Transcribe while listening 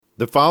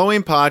The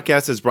following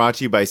podcast is brought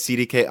to you by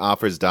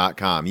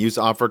CDKOffers.com. Use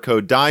offer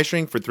code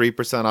DIESHRINK for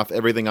 3% off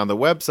everything on the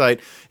website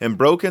and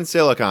Broken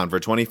Silicon for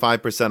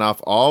 25% off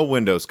all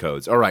Windows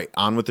codes. All right,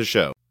 on with the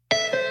show.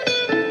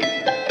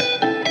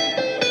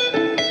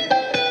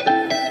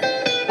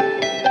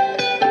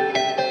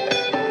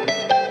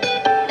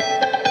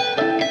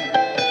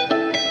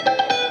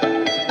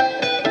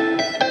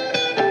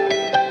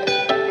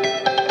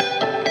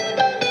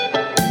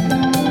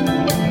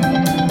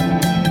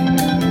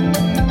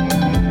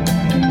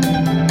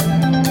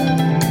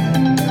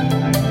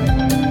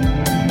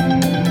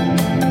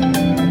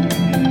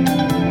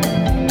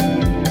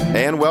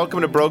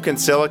 Welcome to Broken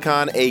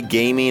Silicon, a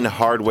gaming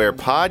hardware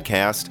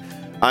podcast.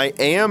 I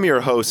am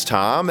your host,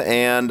 Tom,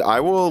 and I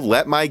will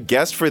let my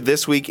guest for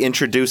this week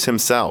introduce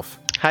himself.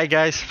 Hi,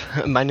 guys.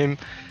 My name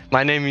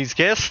is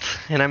Guest,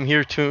 and I'm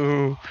here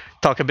to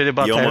talk a bit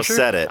about Azure. You almost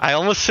said it. I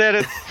almost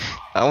said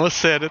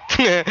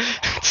it.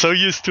 So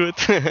used to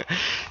it.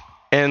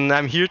 And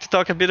I'm here to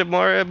talk a bit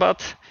more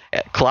about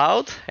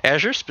cloud,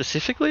 Azure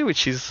specifically,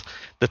 which is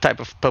the type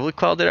of public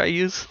cloud that I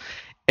use,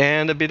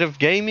 and a bit of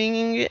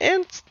gaming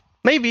and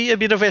maybe a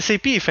bit of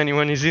SAP if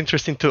anyone is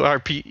interested to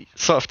RP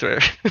software.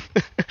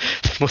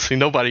 Mostly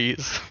nobody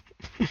is.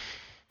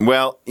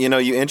 Well,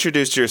 you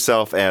introduced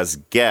yourself as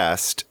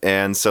Guest,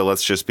 and so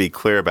let's just be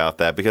clear about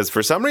that, because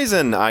for some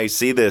reason I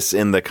see this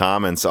in the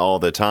comments all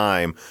the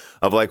time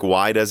of like,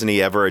 why doesn't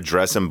he ever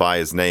address him by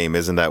his name?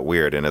 Isn't that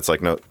weird? And it's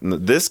like, no,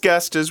 this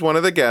guest is one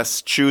of the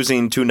guests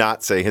choosing to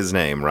not say his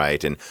name,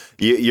 right? And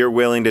you're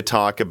willing to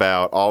talk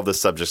about all the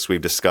subjects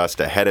we've discussed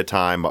ahead of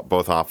time,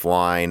 both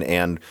offline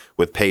and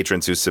with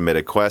patrons who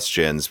submitted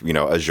questions,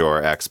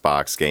 Azure,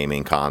 Xbox,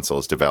 gaming,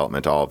 consoles,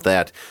 development, all of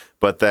that,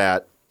 but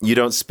that you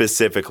don't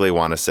specifically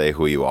want to say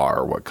who you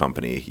are or what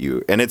company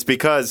you... And it's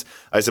because,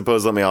 I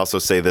suppose, let me also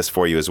say this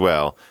for you as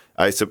well.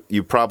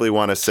 You probably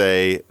want to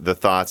say the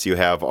thoughts you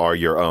have are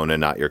your own and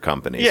not your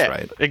company's,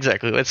 right? Yeah,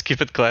 exactly. Let's keep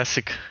it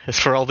classic. As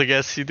for all the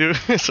guests you do,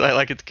 so I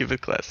like it to keep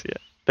it classy, yeah,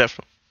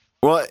 definitely.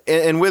 Well,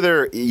 and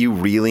whether you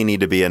really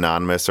need to be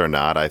anonymous or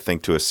not, I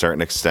think to a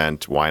certain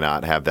extent, why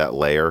not have that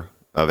layer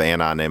of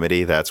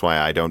anonymity? That's why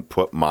I don't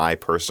put my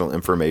personal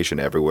information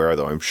everywhere,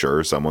 though I'm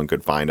sure someone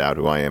could find out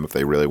who I am if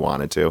they really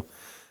wanted to.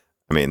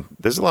 I mean,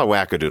 there's a lot of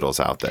wackadoodles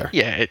out there.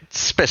 Yeah,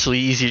 it's especially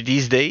easier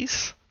these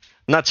days,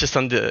 not just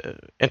on the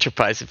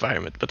enterprise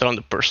environment, but on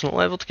the personal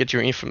level to get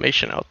your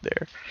information out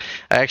there.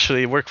 I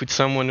actually worked with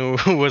someone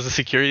who was a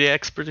security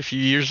expert a few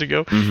years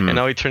ago, and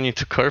now he turned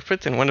into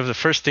corporate. And one of the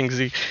first things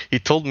he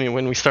told me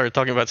when we started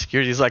talking about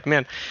security is like,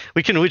 man,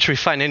 we can literally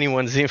find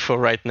anyone's info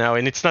right now.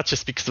 And it's not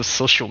just because of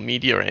social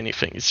media or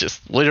anything. It's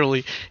just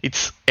literally,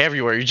 it's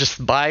everywhere. You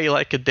just buy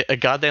like a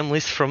goddamn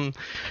list from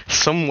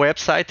some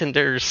website and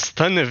there's a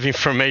ton of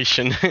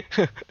information.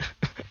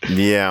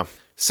 Yeah.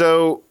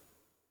 So...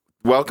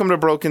 welcome to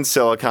Broken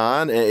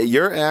Silicon.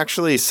 You're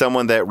actually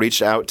someone that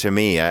reached out to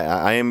me.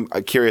 I am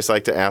curious, I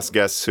like to ask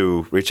guests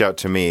who reach out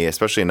to me,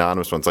 especially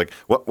anonymous ones, like,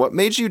 what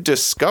made you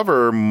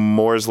discover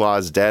Moore's Law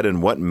is dead,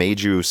 and what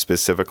made you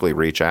specifically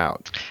reach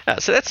out?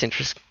 So that's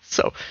interesting.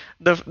 So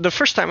the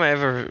first time I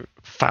ever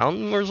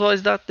found Moore's Law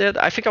is not dead,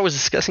 I think I was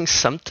discussing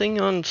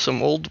something on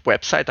some old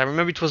website. I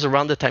remember it was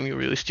around the time you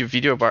released your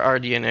video about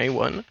RDNA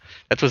 1.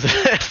 That was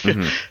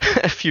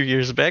a few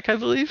years back, I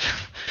believe.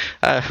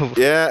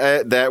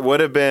 That would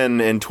have been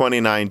in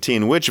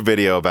 2019. Which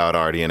video about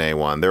RDNA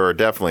 1? There were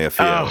definitely a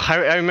few. Oh,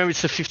 I remember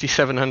it's the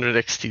 5700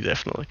 XT,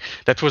 definitely.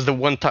 That was the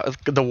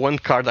one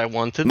card I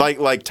wanted.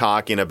 Like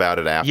talking about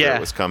it after it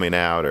was coming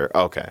out? Or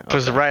okay. It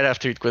was right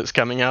after it was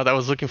coming out. I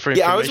was looking for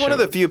information. Yeah, I was one of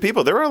the few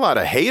people. There were a lot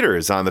of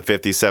haters on the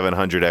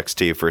 5700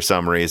 XT for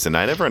some reason.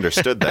 I never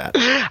understood that.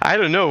 I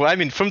don't know. I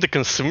mean, from the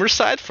consumer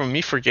side, from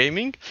me for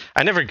gaming,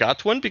 I never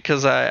got one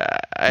because I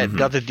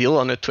got a deal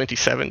on a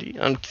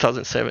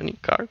 2070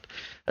 card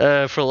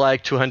for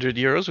like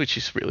 €200, which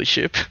is really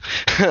cheap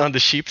on the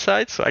cheap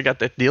side. So I got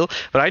that deal.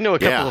 But I know a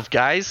couple of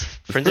guys,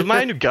 friends of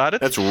mine, who got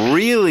it. That's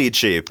really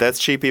cheap. That's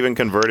cheap even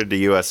converted to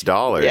US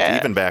dollars,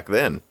 even back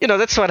then.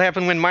 That's what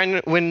happened when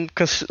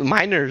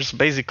miners,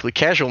 basically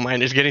casual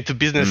miners, get into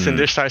business and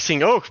they start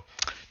seeing, oh,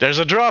 there's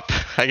a drop.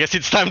 I guess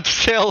it's time to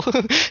sell.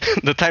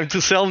 The time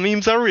to sell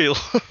memes are real.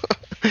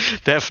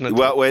 Definitely.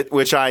 Well,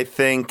 which I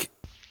think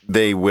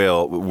they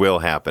will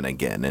happen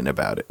again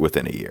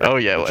within a year. Oh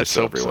yeah, let's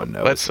hope so.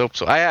 Let's hope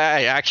so.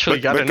 I actually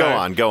got it.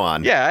 Go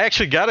on. Yeah, I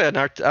actually got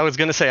it. I was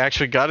gonna say I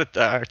actually got it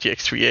RTX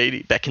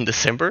 380 back in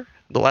December,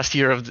 the last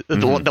year of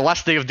the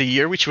last day of the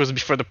year, which was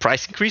before the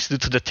price increase due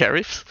to the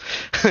tariffs.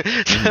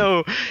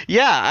 So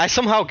yeah, I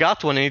somehow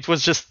got one, and it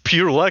was just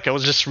pure luck. I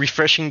was just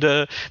refreshing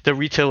the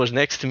retailers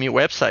next to me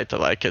website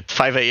like at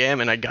 5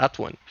 a.m. and I got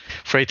one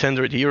for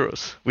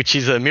 €800, which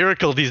is a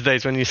miracle these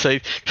days when you say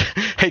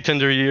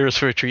 €800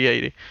 for a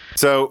 380.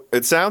 So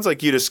it sounds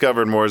like you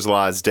discovered Moore's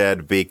Law is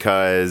dead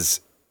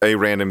because a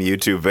random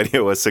YouTube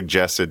video was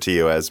suggested to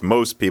you, as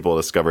most people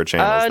discover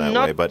channels that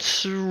way. But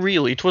not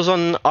really. It was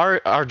on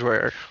our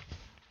hardware.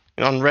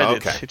 on Reddit.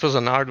 Okay. It was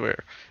on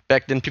hardware.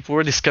 Back then, people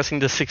were discussing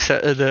the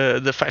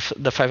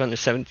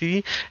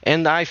 570,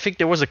 and I think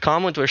there was a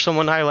comment where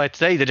someone highlighted,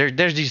 "Hey,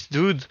 there's this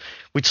dude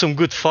with some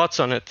good thoughts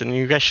on it, and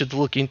you guys should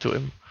look into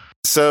him."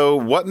 So,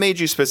 what made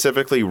you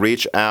specifically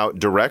reach out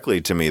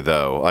directly to me,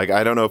 though? Like,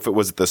 I don't know if it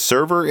was the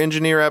server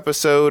engineer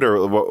episode,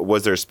 or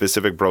was there a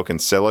specific Broken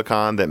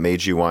Silicon that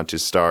made you want to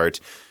start,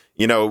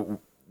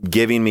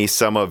 giving me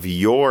some of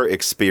your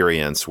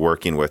experience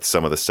working with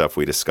some of the stuff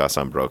we discuss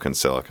on Broken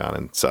Silicon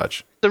and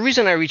such? The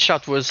reason I reached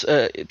out was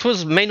it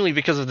was mainly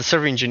because of the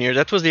server engineer.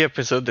 That was the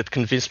episode that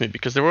convinced me,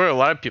 because there were a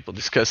lot of people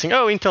discussing,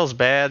 oh, Intel's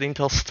bad,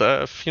 Intel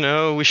stuff,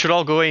 we should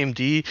all go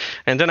AMD.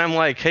 And then I'm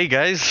like, hey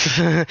guys,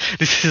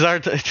 this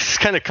is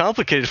kind of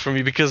complicated for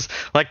me, because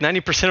like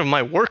 90% of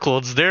my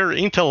workloads, they're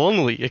Intel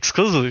only,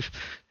 exclusive.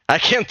 I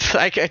can't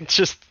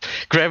just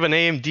grab an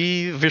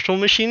AMD virtual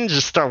machine and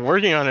just start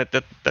working on it.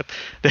 That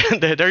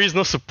there is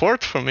no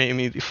support from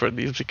AMD for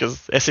these, because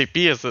SAP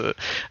has a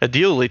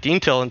deal with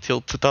Intel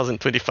until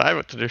 2025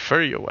 or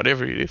 2030 or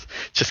whatever it is. It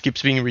just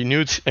keeps being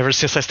renewed ever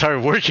since I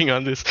started working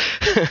on this.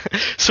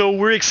 So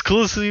we're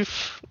exclusively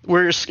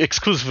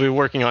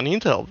working on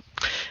Intel,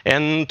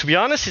 and to be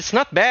honest, it's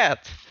not bad.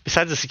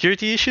 Besides the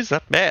security issues,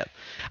 not bad.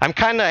 I'm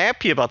kind of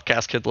happy about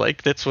Cascade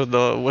Lake. That's what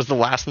was the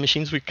last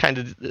machines we kind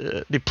of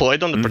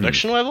deployed on the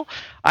production level.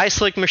 Ice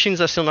Lake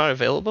machines are still not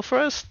available for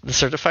us, the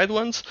certified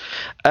ones.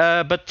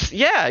 But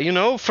yeah,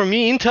 for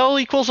me, Intel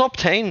equals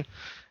Optane,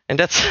 and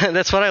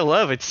that's what I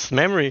love. It's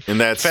memory,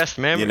 and that's fast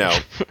memory.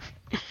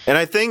 And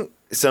I think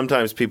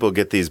sometimes people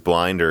get these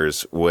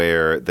blinders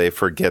where they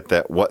forget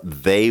that what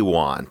they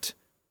want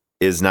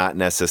is not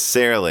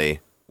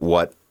necessarily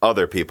what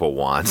other people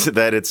want,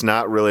 that it's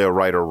not really a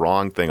right or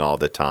wrong thing all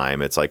the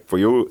time. It's like for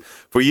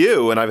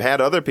you, and I've had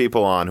other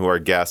people on who are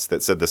guests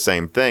that said the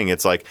same thing.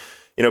 It's like,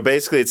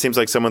 basically it seems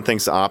like someone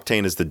thinks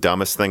Optane is the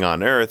dumbest thing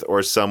on earth,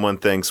 or someone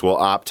thinks, well,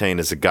 Optane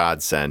is a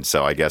godsend,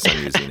 so I guess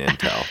I'm using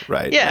Intel,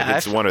 right? Yeah. Like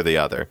it's one or the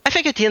other. I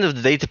think at the end of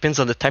the day, it depends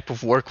on the type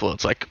of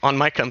workloads. Like on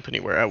my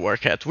company where I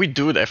work at, we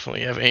do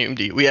definitely have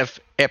AMD. We have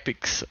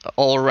EPICs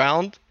all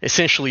around,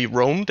 essentially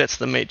Rome. That's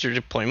the major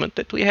deployment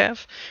that we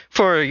have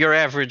for your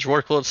average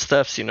workload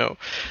stuffs,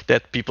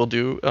 that people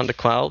do on the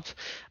cloud.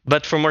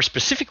 But for more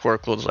specific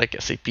workloads like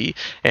SAP,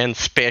 and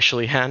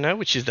especially HANA,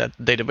 which is that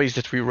database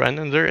that we run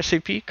under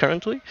SAP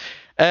currently,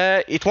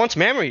 it wants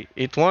memory.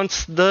 It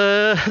wants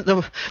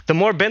the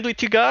more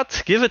bandwidth you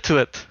got, give it to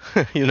it,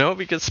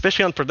 because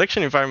especially on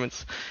production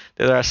environments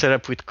that are set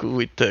up with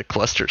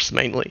clusters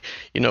mainly,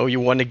 you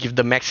want to give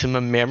the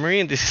maximum memory,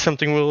 and this is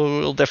something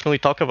we'll definitely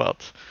talk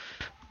about.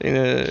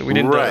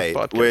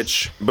 Right,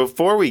 which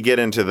before we get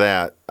into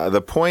that,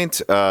 the point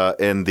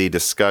in the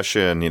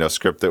discussion,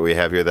 script that we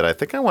have here that I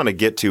think I want to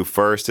get to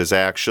first is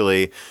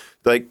actually,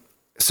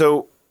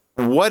 so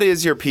what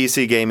is your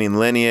PC gaming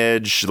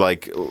lineage?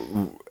 Like,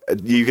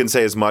 you can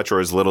say as much or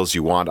as little as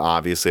you want,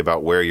 obviously,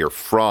 about where you're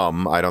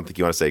from. I don't think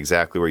you want to say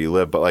exactly where you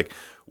live, but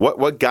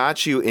what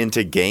got you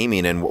into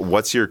gaming, and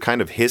what's your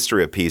kind of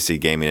history of PC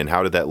gaming, and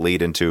how did that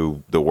lead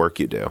into the work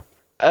you do?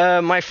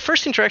 My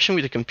first interaction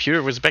with a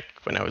computer was back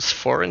when I was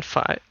 4 and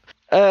 5.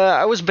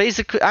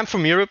 I'm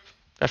from Europe.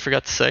 I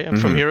forgot to say, I'm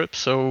from Europe,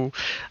 so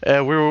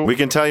we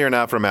can tell you're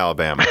not from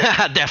Alabama.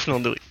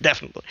 Definitely.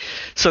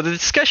 So the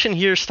discussion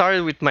here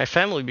started with my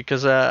family,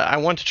 because I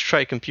wanted to try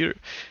a computer,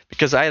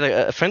 because I had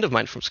a friend of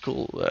mine from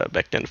school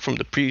back then, from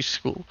the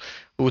preschool,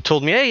 who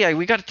told me, hey,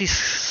 we got this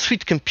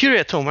sweet computer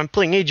at home. I'm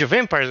playing Age of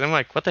Empires. I'm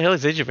like, what the hell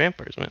is Age of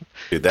Empires, man?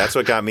 Dude, that's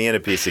what got me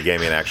into PC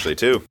gaming, actually,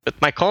 too. But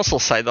my console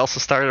side also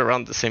started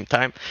around the same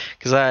time,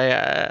 because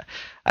I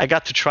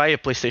got to try a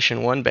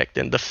PlayStation 1 back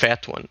then, the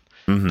fat one.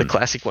 The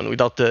classic one with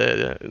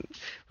the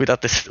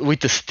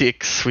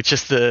sticks, which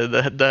is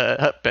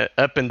the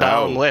up and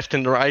down, left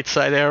and right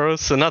side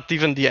arrows. So not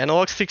even the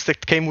analog sticks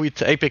that came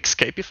with Apex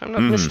Escape, if I'm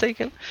not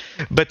mistaken.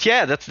 But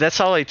yeah, that's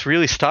how it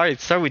really started.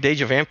 It started with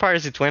Age of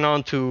Empires. It went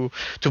on to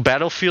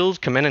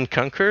Battlefield, Command and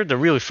Conquer, the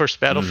really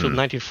first Battlefield,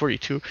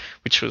 1942,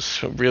 which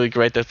was really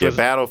great.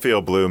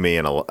 Battlefield blew me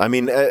in a. I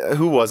mean,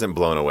 who wasn't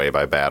blown away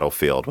by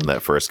Battlefield when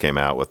that first came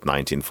out with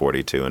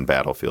 1942 and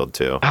Battlefield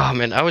 2? Oh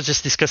man, I was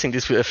just discussing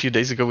this a few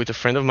days ago with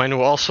a friend of mine who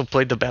also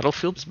played the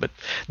Battlefields, but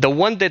the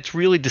one that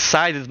really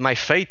decided my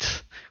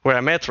fate, where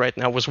I'm at right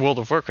now, was World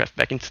of Warcraft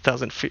back in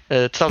 2005,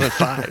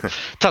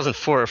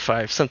 2004 or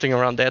 5, something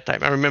around that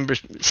time. I remember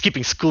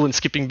skipping school and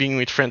skipping being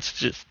with friends to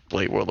just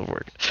play World of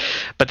Warcraft.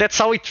 But that's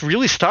how it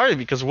really started,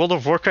 because World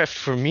of Warcraft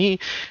for me,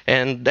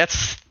 and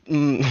that's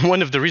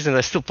one of the reasons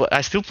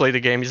I still play the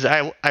game, is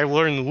I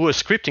learned Lua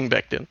scripting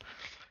back then.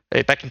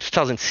 Back in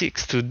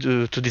 2006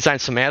 to design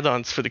some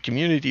add-ons for the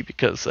community,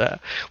 because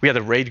we had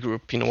a raid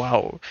group in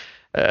WoW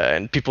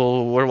And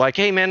people were like,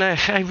 "Hey man,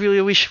 I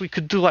really wish we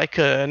could do like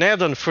an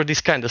add-on for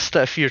this kind of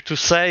stuff here to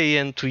say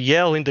and to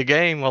yell in the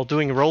game while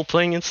doing role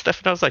playing and stuff."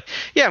 And I was like,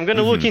 "Yeah, I'm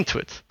gonna look into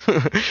it."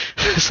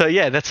 So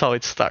yeah, that's how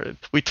it started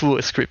with Lua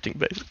scripting,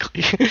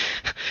 basically.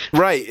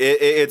 Right.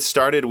 It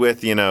started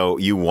with,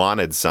 you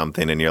wanted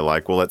something and you're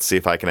like, well, let's see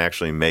if I can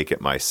actually make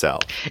it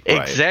myself.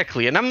 Right.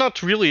 Exactly. And I'm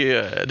not really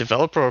a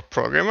developer or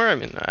programmer. I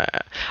mean,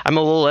 I'm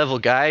a low-level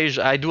guy.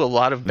 I do a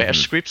lot of Bash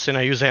scripts and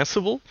I use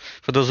Ansible.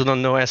 For those who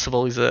don't know,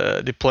 Ansible is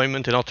a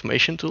deployment and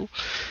automation tool.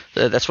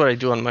 That's what I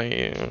do on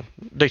my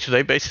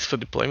day-to-day basis for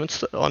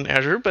deployments on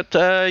Azure. But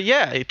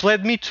yeah, it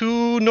led me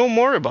to know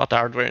more about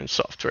hardware and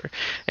software.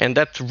 And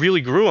that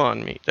really grew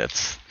on me.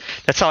 That's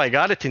how I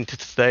got it into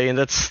today, and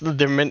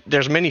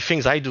there's many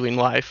things I do in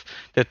life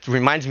that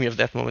reminds me of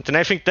that moment, and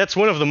I think that's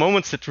one of the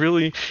moments that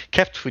really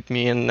kept with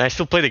me. And I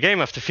still play the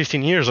game after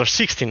 15 years or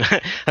 16.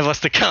 I've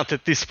lost the count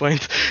at this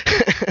point.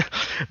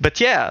 But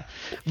yeah,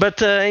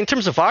 in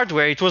terms of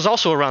hardware, it was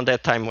also around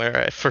that time where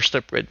I first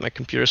upgraded my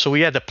computer. So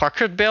we had a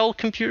Packard Bell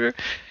computer.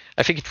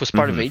 I think it was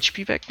part of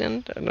HP back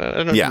then. I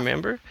don't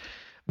remember.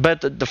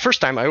 But the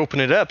first time I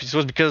opened it up, it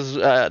was because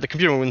the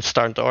computer wouldn't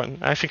start on.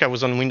 I think I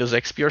was on Windows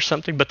XP or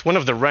something, but one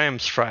of the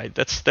RAMs fried.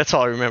 That's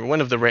all I remember.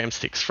 One of the RAM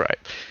sticks fried.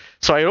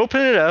 So I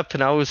opened it up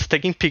and I was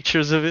taking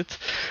pictures of it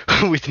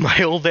with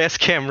my old ass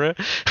camera,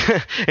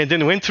 and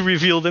then went to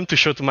reveal them to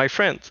show to my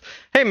friends.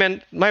 Hey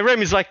man, my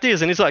RAM is like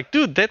this, and he's like,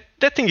 dude,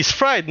 that thing is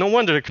fried. No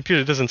wonder the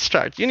computer doesn't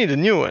start. You need a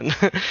new one.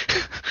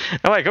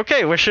 I'm like,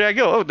 okay, where should I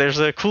go? Oh, there's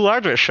a cool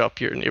hardware shop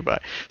here nearby.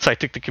 So I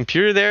took the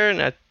computer there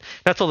and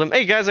I told him,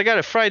 hey guys, I got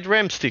a fried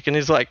RAM stick, and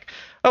he's like,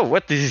 oh,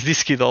 what is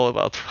this kid all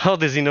about? How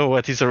does he know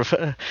what is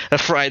a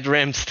fried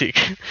RAM stick?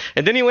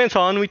 And then he went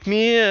on with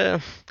me.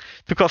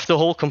 Took off the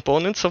whole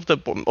components of the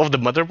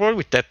motherboard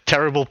with that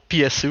terrible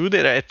PSU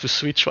that I had to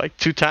switch like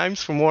 2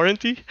 times from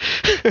warranty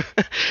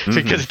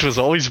because it was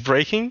always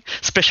breaking,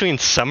 especially in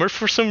summer.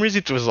 For some reason,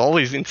 it was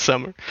always in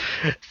summer.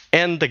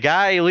 And the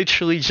guy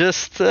literally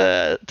just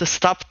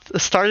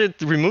started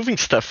removing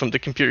stuff from the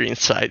computer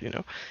inside,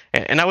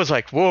 And I was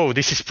like, whoa,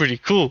 this is pretty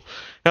cool.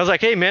 And I was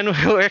like, hey man,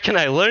 where can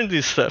I learn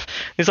this stuff?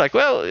 And he's like,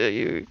 well,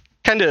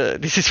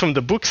 this is from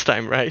the books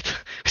time, right?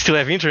 We still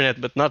have internet,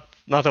 but not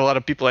a lot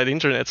of people had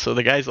internet. So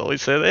the guys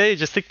always said, hey,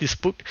 just take this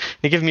book.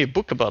 They gave me a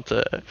book about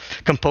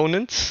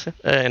components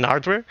and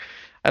hardware.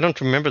 I don't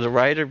remember the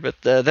writer, but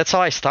that's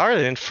how I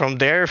started. And from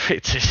there,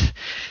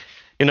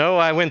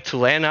 I went to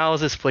LAN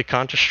houses, play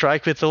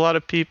Counter-Strike with a lot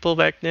of people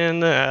back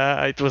then.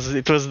 It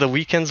was the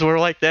weekends were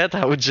like that.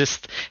 I would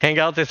just hang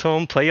out at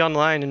home, play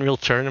online in real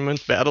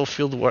tournament,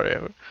 Battlefield,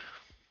 whatever.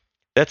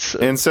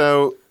 And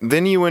so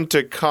then you went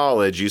to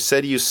college. You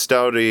said you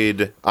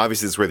studied,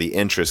 obviously this is where the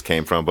interest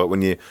came from, but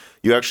when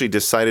you actually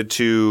decided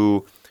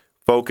to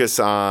focus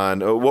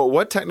on,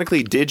 what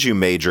technically did you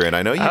major in?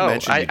 I know you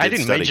mentioned you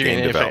didn't major in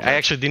anything. I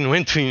actually didn't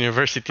went to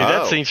university.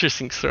 That's an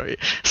interesting story.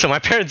 So my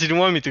parents didn't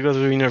want me to go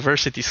to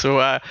university.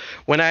 So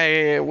when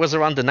I was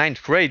around the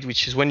 9th grade,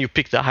 which is when you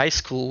pick the high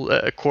school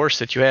course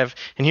that you have,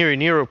 and here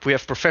in Europe we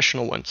have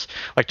professional ones.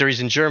 Like there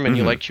is in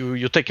Germany, like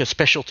you take a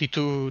specialty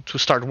to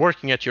start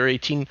working at your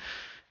 18.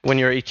 When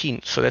you're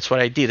 18. So that's what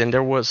I did. And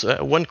there was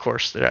one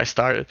course that I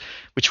started,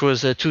 which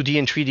was 2D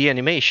and 3D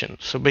animation.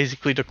 So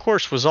basically the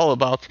course was all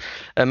about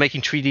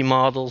making 3D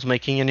models,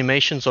 making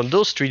animations on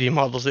those 3D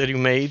models that you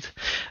made,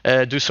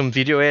 do some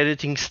video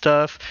editing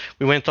stuff.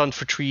 We went on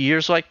for 3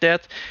 years like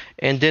that.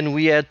 And then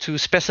we had to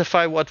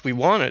specify what we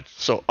wanted.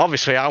 So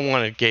obviously I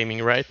wanted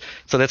gaming, right?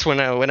 So that's when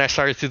I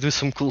started to do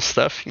some cool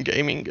stuff in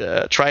gaming,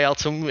 try out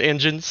some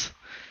engines.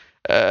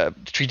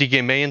 3D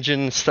game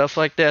engine, stuff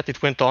like that.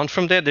 It went on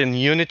from that in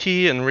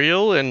Unity and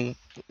Unreal, and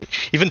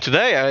even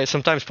today I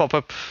sometimes pop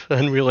up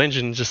Unreal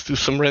Engine and just do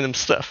some random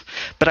stuff.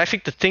 But I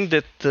think the thing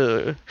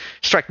that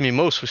struck me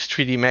most was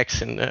 3D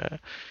Max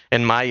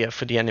and Maya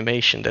for the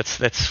animation.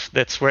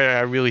 That's where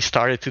I really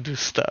started to do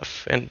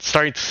stuff and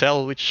started to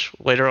sell, which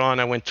later on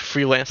I went to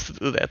freelance to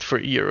do that for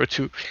a year or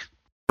 2.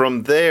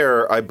 From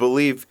there, I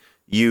believe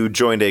you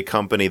joined a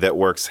company that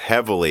works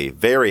heavily,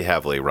 very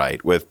heavily,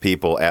 right, with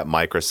people at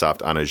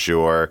Microsoft on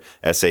Azure,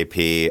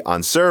 SAP,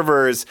 on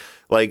servers.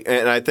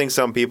 And I think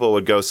some people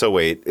would go, so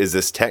wait, is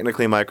this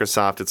technically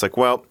Microsoft? It's like,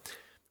 well,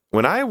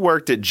 when I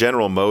worked at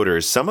General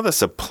Motors, some of the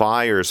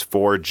suppliers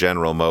for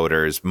General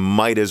Motors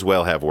might as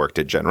well have worked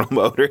at General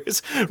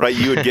Motors, right?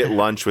 You would get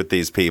lunch with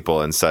these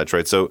people and such,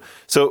 right? So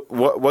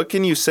what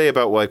can you say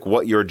about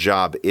what your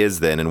job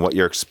is then and what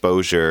your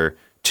exposure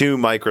to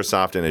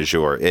Microsoft and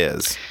Azure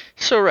is?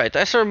 So right,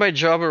 I started my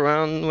job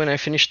around when I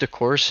finished the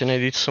course, and I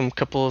did some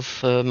couple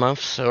of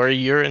months or a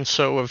year and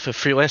so of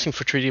freelancing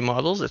for 3D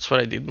models. That's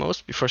what I did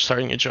most before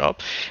starting a job,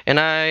 and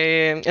I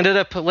ended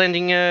up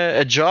landing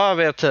a job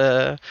at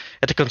a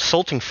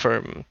consulting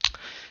firm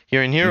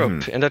here in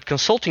Europe, and that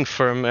consulting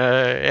firm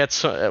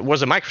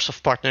was a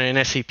Microsoft partner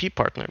and SAP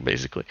partner,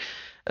 basically.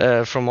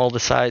 From all the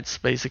sides,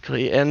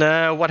 basically. And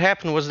what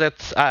happened was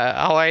that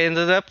how I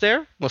ended up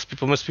there, most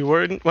people must be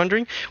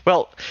wondering.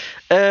 Well,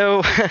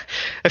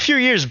 a few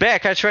years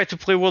back, I tried to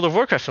play World of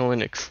Warcraft on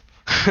Linux.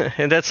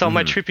 And that's how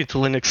my trip into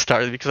Linux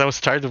started, because I was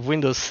tired of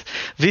Windows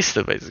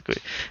Vista,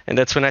 basically. And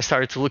that's when I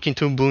started to look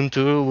into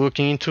Ubuntu,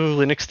 looking into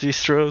Linux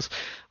distros,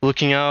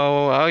 looking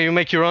how you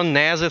make your own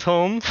NAS at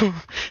home,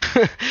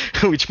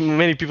 which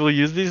many people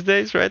use these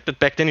days, right? But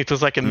back then it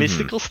was like a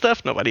mystical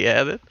stuff. Nobody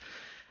had it.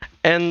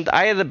 And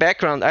I had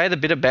a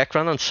bit of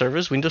background on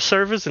servers, Windows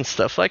servers and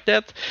stuff like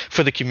that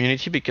for the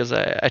community, because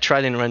I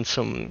tried and ran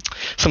some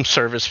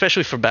servers,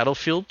 especially for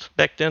Battlefield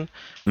back then.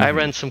 I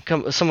ran some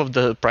of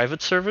the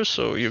private servers,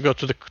 so you go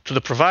to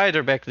the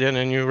provider back then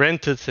and you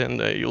rent it and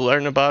you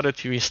learn about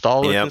it, you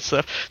install it and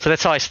stuff. So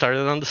that's how I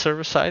started on the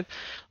server side.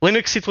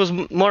 Linux, it was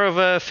more of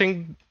a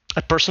thing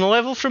at personal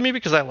level for me,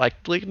 because I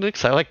like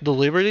Linux. I like the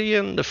liberty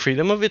and the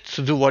freedom of it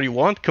to do what you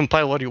want,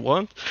 compile what you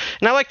want,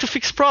 and I like to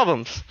fix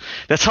problems.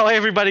 That's how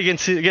everybody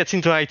gets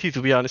into IT,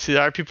 to be honest.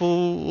 There are people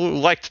who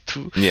like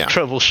to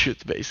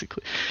troubleshoot,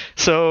 basically.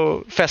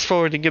 So fast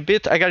forwarding a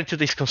bit, I got into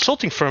this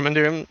consulting firm,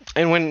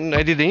 and when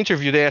I did the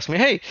interview, they asked me,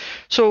 "Hey,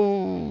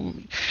 so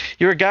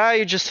you're a guy,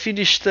 you just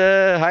finished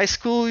high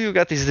school, you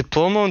got this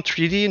diploma on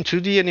 3D and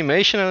 2D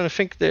animation, and I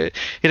think that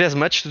it has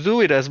much to do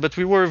with us, but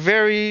we were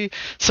very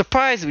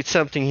surprised with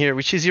something here,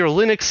 which is your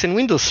Linux and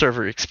Windows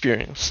Server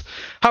experience.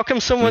 How come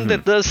someone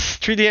that does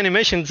 3D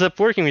animation ends up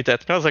working with that?"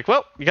 And I was like,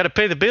 "Well, you got to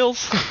pay the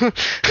bills."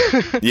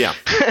 Yeah.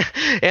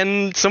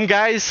 And some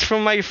guys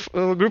from my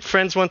group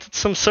friends wanted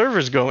some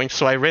servers going,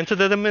 so I rented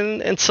them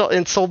and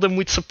sold them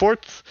with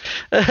support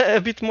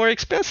a bit more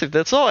expensive.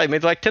 That's all. I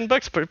made like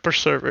 $10 per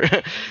server.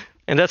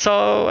 And that's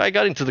how I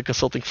got into the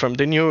consulting firm.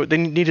 They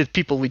needed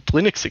people with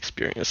Linux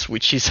experience,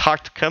 which is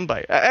hard to come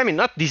by. I mean,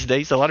 not these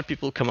days. A lot of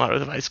people come out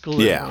of high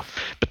school. Yeah.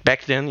 But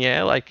back then,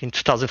 like in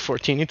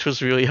 2014, it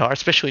was really hard,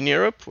 especially in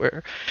Europe,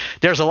 where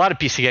there's a lot of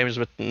PC gamers,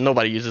 but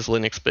nobody uses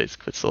Linux,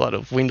 basically. It's a lot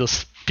of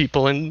Windows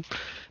people, and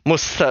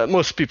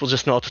most people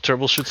just know how to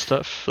troubleshoot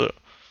stuff.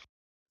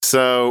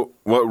 So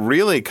what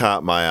really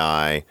caught my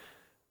eye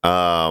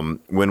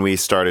when we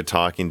started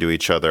talking to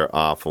each other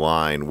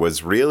offline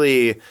was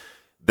really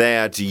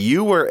that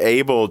you were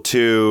able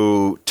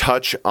to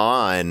touch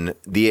on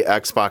the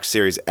Xbox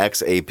Series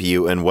X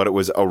APU and what it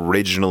was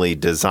originally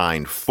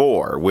designed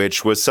for,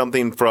 which was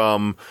something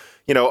from,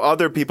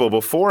 other people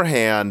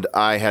beforehand.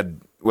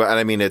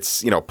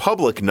 It's,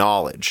 public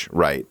knowledge,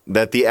 right?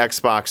 That the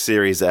Xbox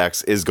Series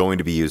X is going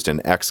to be used in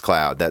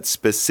xCloud. That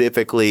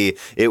specifically,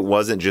 it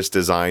wasn't just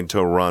designed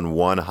to run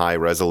one high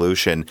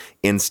resolution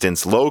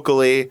instance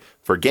locally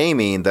for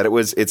gaming, that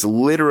it's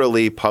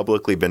literally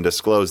publicly been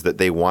disclosed that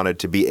they wanted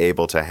to be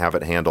able to have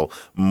it handle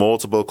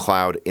multiple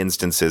cloud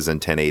instances in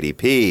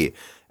 1080p.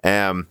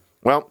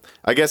 Well,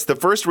 I guess the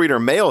first reader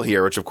mail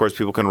here, which of course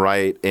people can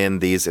write in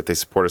these if they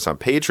support us on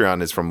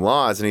Patreon, is from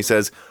Laws, and he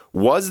says,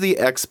 "Was the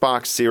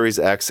Xbox Series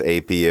X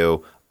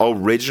APU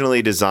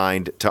originally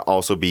designed to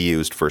also be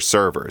used for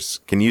servers?"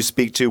 Can you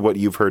speak to what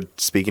you've heard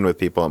speaking with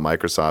people at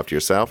Microsoft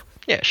yourself?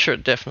 Yeah, sure,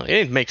 definitely.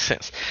 It makes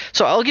sense.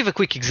 So I'll give a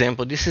quick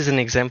example. This is an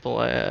example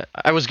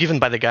I was given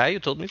by the guy who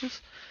told me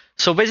this.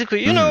 So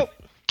basically,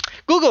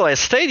 Google has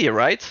Stadia,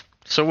 right?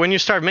 So when you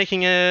start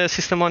making a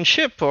system on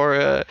chip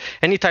or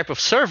any type of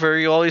server,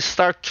 you always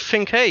start to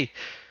think, hey,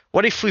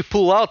 what if we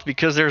pull out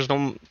because there's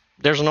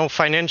no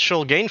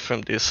financial gain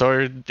from this,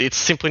 or it's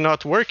simply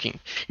not working?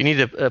 You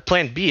need a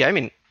plan B. I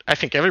mean, I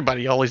think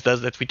everybody always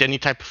does that with any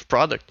type of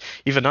product,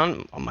 even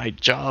on my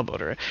job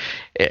or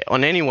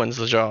on anyone's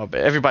job.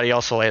 Everybody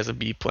also has a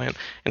B plan.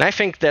 And I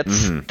think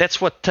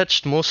that's what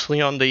touched mostly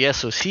on the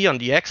SoC on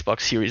the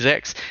Xbox Series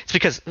X. It's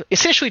because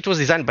essentially it was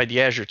designed by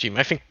the Azure team.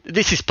 I think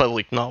this is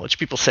public knowledge.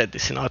 People said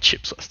this in Hot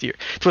Chips last year.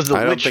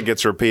 I don't think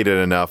it's repeated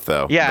enough,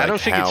 though. Yeah, I don't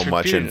think how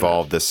much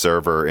involved the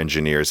server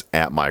engineers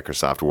at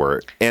Microsoft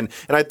were. And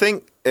I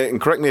think,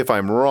 and correct me if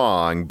I'm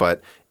wrong,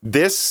 but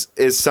this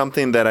is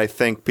something that I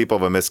think people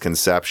have a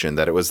misconception,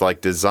 that it was like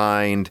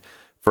designed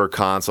for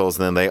consoles,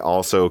 and then they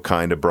also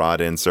kind of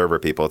brought in server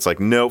people. It's like,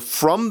 no,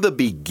 from the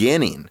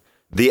beginning,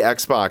 the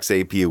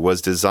Xbox APU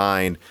was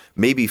designed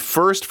maybe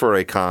first for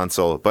a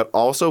console, but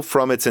also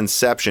from its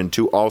inception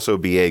to also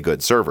be a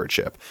good server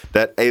chip.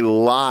 That a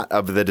lot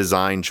of the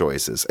design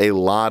choices, a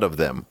lot of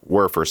them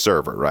were for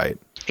server, right?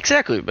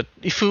 Exactly. But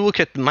if we look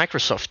at the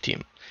Microsoft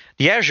team,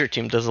 the Azure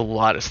team does a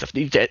lot of stuff.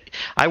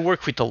 I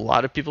work with a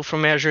lot of people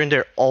from Azure, and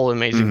they're all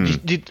amazing.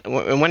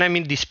 When I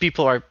mean these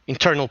people are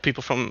internal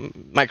people from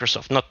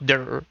Microsoft, not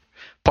their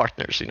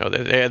partners.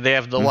 They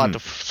have a lot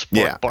of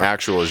support. Yeah,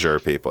 actual Azure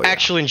people.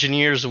 Actual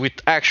engineers with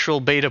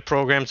actual beta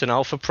programs and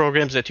alpha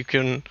programs that you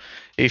can,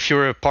 if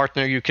you're a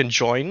partner, you can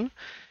join.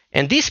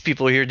 And these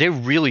people here, they're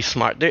really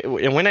smart.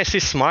 And when I say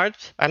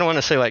smart, I don't want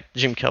to say like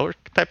Jim Keller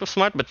type of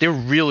smart, but they're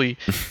really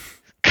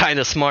kind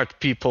of smart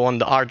people on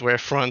the hardware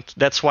front.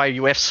 That's why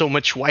you have so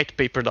much white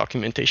paper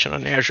documentation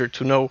on Azure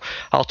to know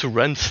how to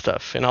run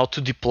stuff and how to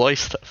deploy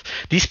stuff.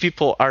 These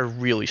people are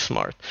really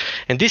smart.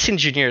 And this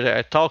engineer that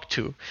I talked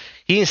to,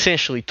 he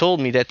essentially told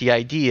me that the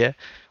idea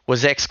was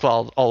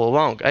xCloud all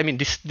along. I mean,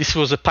 this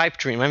was a pipe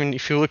dream. I mean,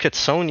 if you look at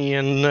Sony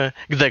and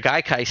the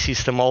Gaikai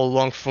system all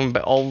along from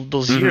all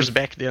those years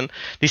back then,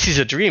 this is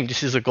a dream.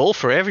 This is a goal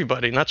for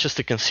everybody, not just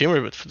the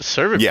consumer, but for the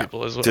server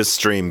people as well. To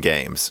stream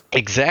games.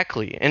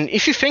 Exactly. And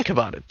if you think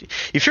about it,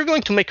 if you're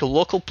going to make a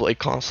local play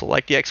console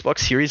like the Xbox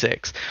Series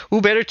X,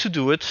 who better to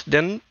do it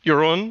than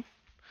your own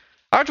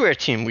hardware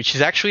team, which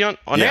is actually on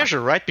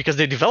Azure, right? Because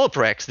they develop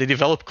racks, they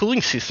develop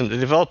cooling systems, they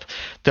develop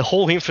the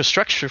whole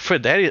infrastructure for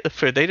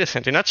a data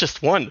center, not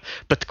just one,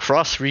 but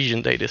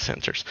cross-region data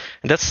centers.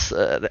 And that's,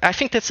 I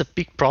think that's a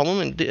big problem,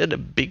 and the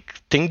big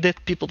thing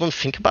that people don't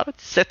think about it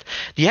is that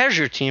the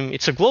Azure team,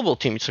 it's a global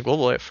team, it's a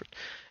global effort.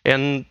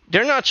 And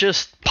they're not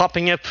just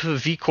popping up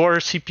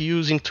vCore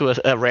CPUs into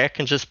a rack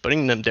and just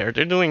putting them there.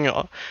 They're doing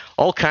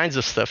all kinds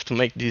of stuff to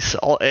make this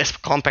as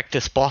compact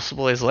as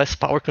possible, as less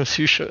power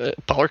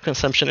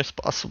consumption as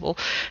possible.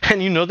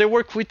 And they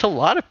work with a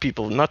lot of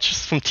people, not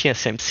just from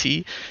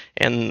TSMC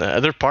and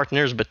other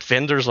partners, but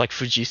vendors like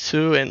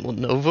Fujitsu and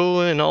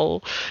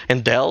Lenovo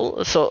and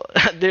Dell. So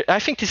I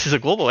think this is a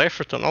global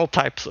effort on all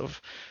types of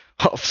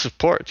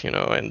support,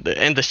 and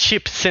the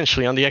chip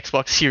essentially on the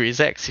Xbox Series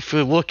X. If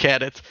we look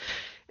at it.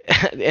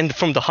 And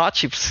from the hot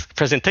chips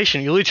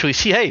presentation, you literally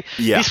see, hey,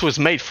 this was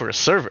made for a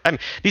server. I mean,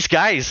 these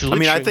guys.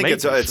 I think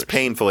it's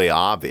painfully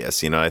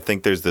obvious. I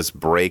think there's this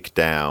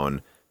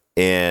breakdown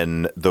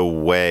in the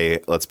way,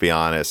 let's be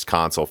honest,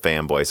 console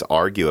fanboys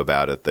argue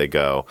about it. They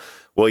go,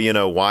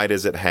 well, why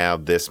does it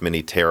have this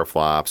many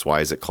teraflops?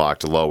 Why is it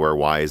clocked lower?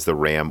 Why is the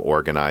RAM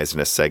organized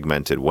in a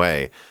segmented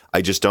way?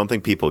 I just don't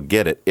think people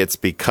get it. It's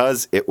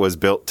because it was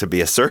built to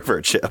be a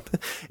server chip,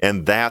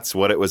 and that's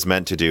what it was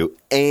meant to do.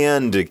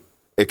 And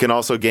it can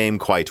also game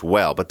quite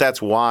well, but that's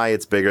why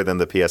it's bigger than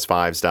the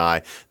PS5's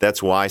die.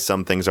 That's why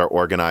some things are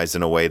organized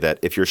in a way that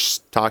if you're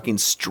talking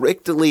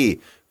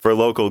strictly for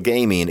local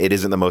gaming, it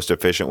isn't the most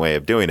efficient way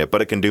of doing it,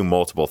 but it can do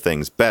multiple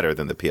things better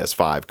than the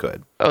PS5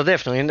 could. Oh,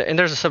 definitely. And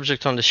there's a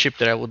subject on the chip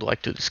that I would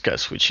like to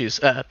discuss, which is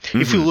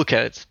if you look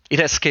at it, it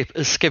has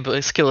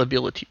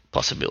scalability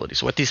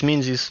possibilities. What this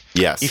means is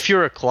if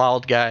you're a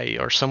cloud guy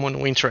or someone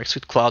who interacts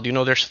with cloud,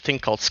 there's a thing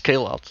called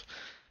scale out.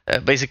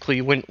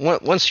 Basically,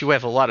 once you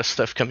have a lot of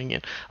stuff coming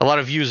in, a lot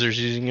of users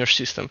using your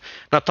system,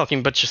 not talking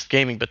about just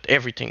gaming, but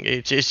everything,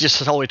 it's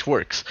just how it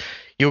works.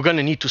 You're going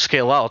to need to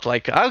scale out.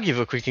 Like, I'll give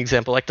a quick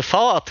example. Like the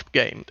Fallout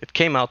game that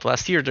came out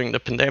last year during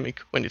the pandemic,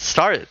 when it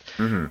started,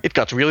 it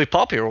got really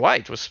popular. Why?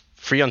 It was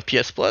free on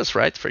PS Plus,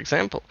 right, for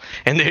example.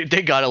 And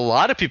they got a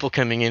lot of people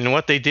coming in. And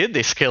what they did,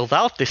 they scaled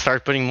out. They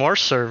started putting more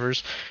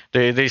servers.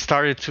 They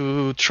started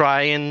to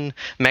try and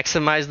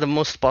maximize the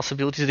most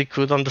possibilities they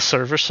could on the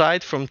server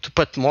side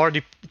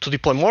to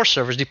deploy more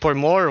servers, deploy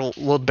more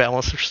load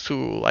balancers to,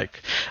 like,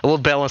 a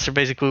load balancer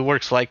basically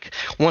works like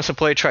once a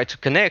player tries to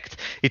connect,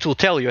 it will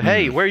tell you,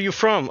 hey, where are you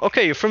from?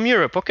 Okay, you're from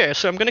Europe. Okay,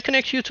 so I'm going to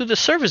connect you to the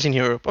servers in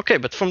Europe. Okay,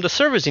 but from the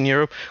servers in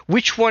Europe,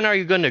 which one are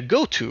you going to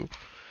go to?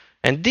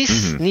 And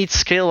this needs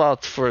scale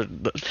out for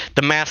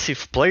the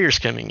massive players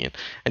coming in.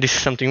 And this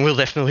is something we'll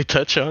definitely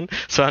touch on,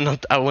 so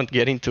I won't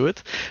get into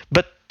it.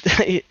 But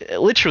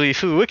literally,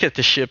 if you look at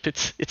the chip,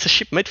 it's a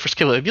chip made for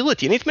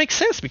scalability, and it makes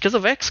sense because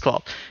of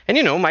xCloud. And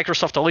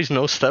Microsoft always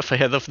knows stuff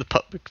ahead of the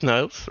public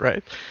knows,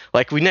 right?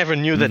 Like, we never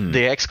knew that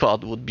the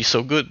xCloud would be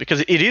so good, because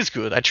it is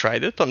good. I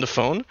tried it on the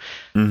phone.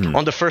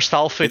 On the first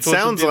alpha, it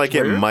sounds like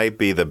weird. It might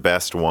be the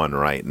best one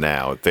right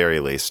now, at very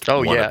least.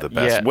 One of the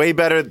best. Yeah. Way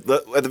better,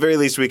 at the very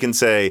least we can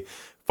say,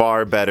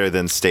 far better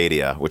than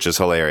Stadia, which is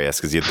hilarious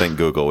because you'd think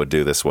Google would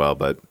do this well,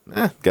 but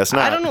guess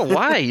not. I don't know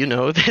why,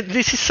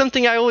 this is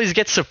something I always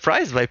get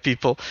surprised by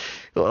people.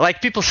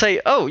 Like, people say,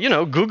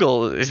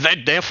 Google is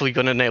definitely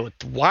going to nail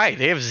it. Why?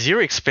 They have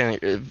zero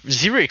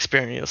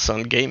experience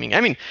on gaming. I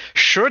mean,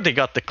 sure, they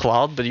got the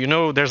cloud, but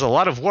there's a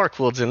lot of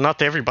workloads, and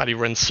not everybody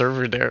runs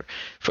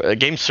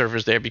game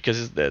servers there,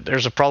 because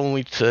there's a problem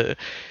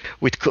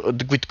with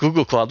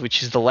Google Cloud,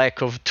 which is the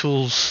lack of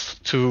tools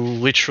to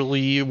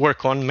literally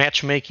work on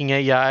matchmaking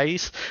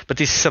AIs. But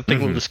this is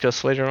something we'll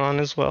discuss later on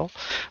as well.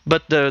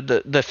 But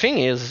the thing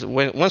is,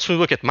 once we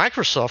look at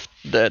Microsoft,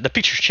 the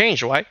pictures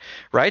change. Why?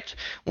 Right?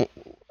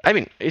 I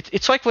mean,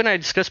 it's like when I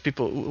discuss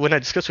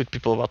with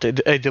people about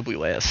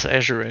AWS,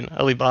 Azure, and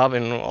Alibaba,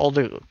 and all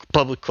the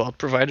public cloud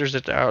providers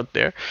that are out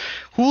there,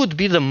 who would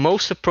be the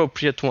most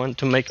appropriate one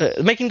to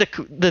making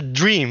the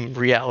dream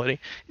reality?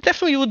 It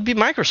definitely would be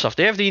Microsoft.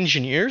 They have the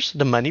engineers,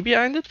 the money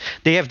behind it.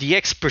 They have the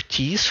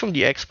expertise from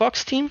the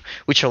Xbox team,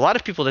 which a lot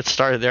of people that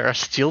started there are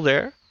still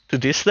there to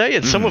this day,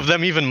 and some of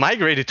them even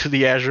migrated to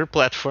the Azure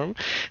platform,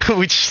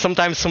 which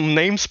sometimes some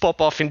names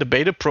pop off in the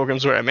beta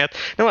programs where I'm at.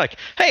 And I'm like,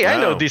 hey,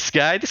 I know this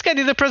guy. This guy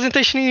did a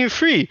presentation in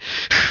E3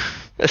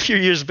 a few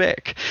years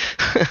back.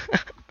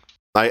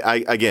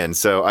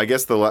 So I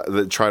guess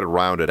the try to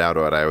round it out,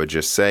 what I would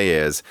just say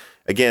is,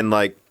 again,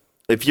 like,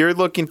 if you're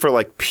looking for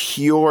like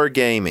pure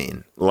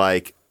gaming,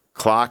 like,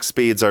 clock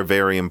speeds are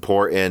very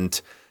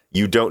important.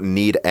 You don't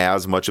need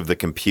as much of the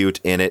compute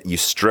in it. You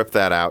strip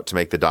that out to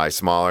make the die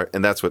smaller,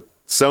 and that's what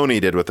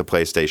Sony did with the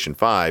PlayStation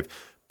 5.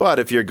 But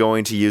if you're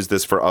going to use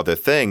this for other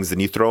things, then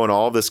you throw in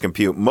all this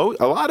compute.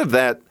 A lot of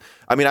that,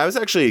 I mean, I was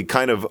actually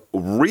kind of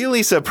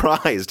really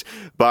surprised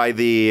by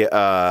the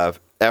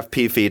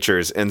FP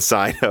features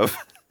inside of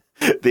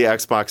the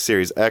Xbox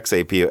Series X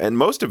APU. And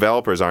most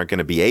developers aren't going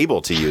to be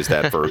able to use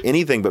that for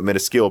anything but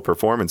minuscule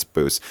performance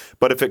boosts.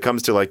 But if it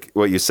comes to, like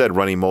what you said,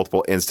 running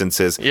multiple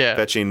instances,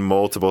 fetching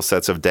multiple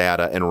sets of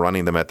data and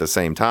running them at the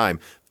same time,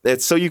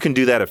 it's so you can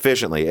do that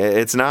efficiently.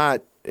 It's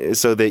not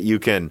so that you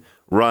can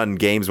run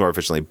games more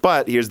efficiently.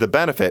 But here's the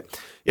benefit.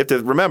 You have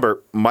to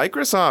remember,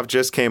 Microsoft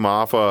just came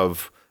off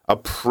of a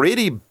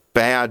pretty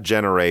bad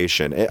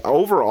generation.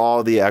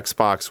 Overall, the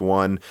Xbox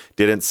One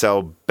didn't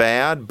sell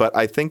bad, but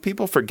I think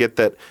people forget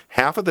that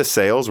half of the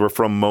sales were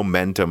from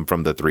momentum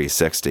from the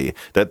 360,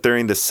 that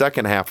during the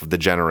second half of the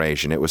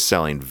generation, it was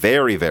selling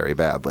very, very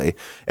badly,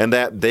 and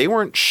that they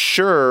weren't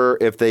sure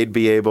if they'd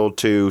be able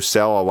to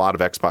sell a lot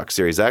of Xbox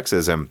Series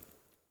X's. And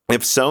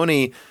if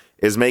Sony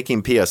is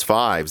making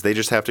PS5s, they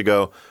just have to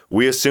go,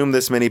 we assume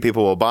this many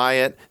people will buy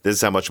it. This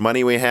is how much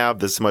money we have.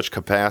 This is how much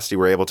capacity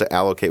we're able to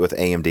allocate with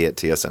AMD at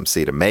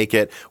TSMC to make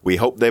it. We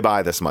hope they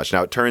buy this much.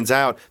 Now, it turns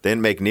out they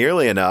didn't make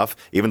nearly enough,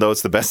 even though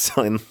it's the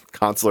best-selling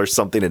console or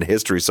something in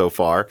history so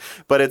far.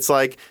 But it's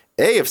like,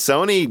 hey, if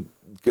Sony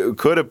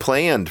could have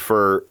planned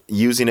for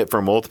using it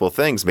for multiple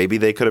things, maybe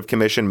they could have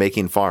commissioned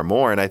making far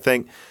more. And I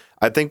think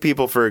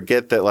people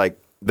forget that, like,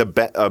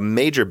 a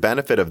major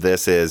benefit of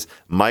this is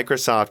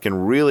Microsoft can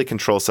really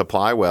control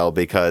supply well,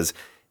 because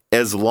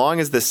as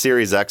long as the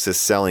Series X is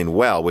selling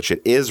well, which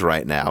it is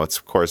right now, it's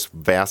of course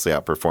vastly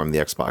outperformed the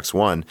Xbox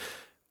One.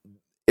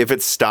 If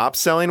it stops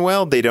selling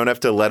well, they don't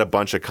have to let a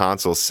bunch of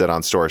consoles sit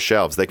on store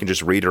shelves. They can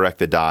just redirect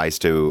the dies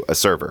to a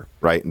server,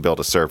 right, and build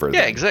a server.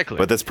 Yeah, exactly.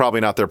 But that's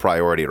probably not their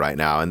priority right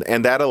now.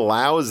 And that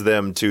allows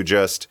them to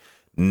just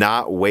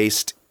not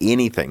waste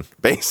anything,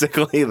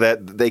 basically,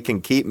 that they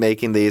can keep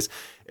making these.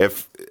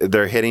 If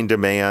they're hitting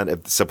demand,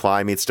 if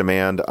supply meets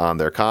demand on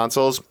their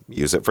consoles,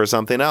 use it for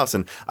something else.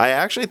 And I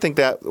actually think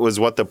that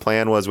was what the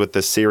plan was with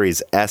the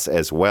Series S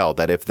as well,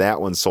 that if that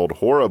one sold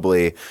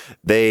horribly,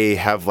 they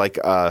have like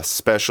a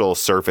special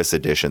Surface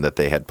edition that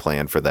they had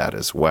planned for that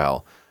as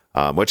well.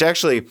 Which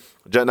actually,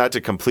 not to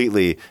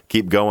completely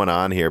keep going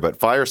on here, but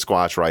Fire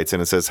Squatch writes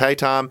in and says, hey,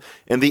 Tom,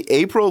 in the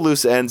April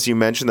loose ends, you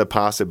mentioned the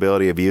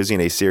possibility of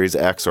using a Series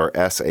X or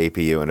S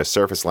APU in a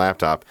Surface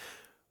laptop.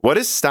 What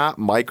has stopped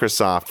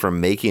Microsoft from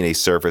making a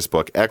Surface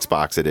Book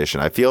Xbox edition?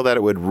 I feel that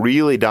it would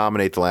really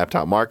dominate the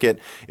laptop market.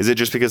 Is it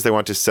just because they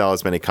want to sell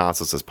as many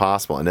consoles as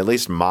possible? And at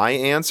least my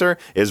answer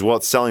is, well,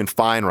 it's selling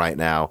fine right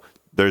now.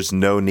 There's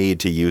no need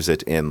to use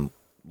it in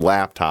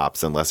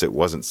laptops unless it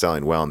wasn't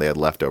selling well and they had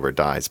leftover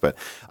dies. But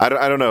I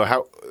don't know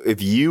how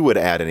if you would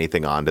add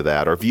anything onto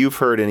that, or if you've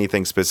heard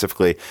anything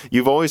specifically.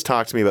 You've always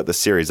talked to me about the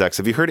Series X.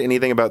 Have you heard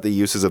anything about the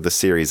uses of the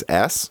Series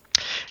S?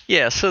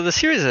 Yeah, so the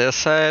Series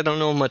S, I don't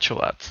know much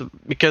about,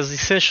 because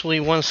essentially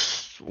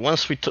once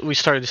we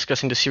started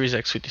discussing the Series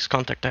X with this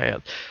contact I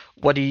had,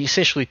 what he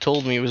essentially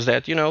told me was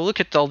that, look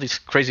at all this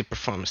crazy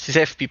performance, this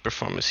FP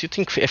performance. You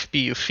think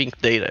FP, you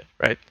think data,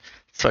 right?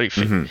 That's what you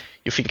think. Mm-hmm.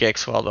 You think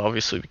xCloud,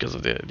 obviously, because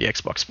of the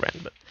Xbox brand.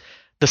 But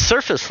the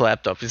Surface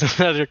laptop is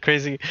another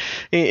crazy,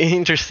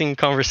 interesting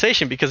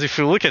conversation, because if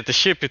you look at the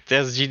chip, it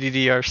has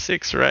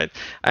GDDR6, right?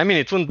 I mean,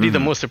 it wouldn't be the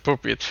most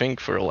appropriate thing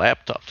for a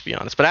laptop, to be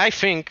honest. But I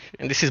think,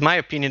 and this is my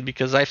opinion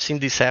because I've seen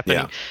this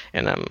happening,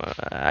 and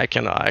I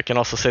can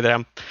also say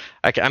that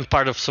I'm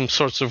part of some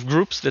sorts of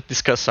groups that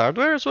discuss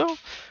hardware as well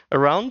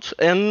around,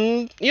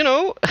 and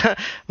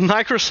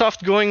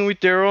Microsoft going with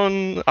their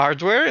own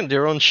hardware and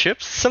their own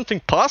chips, something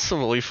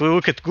possible. If we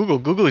look at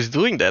Google is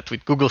doing that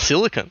with Google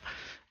Silicon.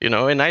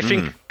 And I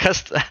think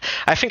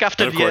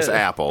after and of course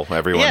Apple,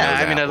 everyone knows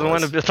I mean, Apple I don't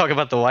want to talk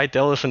about the white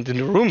elephant in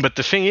the room, but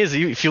the thing is,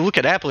 if you look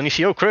at Apple and you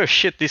see, oh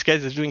shit, these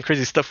guys are doing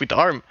crazy stuff with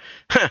ARM,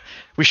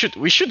 we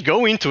should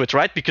go into it,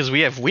 right? Because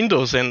we have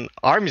Windows and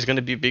ARM is going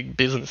to be a big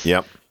business.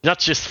 Yep. Not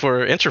just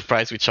for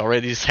enterprise, which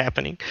already is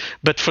happening,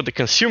 but for the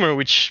consumer,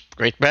 which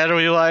great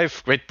battery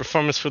life, great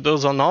performance for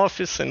those on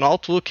Office and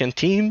Outlook and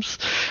Teams,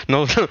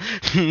 no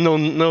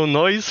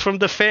noise from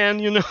the fan,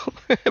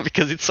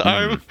 because it's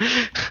ARM.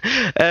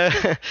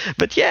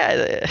 But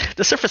yeah,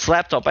 the Surface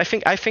laptop, I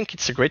think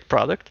it's a great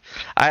product.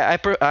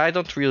 I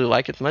don't really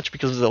like it much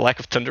because of the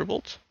lack of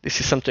Thunderbolt. This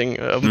is something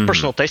of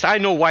personal taste. I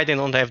know why they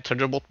don't have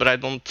Thunderbolt, but I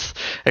don't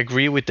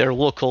agree with their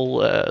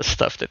local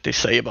stuff that they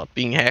say about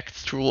being hacked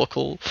through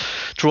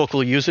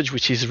local usage,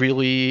 which is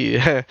really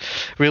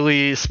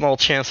really small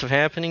chance of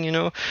happening,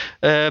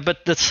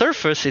 but the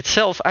Surface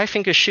itself, I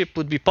think a chip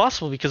would be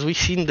possible, because we've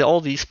seen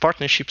all these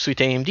partnerships with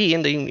AMD,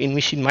 and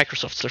we've seen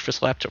Microsoft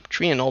Surface Laptop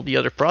 3 and all the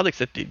other products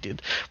that they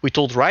did with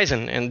old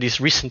Ryzen, and this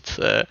recent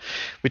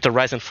with the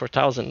Ryzen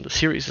 4000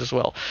 series as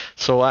well.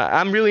 So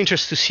I'm really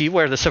interested to see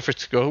where the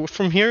Surface go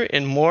from here,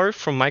 and more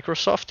from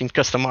Microsoft in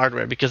custom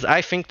hardware, because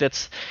I think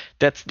that's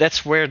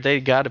That's where they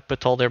got to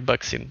put all their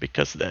bucks in,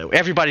 because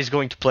everybody's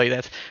going to play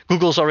that.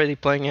 Google's already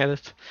playing at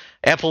it.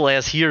 Apple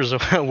has years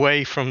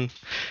away from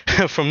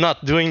from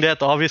not doing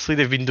that. Obviously,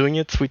 they've been doing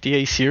it with the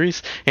A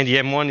series, and the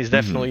M1 is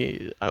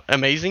definitely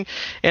amazing.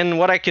 And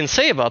what I can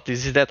say about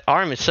this is that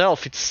ARM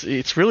itself,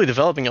 it's really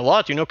developing a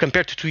lot.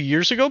 Compared to 2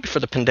 years ago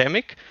before the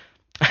pandemic.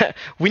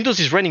 Windows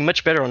is running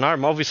much better on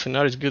ARM, obviously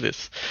not as good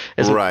as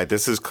right.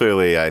 This is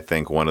clearly, I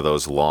think, one of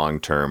those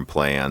long-term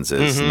plans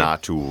is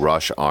not to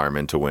rush ARM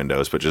into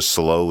Windows, but just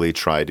slowly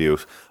try to,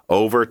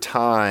 over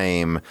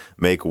time,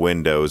 make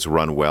Windows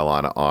run well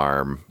on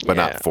ARM, but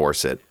not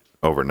force it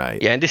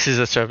overnight. Yeah, and this is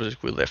a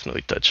subject we'll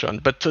definitely touch on.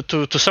 But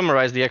to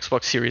summarize the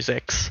Xbox Series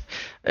X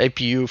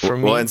APU for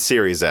me... Well, and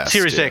Series S,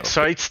 Series too. X,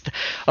 sorry.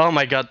 Oh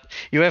my god,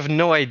 you have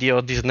no idea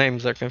what these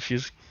names are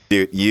confusing.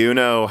 Dude, you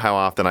know how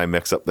often I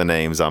mix up the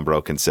names on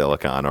Broken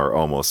Silicon, or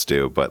almost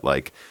do, but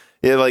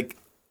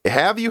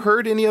have you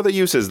heard any other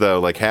uses, though?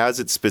 Like, has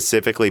it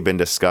specifically been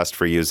discussed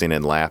for using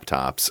in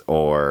laptops,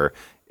 or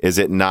is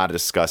it not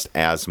discussed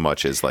as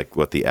much as, like,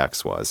 what the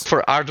X was?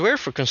 For hardware,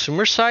 for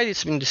consumer side,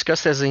 it's been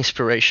discussed as an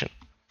inspiration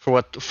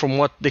from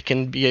what they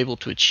can be able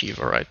to achieve,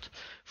 all right?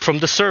 From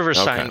the server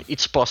side,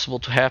 it's possible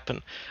to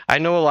happen. I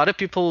know a lot of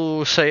people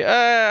who say,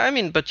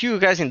 but you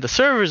guys in the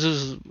servers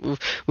use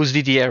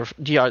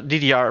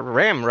DDR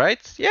RAM, right?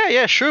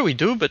 Yeah, sure we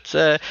do, but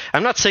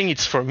I'm not saying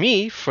it's for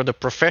me, for the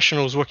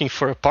professionals working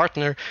for a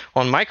partner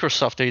on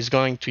Microsoft that is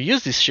going to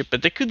use this chip,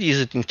 but they could use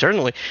it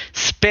internally,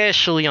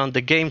 especially on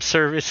the game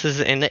services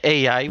and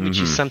AI, which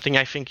is something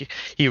I think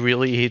he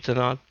really hit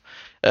on.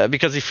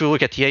 Because if you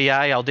look at the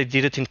AI, how they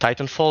did it in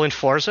Titanfall and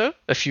Forza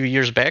a few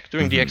years back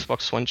during the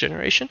Xbox One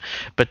generation,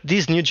 but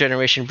this new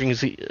generation brings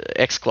the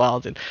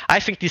xCloud, and I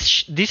think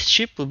this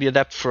chip will be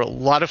adapted for a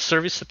lot of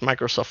service that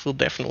Microsoft will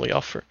definitely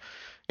offer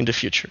in the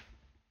future.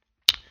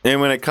 And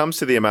when it comes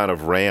to the amount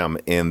of RAM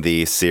in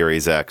the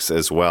Series X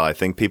as well, I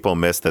think people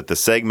miss that the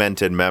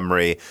segmented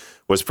memory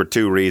was for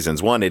two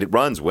reasons. One, it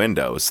runs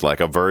Windows, like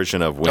a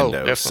version of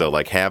Windows. So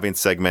like having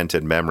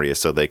segmented memory is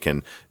so they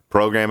can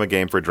program a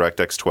game for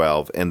DirectX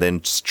 12, and then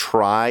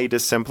try to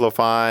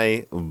simplify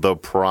the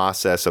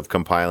process of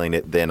compiling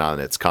it then on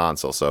its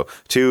console. So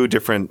two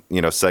different,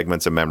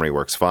 segments of memory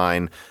works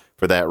fine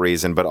for that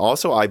reason. But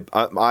also,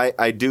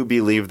 I do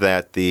believe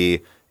that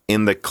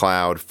in the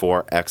cloud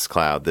for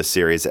xCloud, the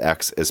Series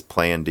X is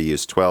planned to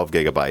use 12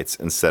 gigabytes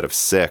instead of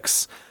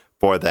 6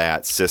 for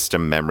that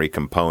system memory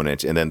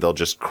component, and then they'll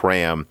just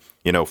cram,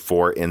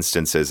 4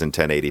 instances in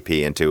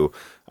 1080p into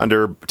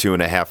under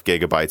 2.5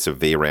 gigabytes of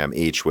VRAM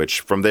each,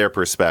 which from their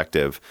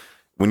perspective,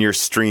 when you're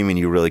streaming,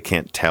 you really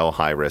can't tell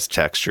high-res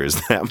textures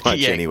that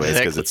much anyways,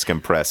 because it's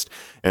compressed.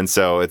 And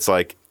so it's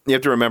like, you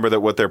have to remember that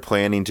what they're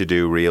planning to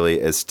do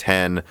really is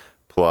 10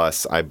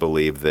 plus, I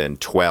believe, then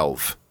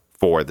 12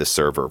 for the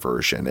server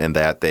version, and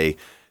that they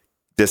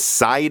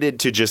decided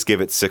to just give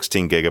it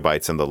 16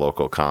 gigabytes in the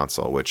local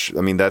console, which,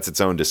 that's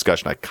its own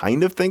discussion. I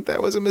kind of think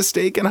that was a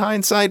mistake in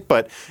hindsight,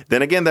 but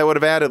then again, that would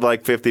have added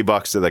like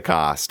 $50 to the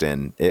cost,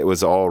 and it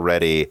was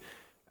already,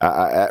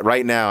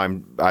 right now,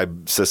 I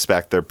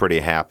suspect they're pretty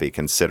happy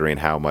considering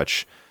how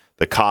much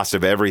the cost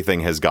of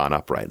everything has gone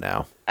up right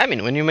now.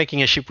 When you're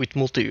making a chip with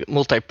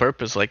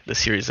multi-purpose like the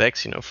Series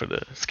X, for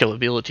the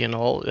scalability and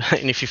all,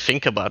 and if you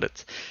think about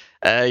it,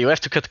 you have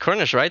to cut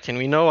corners, right? And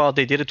we know how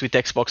they did it with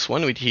Xbox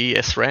One with the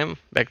SRAM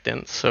back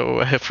then.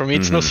 So for me,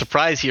 it's no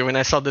surprise here when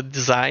I saw the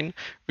design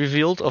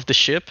revealed of the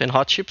chip and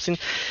hot chips. And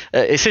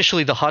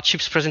essentially, the hot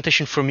chips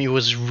presentation for me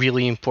was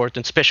really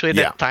important, especially at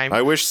that time.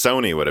 I wish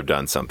Sony would have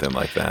done something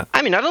like that.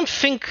 I don't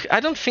think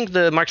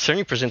the Mark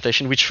Cerny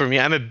presentation, which for me,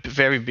 I'm a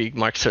very big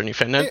Mark Cerny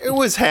fan. It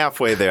was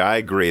halfway there. I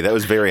agree. That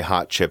was very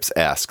hot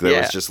chips-esque.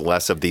 There was just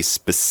less of the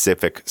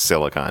specific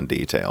silicon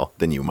detail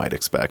than you might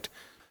expect.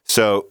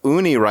 So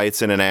Uni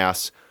writes in and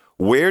asks,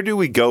 where do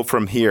we go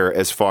from here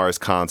as far as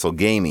console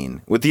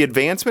gaming? With the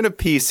advancement of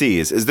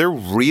PCs, is there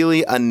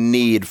really a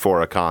need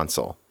for a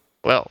console?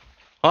 Well,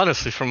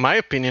 honestly, from my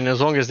opinion,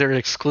 as long as they're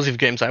exclusive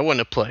games I want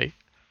to play,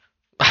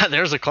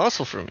 there's a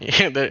console for me.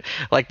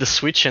 Like the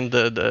Switch and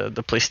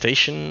the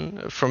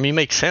PlayStation, for me,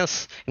 makes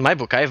sense. In my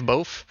book, I have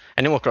both.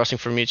 Animal Crossing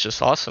for me is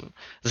just awesome.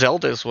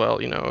 Zelda as well,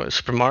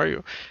 Super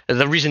Mario.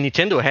 The reason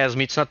Nintendo has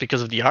me, it's not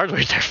because of the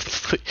hardware,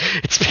 definitely.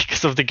 It's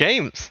because of the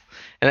games.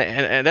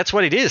 And that's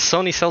what it is.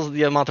 Sony sells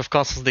the amount of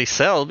consoles they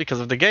sell because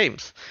of the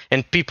games.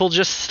 And people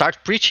just start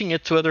preaching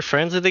it to other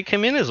friends that they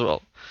come in as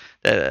well.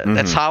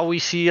 That's how we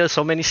see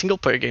so many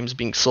single-player games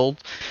being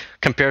sold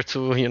compared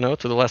to,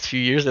 to the last few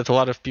years that a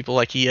lot of people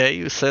like EA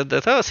who said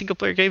that,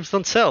 single-player games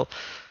don't sell.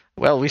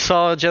 Well, we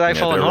saw Jedi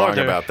Fallen Order.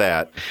 They're wrong about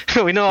that.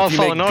 We know how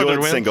Fallen Order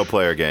went. Good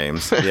single-player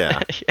games, yeah.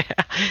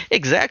 Yeah,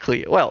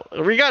 exactly. Well,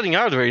 regarding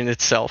hardware in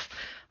itself,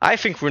 I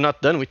think we're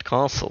not done with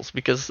consoles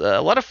because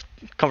a lot of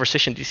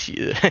conversation this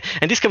year,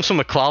 and this comes from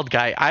a cloud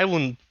guy, I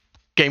wouldn't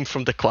game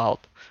from the cloud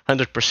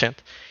 100%.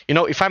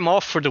 If I'm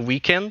off for the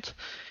weekend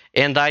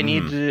and I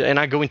need and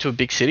I go into a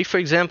big city, for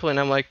example, and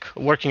I'm like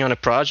working on a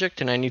project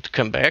and I need to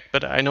come back,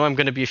 but I know I'm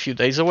going to be a few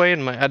days away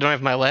and I don't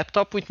have my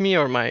laptop with me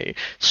or my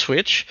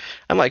Switch.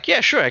 I'm like, yeah,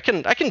 sure, I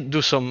can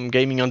do some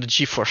gaming on the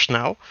GeForce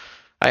Now.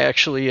 I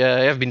actually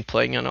have been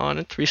playing on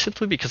it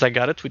recently because I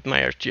got it with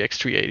my RTX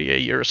 380 a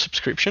year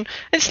subscription.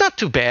 It's not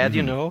too bad,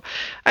 you know.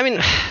 I mean,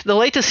 the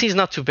latency is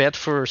not too bad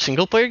for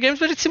single-player games,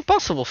 but it's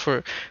impossible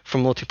for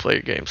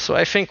multiplayer games. So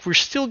I think we're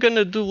still going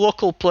to do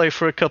local play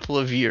for a couple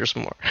of years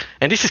more.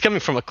 And this is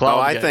coming from a cloud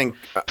guy. I think,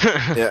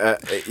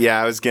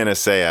 I was going to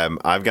say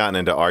I've gotten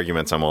into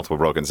arguments on multiple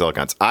broken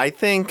silicons. I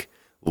think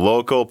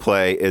local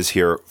play is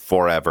here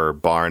forever,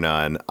 bar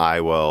none.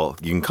 You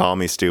can call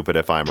me stupid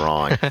if I'm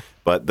wrong,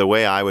 but the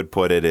way I would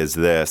put it is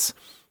this: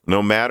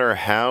 no matter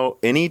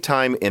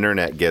anytime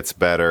internet gets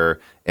better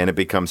and it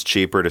becomes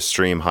cheaper to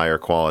stream higher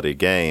quality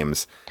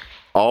games,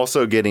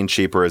 also getting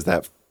cheaper is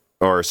that,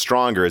 or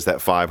stronger is that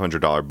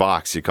 $500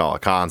 box you call a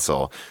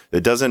console.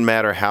 It doesn't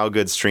matter how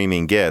good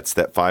streaming gets,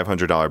 that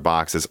 $500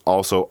 box is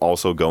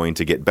also going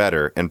to get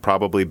better, and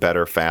probably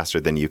better faster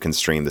than you can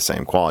stream the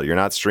same quality. You're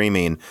not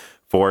streaming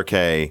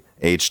 4K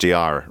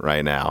HDR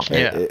right now.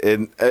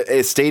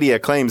 Yeah. Stadia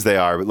claims they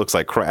are, but it looks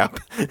like crap.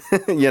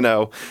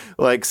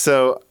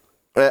 So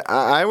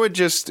I would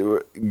just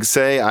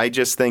say I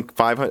just think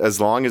 500, as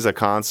long as a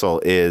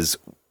console is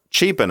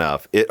cheap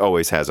enough, it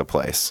always has a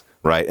place,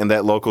 right? And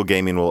that local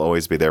gaming will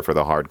always be there for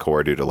the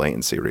hardcore due to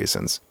latency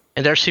reasons.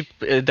 And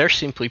there's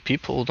simply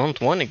people who don't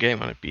want a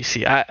game on a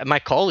PC. My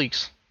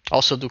colleagues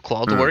also do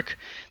cloud work.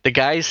 The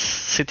guys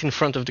sit in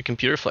front of the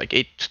computer for like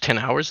 8 to 10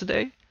 hours a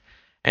day.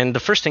 And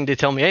the first thing they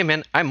tell me, hey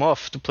man, I'm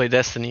off to play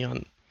Destiny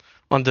on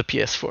the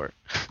PS4.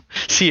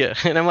 See ya.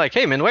 And I'm like,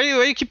 hey man, why do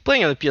you keep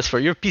playing on the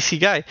PS4? You're a PC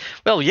guy.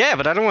 Well, yeah,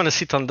 but I don't want to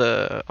sit on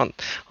the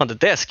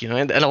desk, you know.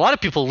 And a lot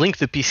of people link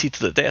the PC to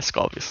the desk,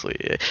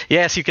 obviously.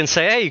 Yes, you can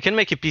say, hey, you can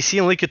make a PC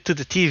and link it to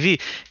the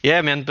TV.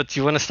 Yeah, man, but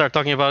you want to start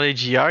talking about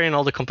HDR and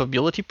all the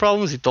compatibility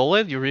problems with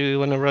OLED? You really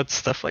want to run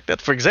stuff like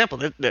that? For example,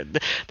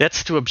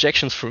 that's two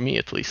objections for me,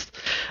 at least.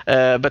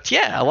 But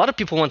yeah, a lot of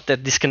people want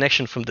that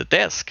disconnection from the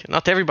desk.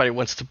 Not everybody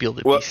wants to build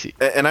a PC.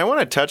 And I want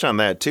to touch on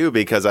that too,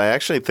 because I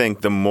actually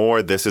think the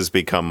more this has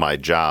become my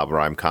job, where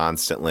I'm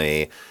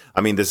constantly,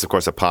 this is of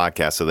course a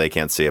podcast, so they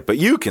can't see it, but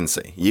you can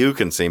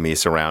see me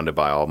surrounded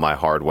by all my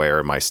hardware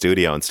in my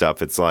studio and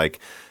stuff. It's like,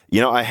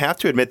 I have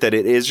to admit that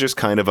it is just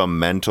kind of a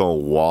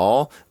mental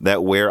wall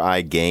that where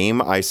I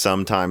game, I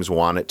sometimes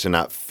want it to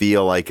not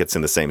feel like it's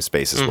in the same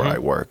space as where I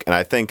work. And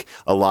I think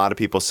a lot of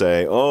people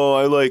say, oh,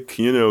 I like,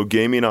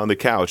 gaming on the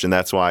couch, and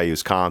that's why I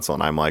use console.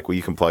 And I'm like, well,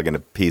 you can plug in a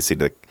PC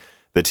to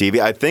the TV.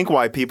 I think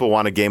why people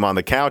want to game on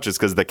the couch is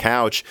because the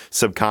couch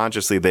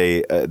subconsciously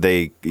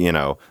they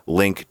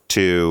link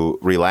to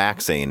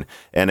relaxing,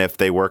 and if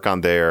they work on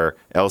their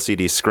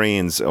LCD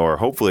screens or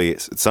hopefully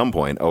at some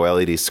point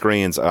OLED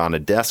screens on a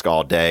desk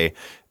all day,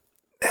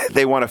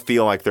 they want to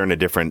feel like they're in a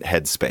different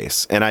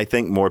headspace. And I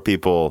think more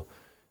people,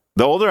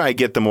 the older I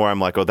get, the more I'm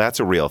like, oh, that's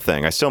a real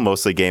thing. I still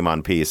mostly game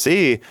on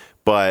PC,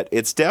 but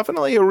it's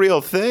definitely a real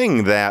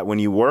thing that when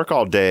you work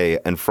all day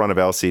in front of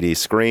LCD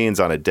screens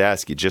on a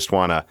desk, you just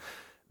want to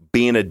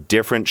be in a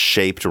different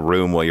shaped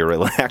room while you're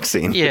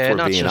relaxing, if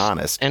we're being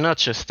honest. And not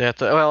just that.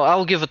 Well,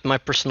 I'll give it my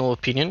personal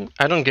opinion.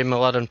 I don't game a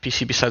lot on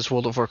PC besides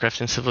World of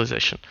Warcraft and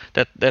Civilization.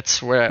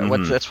 That's where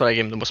that's what I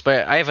game the most.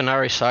 But I have an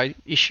RSI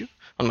issue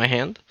on my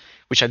hand,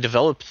 which I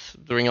developed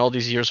during all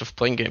these years of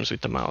playing games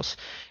with the mouse.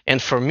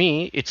 And for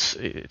me,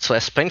 it's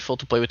less painful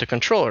to play with the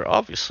controller,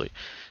 obviously.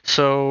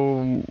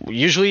 So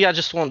usually I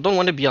just don't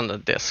want to be on the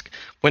desk.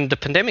 When the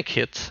pandemic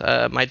hit,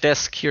 my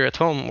desk here at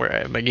home, where I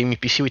have my gaming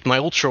PC with my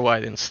ultra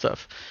wide and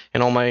stuff,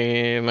 and all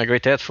my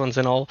great headphones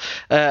and all,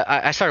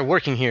 I started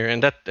working here,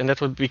 and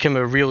that would become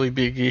a really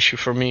big issue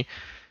for me,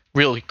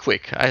 really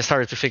quick. I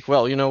started to think,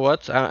 well, you know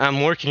what?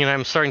 I'm working and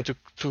I'm starting to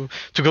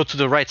go to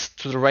the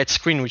right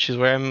screen, which is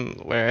where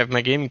I have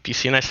my gaming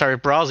PC, and I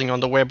started browsing on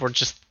the web or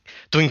just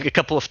doing a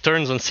couple of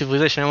turns on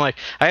Civilization. I'm like,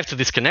 I have to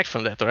disconnect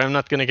from that or I'm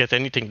not going to get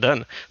anything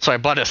done. So I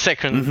bought a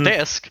second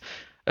desk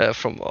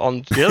from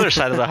on the other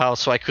side of the house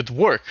so I could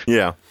work.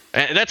 Yeah.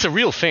 And that's a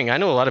real thing. I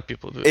know a lot of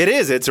people do. It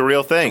is. It's a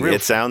real thing.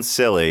 It sounds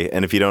silly.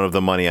 And if you don't have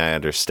the money, I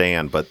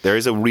understand. But there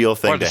is a real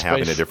thing to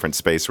having a different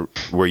space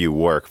where you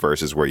work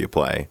versus where you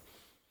play.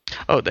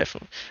 Oh,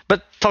 definitely.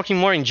 But talking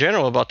more in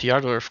general about the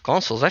hardware of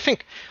consoles, I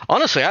think,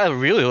 honestly, I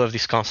really love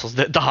these consoles.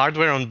 The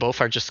hardware on both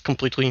are just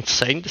completely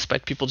insane,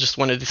 despite people just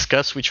want to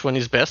discuss which one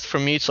is best. For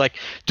me, it's like,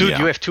 dude,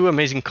 you have two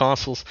amazing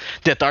consoles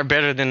that are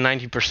better than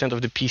 90%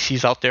 of the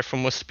PCs out there for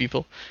most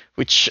people,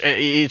 which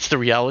it's the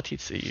reality.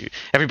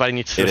 Everybody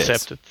needs to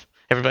accept it.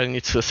 Everybody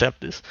needs to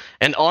accept this.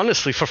 And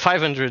honestly, for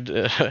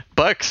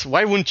 $500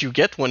 why wouldn't you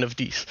get one of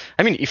these?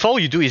 I mean, if all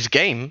you do is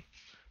game,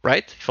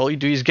 right? If all you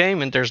do is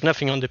game and there's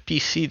nothing on the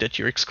PC that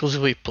you're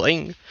exclusively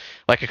playing,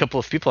 like a couple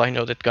of people I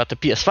know that got the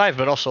PS5,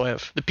 but also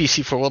have the PC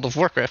for World of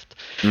Warcraft.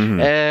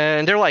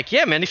 And they're like,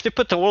 yeah, man, if they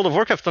put the World of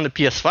Warcraft on the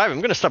PS5,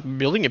 I'm gonna stop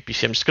building a PC.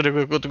 I'm just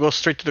gonna go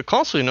straight to the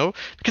console, you know,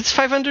 because it's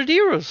 500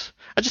 euros.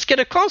 I just get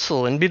a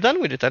console and be done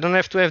with it. I don't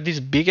have to have this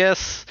big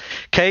ass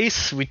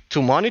case with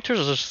 2 monitors.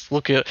 Just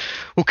hook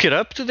it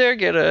up to there,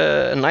 get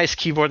a nice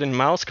keyboard and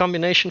mouse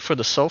combination for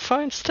the sofa,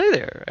 and stay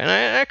there. And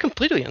I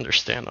completely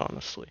understand,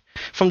 honestly.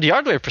 From the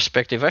hardware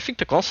perspective, I think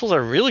the consoles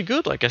are really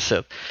good, like I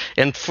said.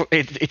 And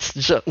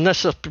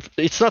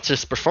it's not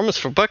just performance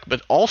for buck,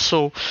 but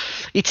also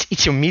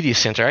it's your media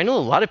center. I know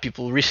a lot of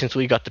people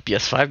recently got the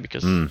PS5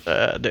 because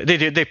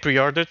they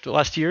pre-ordered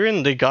last year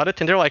and they got it,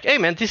 and they're like, hey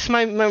man, this is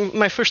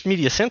my first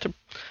media center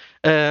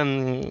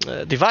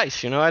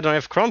device. You know, I don't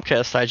have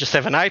Chromecast, I just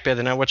have an iPad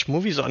and I watch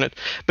movies on it.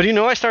 But you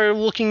know, I started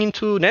looking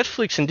into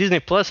Netflix and Disney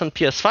Plus on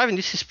PS5, and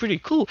this is pretty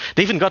cool.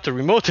 They even got the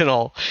remote and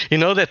all, you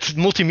know, that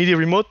multimedia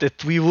remote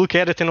that we look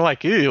at it and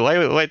like, ew,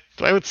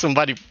 why would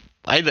somebody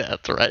buy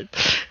that, right?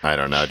 I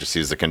don't know, just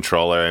use the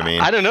controller. I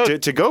mean, I don't know.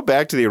 To go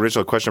back to the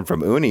original question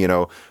from Uni, you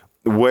know,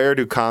 where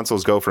do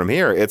consoles go from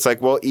here? It's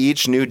like, well,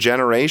 each new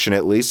generation,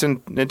 at least in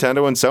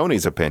Nintendo and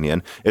Sony's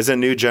opinion, is a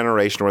new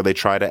generation where they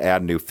try to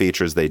add new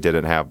features they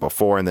didn't have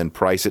before and then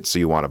price it so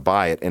you want to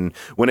buy it. And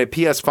when a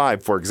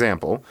PS5, for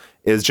example,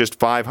 is just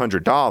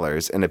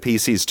 $500 and a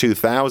PC is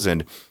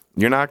 $2,000,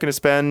 you're not going to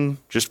spend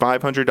just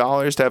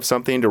 $500 to have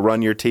something to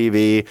run your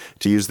TV,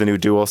 to use the new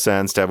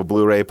DualSense, to have a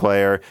Blu-ray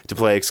player, to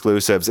play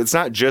exclusives. It's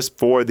not just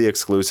for the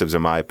exclusives,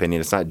 in my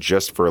opinion. It's not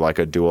just for like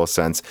a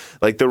DualSense.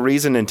 Like, the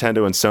reason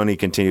Nintendo and Sony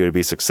continue to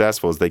be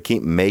successful is they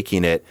keep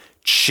making it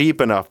cheap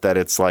enough that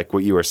it's like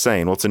what you were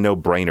saying. Well, it's a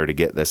no-brainer to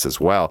get this as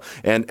well.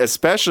 And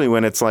especially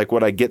when it's like,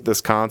 would I get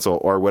this console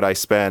or would I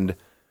spend,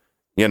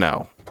 you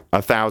know,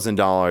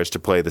 $1,000 to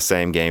play the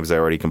same games I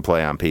already can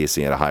play on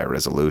PC at a higher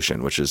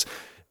resolution, which is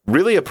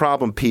really a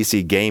problem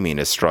PC gaming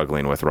is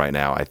struggling with right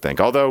now, I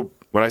think. Although,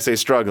 when I say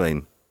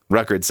struggling,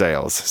 record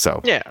sales.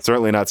 So, yeah,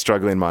 certainly not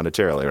struggling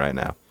monetarily right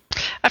now.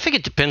 I think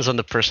it depends on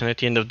the person at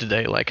the end of the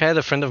day. Like, I had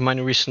a friend of mine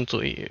who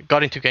recently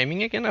got into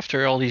gaming again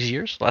after all these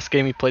years. Last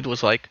game he played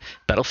was like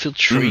Battlefield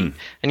 3.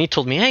 And he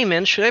told me, hey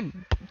man,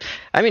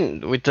 I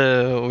mean, with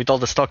all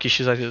the stock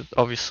issues I did,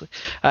 obviously,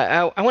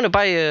 I want to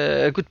buy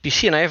a good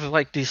PC, and I have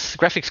like this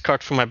graphics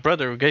card from my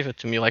brother who gave it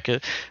to me, like a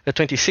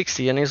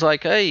 2060, and he's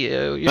like, hey,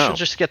 you should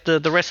just get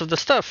the rest of the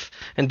stuff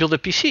and build a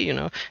PC, you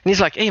know? And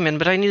he's like, hey man,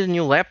 but I need a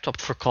new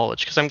laptop for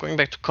college because I'm going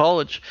back to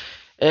college.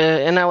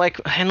 And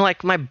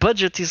my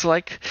budget is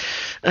like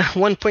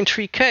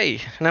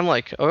 1.3K, and I'm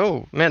like,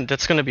 oh man,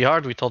 that's gonna be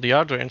hard with all the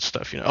hardware and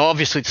stuff. You know,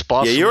 obviously it's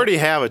possible. Yeah, you already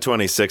have a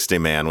 2060,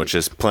 man, which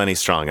is plenty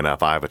strong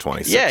enough. I have a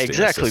 2060. Yeah,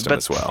 exactly. But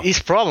as well.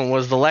 His problem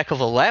was the lack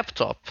of a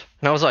laptop.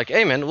 And I was like,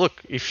 hey man,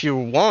 look, if you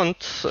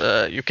want,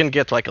 you can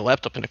get like a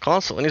laptop and a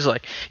console. And he's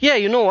like, yeah,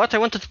 you know what? I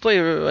wanted to play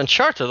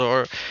Uncharted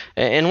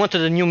and wanted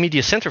a new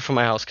media center for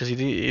my house because he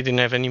didn't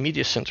have any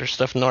media center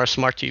stuff nor a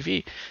smart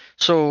TV.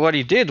 So what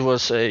he did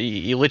was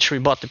he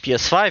literally bought the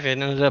PS5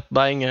 and ended up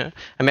buying a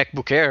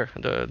MacBook Air,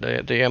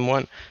 the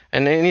M1.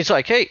 And then he's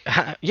like, hey,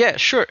 yeah,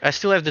 sure, I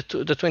still have the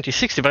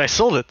 2060, but I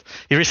sold it.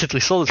 He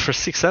recently sold it for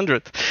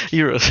 600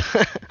 euros.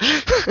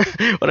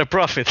 What a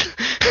profit.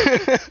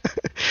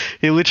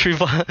 He literally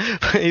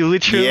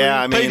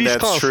yeah, I mean,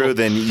 that's console. true.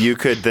 Then you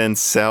could then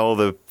sell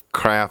the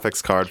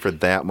graphics card for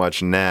that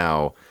much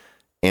now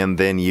and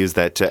then use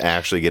that to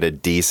actually get a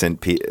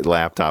decent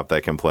laptop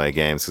that can play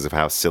games because of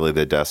how silly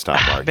the desktop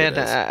market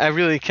is. I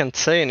really can't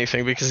say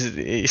anything because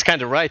he's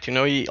kind of right. You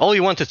know, all he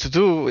wanted to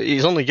do,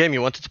 his only game he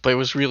wanted to play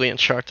was really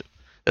Uncharted.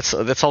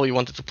 That's all he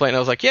wanted to play. And I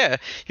was like, yeah,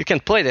 you can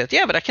play that.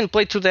 Yeah, but I can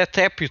play to that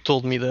app you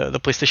told me, the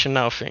PlayStation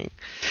Now thing.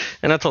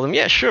 And I told him,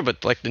 yeah, sure,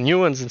 but like the new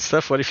ones and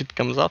stuff, what if it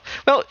comes out?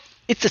 Well,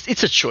 it's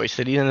a choice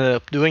that he ended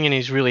up doing, and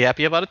he's really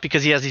happy about it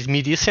because he has his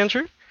media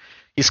center,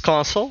 his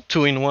console,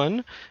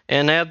 2-in-1,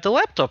 and had the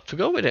laptop to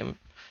go with him.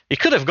 He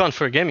could have gone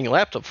for a gaming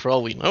laptop for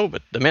all we know,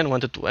 but the man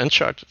wanted to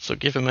Uncharted, so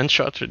give him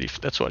Uncharted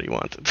if that's what he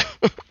wanted.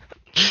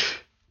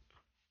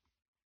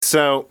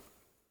 So,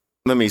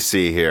 let me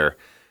see here.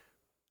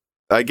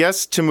 I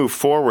guess to move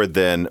forward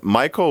then,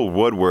 Michael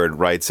Woodward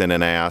writes in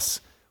and asks,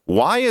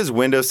 why is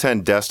Windows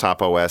 10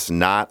 Desktop OS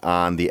not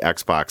on the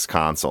Xbox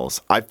consoles?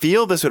 I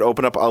feel this would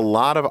open up a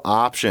lot of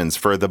options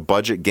for the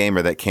budget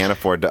gamer that can't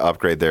afford to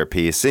upgrade their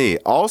PC.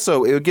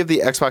 Also, it would give the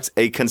Xbox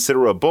a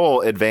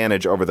considerable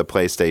advantage over the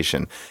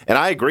PlayStation. And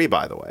I agree,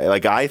 by the way.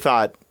 Like, I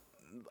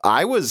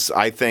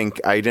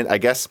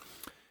guess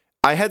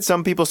I had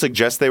some people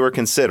suggest they were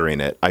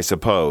considering it, I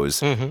suppose.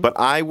 Mm-hmm. But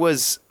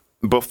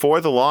before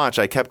the launch,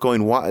 I kept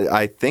going,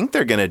 I think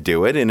they're going to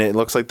do it, and it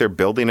looks like they're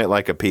building it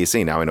like a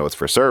PC. Now I know it's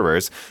for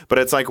servers, but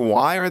it's like,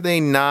 why are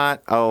they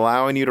not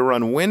allowing you to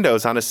run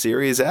Windows on a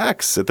Series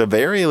X? At the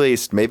very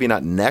least, maybe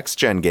not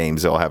next-gen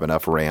games will have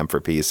enough RAM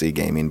for PC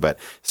gaming, but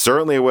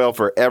certainly will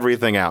for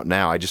everything out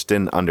now. I just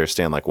didn't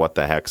understand, like, what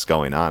the heck's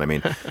going on. I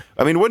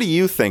mean, what do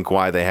you think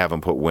why they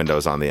haven't put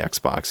Windows on the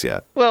Xbox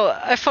yet? Well,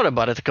 I thought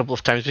about it a couple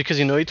of times because,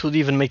 it would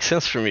even make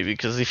sense for me,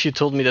 because if you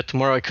told me that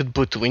tomorrow I could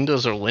put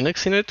Windows or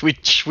Linux in it,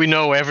 which we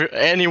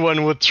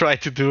anyone would try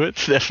to do it,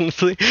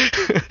 definitely,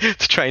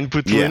 to try and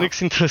put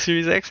Linux into a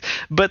Series X.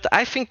 But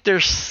I think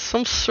there's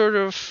some sort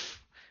of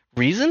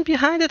reason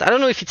behind it. I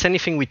don't know if it's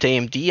anything with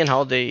AMD and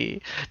how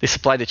they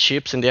supply the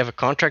chips and they have a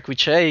contract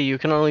which, hey, you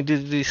can only do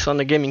this on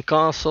a gaming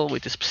console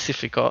with a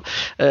specific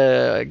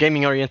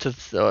gaming oriented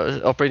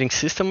operating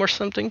system or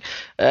something,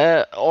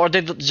 or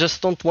they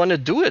just don't want to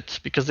do it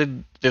because they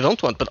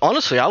don't want. But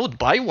honestly, I would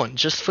buy one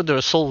just for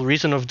the sole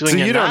reason of doing it.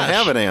 So you don't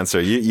have an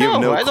answer. You have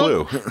no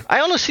clue.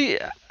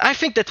 I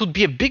think that would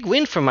be a big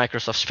win for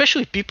Microsoft,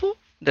 especially people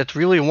that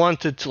really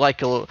wanted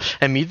like a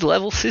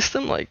mid-level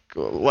system,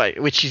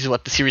 which is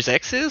what the Series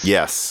X is.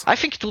 Yes. I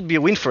think it would be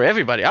a win for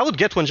everybody. I would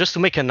get one just to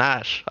make a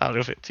NAS out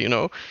of it,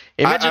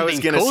 Imagine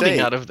being coding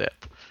out of that.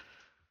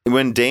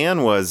 When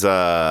Dan was,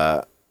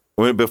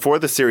 before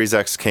the Series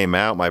X came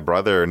out, my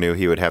brother knew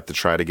he would have to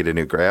try to get a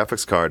new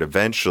graphics card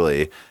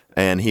eventually.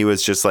 And he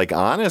was just like,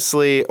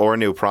 honestly, or a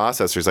new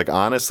processor. He's like,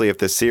 honestly, if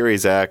the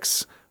Series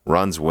X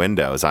runs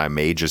Windows, I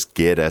may just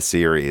get a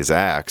Series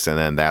X, and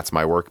then that's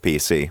my work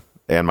PC.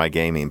 And my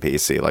gaming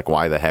PC. Like,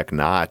 why the heck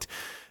not?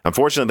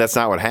 Unfortunately, that's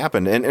not what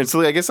happened. And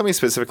so I guess let me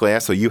specifically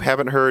ask, so you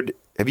haven't heard,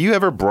 have you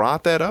ever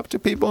brought that up to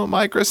people at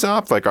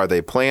Microsoft? Like, are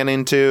they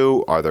planning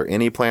to? Are there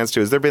any plans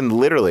to? Has there been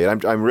literally,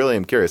 I'm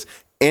really curious,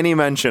 any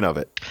mention of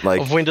it? Like,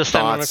 of Windows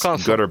 10 on a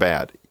console? Good or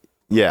bad?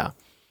 Yeah.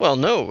 Well,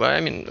 no.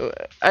 I mean,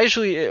 I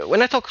usually,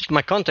 when I talk with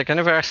my contact, I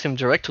never asked him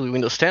directly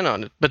Windows 10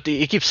 on it. But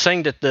he keeps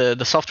saying that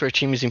the software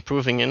team is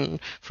improving. And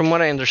from what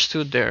I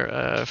understood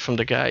there from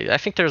the guy, I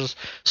think there's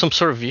some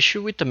sort of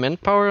issue with the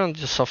manpower on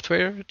the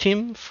software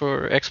team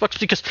for Xbox.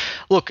 Because,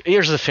 look,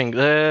 here's the thing.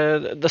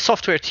 The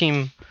software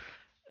team,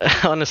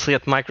 honestly,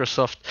 at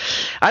Microsoft,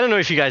 I don't know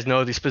if you guys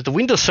know this, but the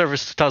Windows Server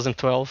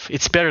 2012,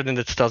 it's better than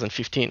the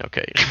 2015,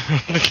 okay?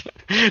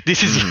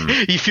 This is,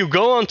 if you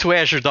go onto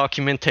Azure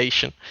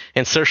documentation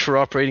and search for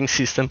operating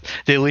system,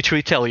 they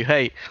literally tell you,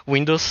 hey,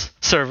 Windows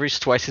Server is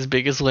twice as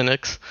big as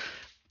Linux.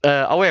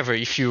 However,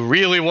 if you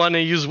really want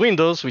to use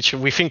Windows, which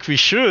we think we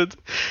should,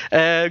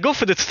 go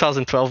for the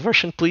 2012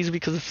 version, please,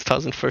 because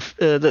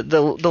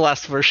the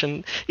last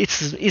version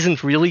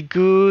isn't really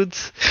good.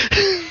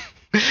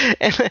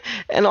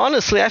 And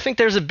honestly, I think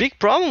there's a big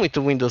problem with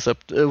the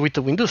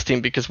Windows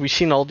team, because we've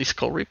seen all these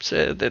call rips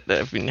that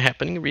have been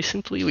happening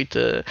recently with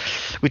the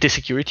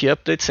security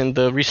updates and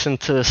the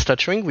recent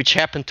stuttering, which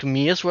happened to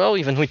me as well.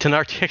 Even with an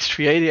RTX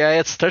 380, I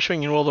had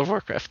stuttering in World of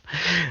Warcraft.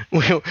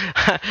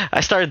 I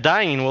started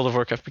dying in World of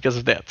Warcraft because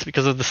of that,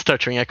 because of the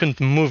stuttering. I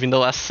couldn't move in the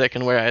last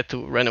second where I had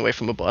to run away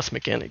from a boss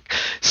mechanic.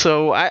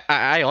 So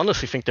I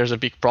honestly think there's a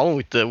big problem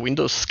with the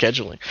Windows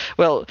scheduling.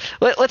 Well,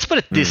 let's put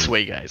it this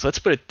way, guys. Let's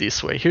put it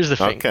this way. Here's the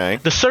thing. Okay.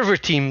 The server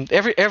team,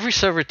 every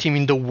server team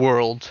in the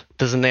world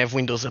doesn't have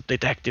Windows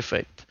Update active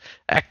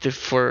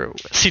for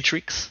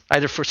Citrix,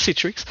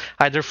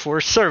 either for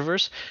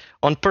servers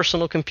on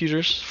personal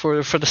computers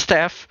for the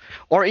staff,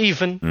 or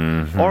even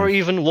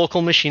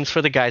local machines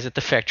for the guys at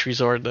the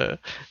factories or the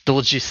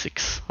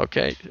logistics,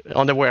 okay,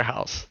 on the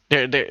warehouse.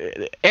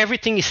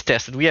 Everything is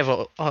tested. We have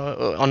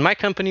on my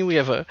company we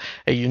have a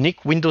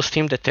unique Windows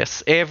team that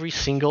tests every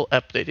single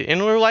update,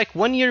 and we're like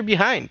 1 year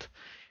behind.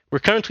 We're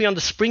currently on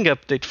the spring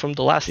update from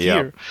the last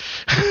year.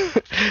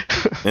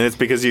 And it's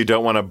because you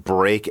don't want to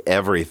break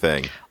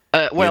everything.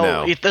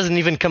 It doesn't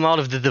even come out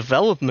of the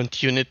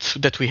development unit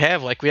that we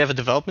have. Like, we have a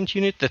development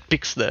unit that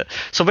picks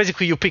so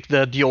basically you pick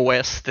the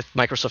OS that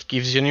Microsoft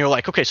gives you, and you're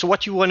like, okay, so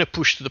what you want to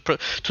push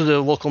to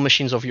the local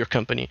machines of your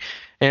company,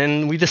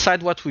 and we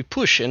decide what we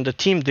push. And the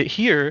team they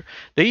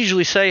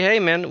usually say, hey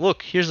man,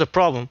 look, here's the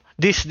problem,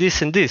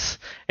 this and this,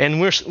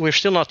 and we're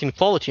still not in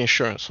quality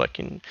assurance, like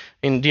in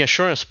the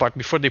assurance part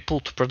before they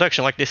pull to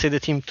production. Like, they say the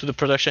team to the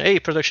production, hey,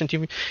 production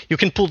team, you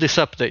can pull this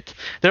update.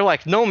 They're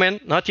like, no man,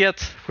 not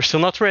yet, we're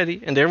still not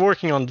ready, and they're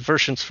working on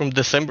versions from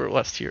December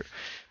last year.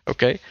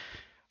 Okay.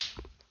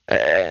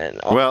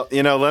 Well,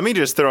 let me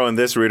just throw in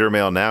this reader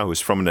mail now,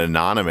 who's from an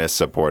anonymous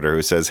supporter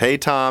who says, hey,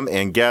 Tom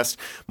and guest,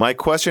 my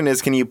question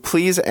is, can you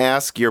please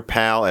ask your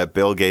pal at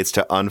Bill Gates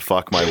to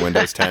unfuck my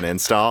Windows 10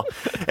 install,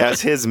 as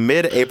his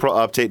mid-April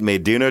update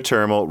made Duno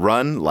Terminal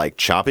run like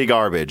choppy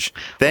garbage?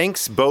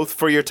 Thanks both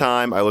for your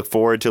time. I look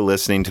forward to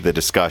listening to the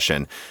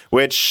discussion,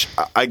 which,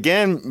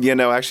 again,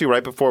 actually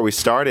right before we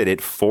started,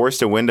 it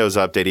forced a Windows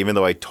update, even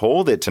though I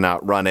told it to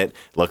not run it.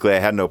 Luckily, I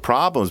had no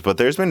problems, but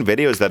there's been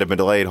videos that have been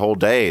delayed whole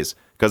days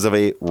because of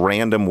a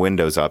random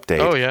Windows update.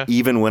 Oh, yeah.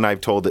 Even when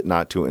I've told it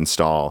not to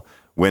install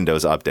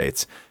Windows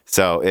updates.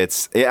 So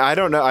I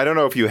don't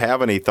know if you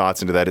have any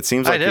thoughts into that. It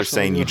seems like you're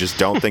saying you just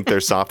don't think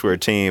their software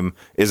team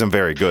isn't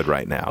very good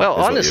right now. Well,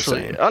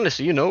 honestly,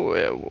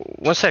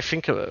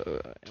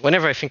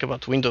 whenever I think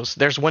about Windows,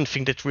 there's one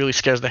thing that really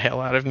scares the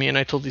hell out of me, and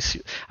I told you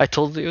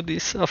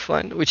this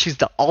offline, which is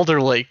the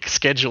Alder Lake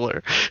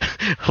scheduler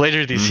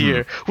later this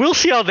year. We'll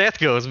see how that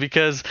goes,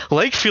 because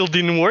Lakefield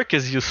didn't work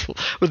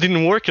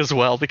as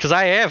well, because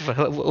I have a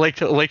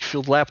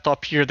Lakefield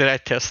laptop here that I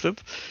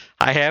tested.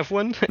 I have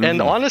one, and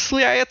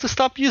honestly, I had to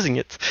stop using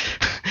it.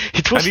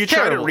 It was Have you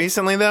terrible. tried it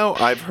recently though?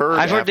 I've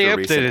heard they after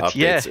recent updated it.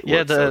 updates,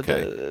 Yeah. it works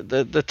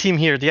okay. The team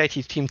here, the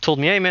IT team, told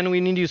me, "Hey man, we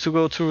need you to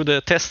go through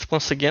the test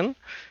once again."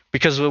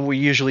 Because we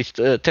usually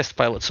test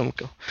pilot some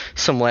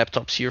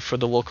laptops here for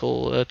the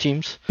local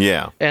teams.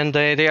 Yeah. And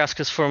they ask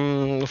us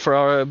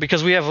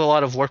because we have a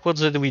lot of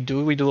workloads that we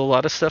do. We do a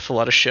lot of stuff, a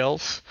lot of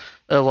shells,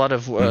 a lot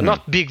of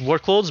not big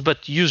workloads,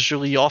 but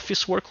usually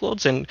office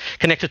workloads and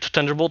connected to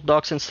Thunderbolt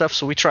docks and stuff.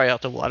 So we try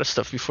out a lot of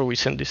stuff before we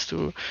send this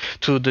to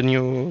the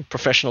new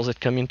professionals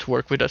that come in to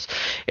work with us.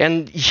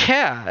 And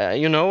yeah,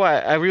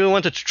 I really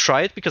wanted to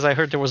try it because I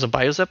heard there was a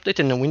BIOS update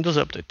and a Windows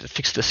update that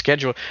fixed the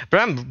schedule. But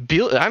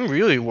I'm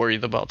really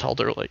worried about how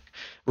they're like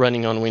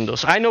running on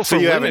Windows. I know. So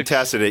you haven't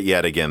tested it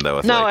yet again,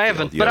 though? No, I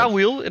haven't. But I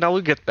will, and I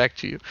will get back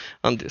to you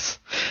on this.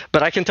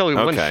 But I can tell you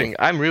one thing: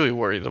 I'm really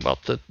worried about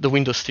the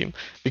Windows team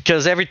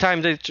because every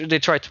time they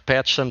try to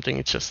patch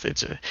something,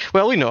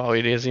 well, we know how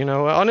it is.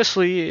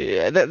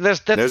 Honestly,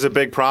 there's a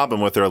big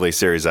problem with early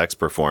Series X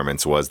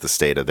performance was the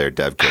state of their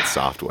dev kit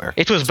software.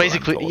 It was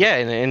basically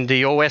and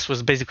the OS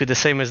was basically the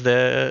same as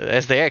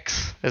the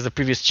X, as the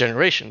previous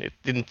generation. It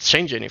didn't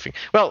change anything.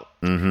 Well,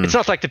 it's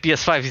not like the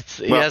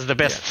PS5. It has the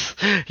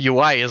best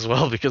UI as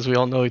well because we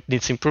all know it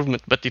needs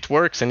improvement, but it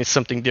works and it's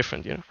something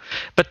different,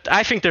 But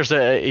I think there's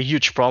a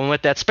huge problem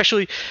with that.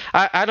 Especially,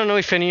 I don't know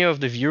if any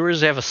of the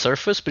viewers have a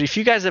Surface, but if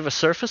you guys have a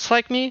Surface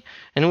like me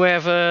and we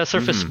have a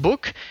Surface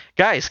Book,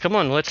 guys, come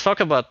on, let's talk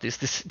about this.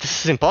 This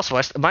is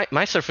impossible.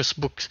 My Surface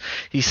Book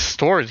is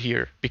stored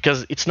here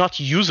because it's not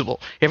usable.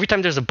 Every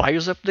time there's a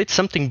BIOS update,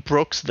 something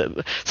broke.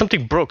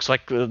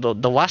 Like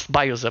the last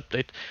BIOS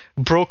update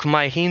broke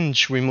my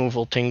hinge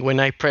removal thing. When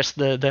I press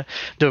the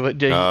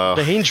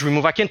hinge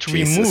remove, I can't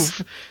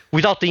remove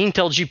without the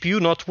Intel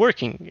GPU not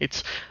working.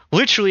 It's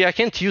literally I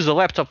can't use the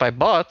laptop I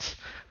bought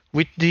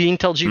with the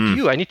Intel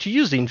GPU. I need to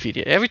use the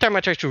NVIDIA. Every time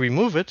I try to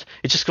remove it,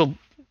 it just goes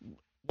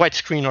white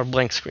screen or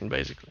blank screen,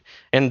 basically.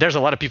 And there's a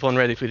lot of people on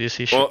Reddit with this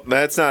issue. Well,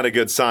 that's not a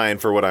good sign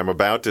for what I'm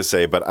about to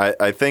say, but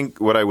I think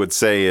what I would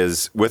say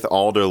is with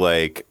Alder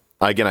Lake,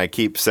 again, I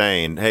keep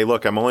saying, hey,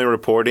 look, I'm only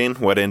reporting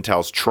what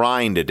Intel's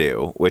trying to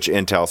do, which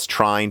Intel's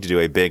trying to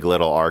do a big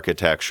little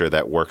architecture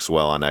that works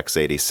well on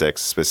x86,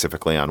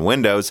 specifically on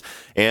Windows,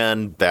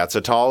 and that's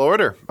a tall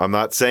order. I'm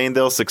not saying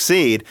they'll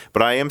succeed,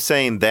 but I am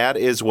saying that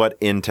is what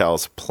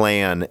Intel's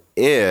plan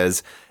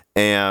is,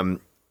 and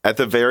at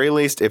the very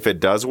least, if it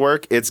does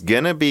work, it's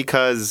going to be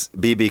because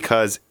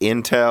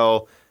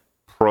Intel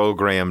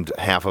programmed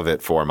half of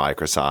it for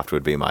Microsoft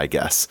would be my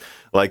guess.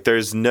 Like,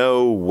 there's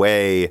no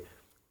way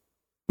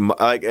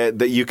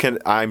that you can.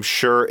 I'm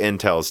sure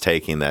Intel's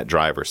taking that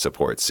driver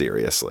support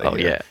seriously. Oh,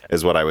 yeah.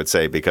 Is what I would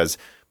say, because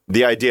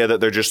the idea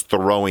that they're just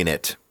throwing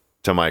it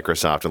to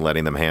Microsoft and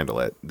letting them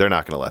handle it, they're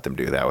not going to let them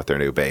do that with their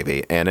new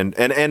baby. And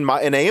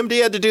AMD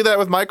had to do that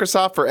with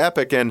Microsoft for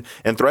Epic and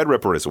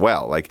Threadripper as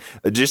well. Like,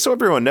 just so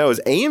everyone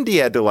knows, AMD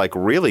had to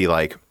really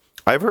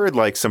I've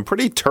heard some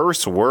pretty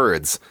terse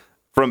words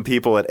from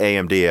people at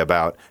AMD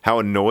about how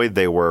annoyed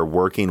they were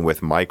working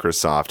with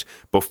Microsoft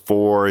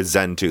before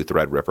Zen 2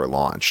 Threadripper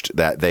launched.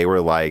 That they were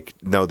like,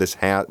 no,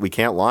 we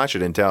can't launch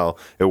it until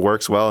it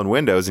works well in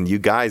Windows, and you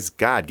guys,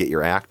 God, get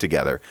your act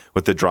together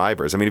with the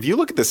drivers. I mean, if you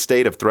look at the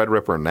state of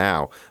Threadripper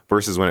now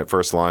versus when it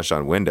first launched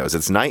on Windows,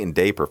 it's night and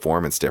day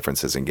performance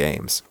differences in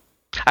games.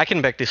 I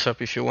can back this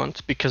up if you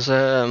want, because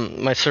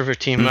my server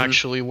team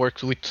actually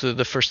worked with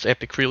the first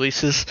Epic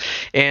releases,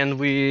 and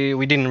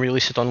we didn't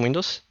release it on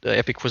Windows.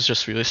 Epic was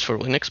just released for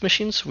Linux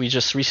machines. We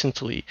just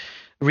recently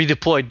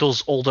redeployed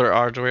those older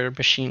hardware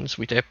machines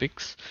with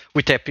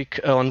Epic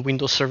on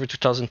Windows Server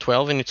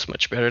 2012, and it's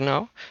much better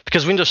now.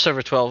 Because Windows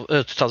Server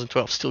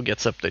 2012 still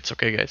gets updates,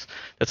 okay, guys?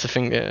 That's the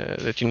thing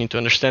that you need to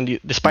understand.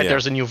 Despite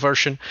there's a new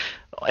version,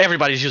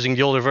 everybody's using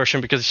the older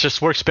version because it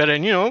just works better,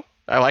 and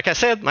like I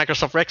said,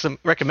 Microsoft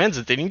recommends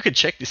it, and you could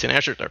check this in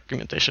Azure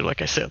documentation,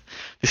 like I said.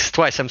 This is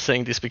twice I'm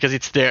saying this because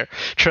it's there,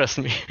 trust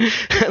me.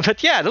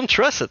 But yeah, I don't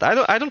trust it.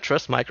 I don't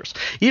trust Microsoft.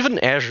 Even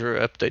Azure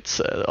updates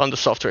on the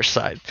software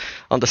side,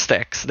 on the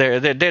stacks,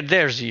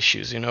 there's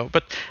issues,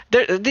 But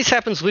this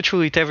happens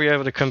literally to every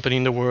other company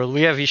in the world.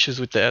 We have issues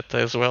with that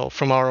as well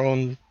from our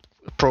own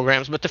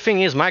programs. But the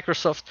thing is,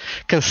 Microsoft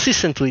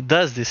consistently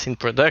does this in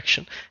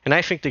production, and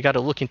I think they got to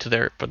look into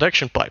their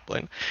production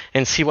pipeline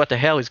and see what the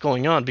hell is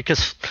going on,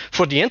 because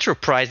for the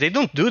enterprise they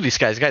don't do this,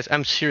 guys.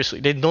 I'm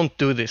seriously, they don't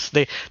do this.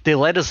 They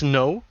let us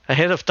know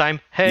ahead of time,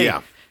 hey,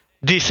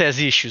 this has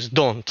issues,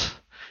 don't.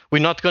 We're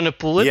not going to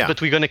pull it,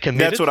 but we're going to commit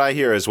That's what I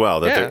hear as well,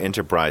 that their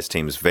enterprise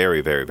team's very,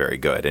 very, very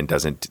good and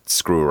doesn't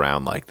screw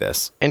around like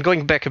this. And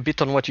going back a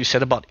bit on what you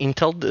said about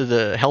Intel,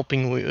 the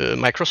helping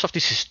Microsoft,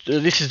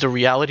 this is the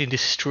reality,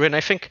 this is true. And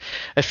I think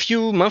a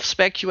few months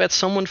back you had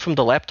someone from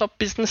the laptop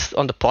business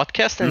on the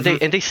podcast,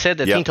 and they said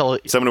that Intel...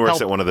 Someone who works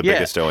at one of the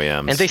biggest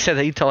OEMs. And they said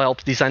that Intel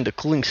helped design the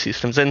cooling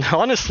systems. And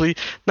honestly,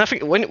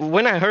 nothing.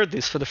 When I heard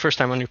this for the first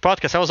time on your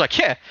podcast, I was like,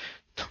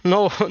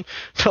 no,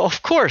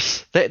 of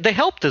course. They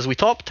helped us with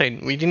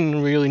Optane. We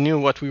didn't really knew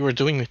what we were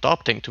doing with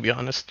Optane, to be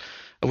honest.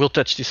 We'll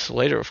touch this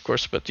later, of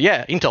course. But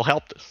yeah, Intel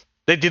helped us.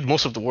 They did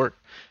most of the work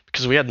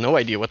because we had no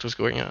idea what was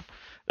going on.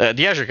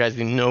 The Azure guys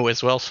didn't know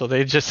as well, so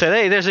they just said,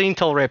 "Hey, there's an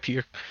Intel rep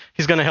here.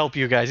 He's gonna help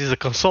you guys. He's a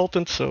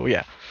consultant." So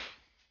yeah.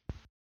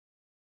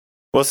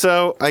 Well,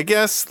 so I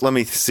guess let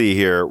me see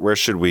here. Where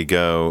should we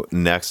go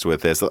next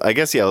with this? I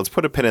guess, yeah, let's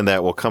put a pin in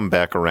that. We'll come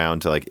back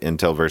around to like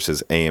Intel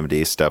versus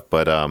AMD stuff.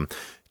 But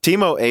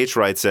Timo H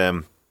writes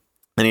in,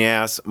 and he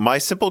asks, my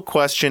simple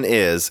question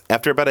is,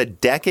 after about a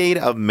decade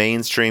of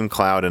mainstream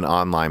cloud and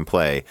online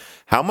play,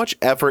 how much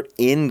effort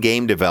in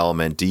game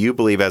development do you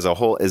believe as a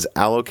whole is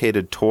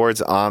allocated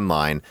towards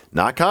online,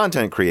 not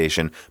content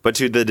creation, but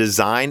to the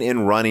design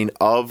and running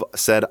of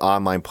said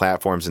online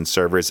platforms and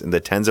servers in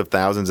the tens of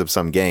thousands of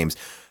some games?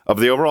 Of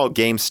the overall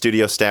game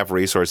studio staff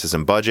resources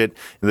and budget,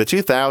 in the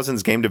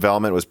 2000s, game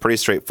development was pretty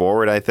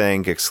straightforward, I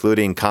think,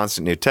 excluding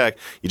constant new tech.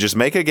 You just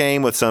make a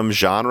game with some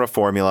genre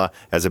formula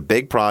as a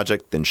big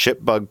project, then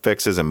ship bug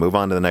fixes and move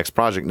on to the next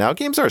project. Now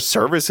games are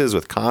services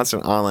with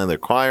constant online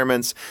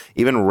requirements,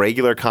 even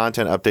regular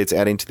content updates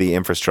adding to the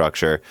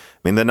infrastructure.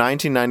 I mean, the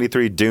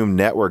 1993 Doom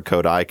network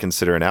code I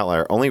consider an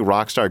outlier. Only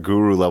Rockstar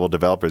Guru level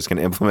developers can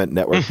implement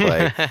network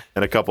play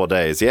in a couple of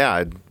days.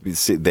 Yeah,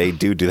 they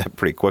do that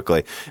pretty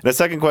quickly. And a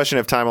second question,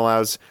 if time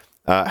allows,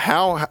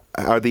 how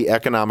are the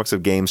economics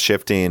of games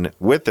shifting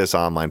with this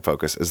online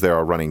focus as there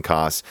are running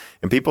costs?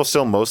 And people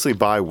still mostly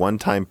buy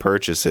one-time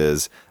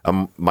purchases,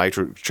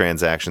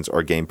 microtransactions,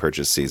 or game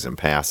purchase season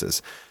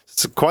passes.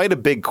 It's quite a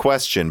big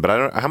question, but I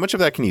don't. How much of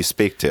that can you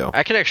speak to?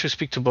 I can actually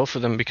speak to both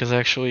of them because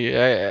actually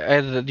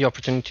I had the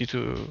opportunity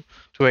to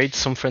aid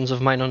some friends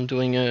of mine on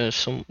doing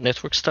some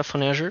network stuff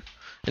on Azure.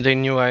 And they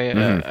knew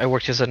I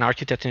worked as an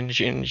architect and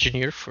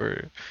engineer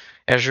for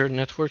Azure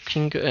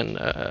networking, and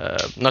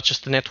not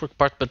just the network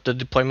part, but the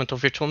deployment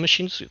of virtual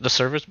machines, the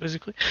servers,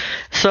 basically.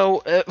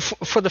 So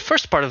for the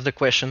first part of the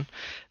question,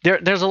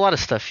 there's a lot of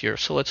stuff here.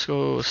 So let's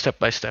go step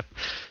by step.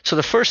 So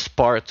the first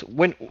part,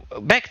 when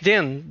back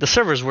then the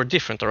servers were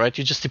different, all right?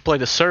 You just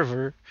deployed a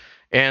server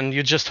and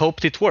you just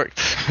hoped it worked.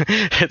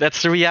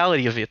 That's the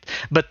reality of it.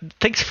 But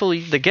thankfully,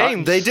 the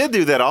games... they did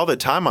do that all the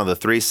time on the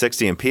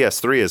 360 and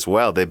PS3 as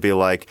well. They'd be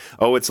like,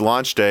 oh, it's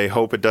launch day,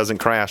 hope it doesn't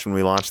crash when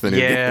we launch the new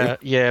game.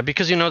 Yeah,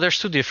 because, there's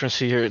two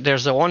differences here.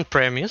 There's a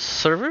on-premise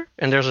server,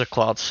 and there's a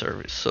cloud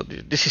service. So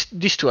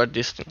these two are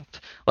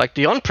distinct. Like,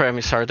 the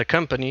on-premise are the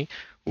company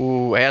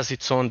who has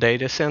its own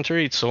data center,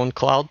 its own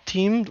cloud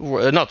team,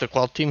 not the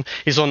cloud team,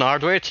 his own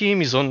hardware team,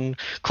 his own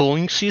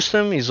cooling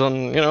system, his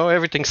own,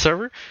 everything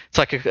server. It's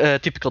like a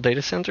typical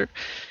data center.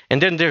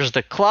 And then there's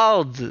the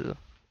cloud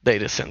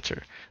data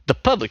center, the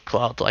public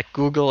cloud, like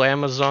Google,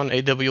 Amazon,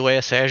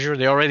 AWS, Azure.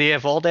 They already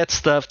have all that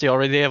stuff. They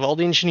already have all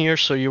the engineers.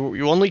 So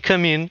you only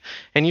come in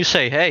and you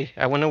say, hey,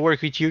 I want to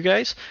work with you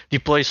guys,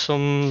 deploy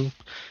some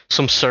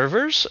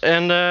servers,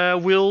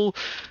 and we'll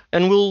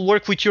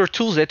work with your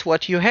tools at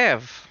what you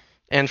have.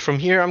 And from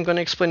here, I'm going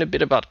to explain a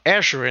bit about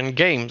Azure and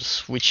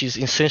games, which is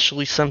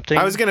essentially something...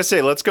 I was going to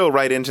say, let's go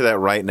right into that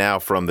right now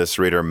from this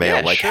reader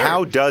mail. Yeah, sure.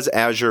 How does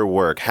Azure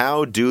work?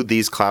 How do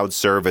these cloud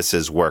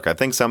services work? I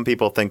think some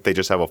people think they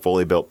just have a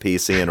fully built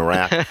PC in a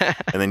rack,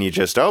 and then you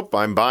just,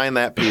 I'm buying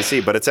that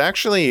PC. But it's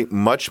actually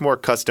much more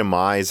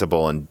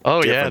customizable and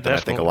different than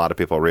I think a lot of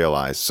people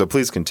realize. So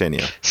please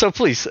continue. So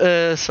please,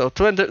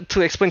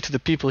 to explain to the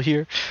people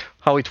here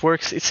how it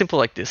works, it's simple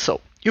like this. So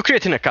you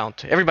create an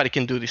account. Everybody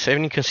can do this.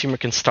 Any consumer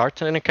can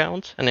start an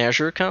account, an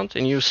Azure account,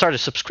 and you start a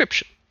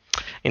subscription.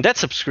 In that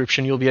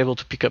subscription, you'll be able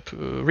to pick up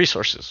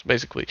resources,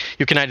 basically.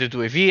 You can either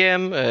do a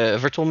VM, a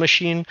virtual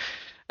machine.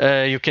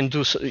 You can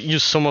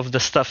use some of the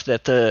stuff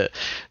that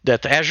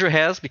Azure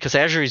has, because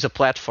Azure is a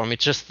platform. It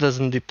just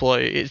doesn't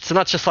deploy. It's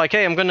not just like,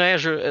 hey, I'm going to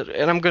Azure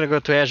and I'm going to go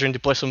to Azure and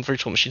deploy some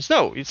virtual machines.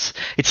 No, it's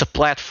a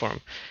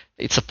platform.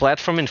 It's a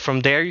platform, and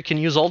from there you can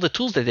use all the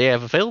tools that they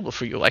have available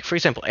for you. Like, for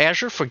example,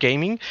 Azure for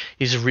gaming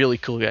is really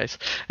cool, guys.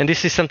 And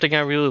this is something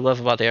I really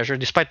love about Azure.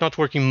 Despite not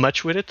working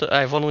much with it,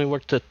 I've only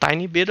worked a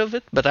tiny bit of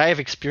it, but I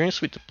have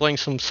experience with deploying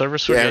some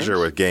servers for Azure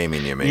games. With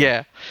gaming, you mean?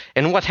 Yeah.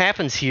 And what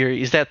happens here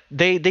is that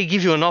they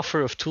give you an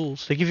offer of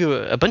tools. They give you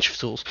a bunch of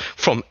tools,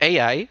 from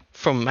AI,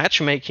 from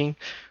matchmaking,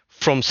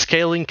 from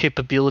scaling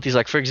capabilities.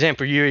 Like, for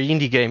example, you're an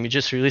indie game. You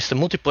just released a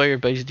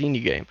multiplayer-based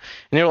indie game.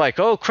 And you're like,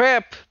 oh,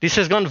 crap, this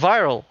has gone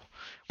viral.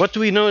 What do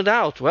we know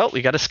now? Well,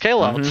 we got to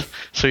scale out.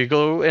 So you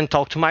go and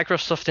talk to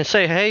Microsoft and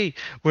say, hey,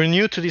 we're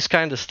new to this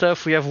kind of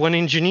stuff. We have one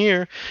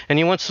engineer and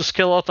he wants to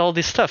scale out all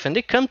this stuff. And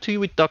they come to you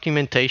with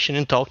documentation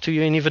and talk to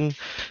you and even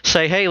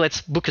say, hey,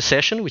 let's book a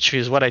session, which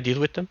is what I did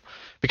with them.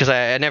 Because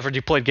I never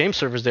deployed game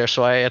servers there,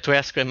 so I had to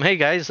ask them, hey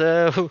guys,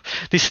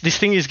 this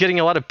thing is getting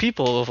a lot of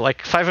people,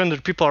 like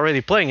 500 people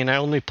already playing, and I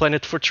only planned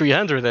it for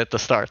 300 at the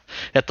start,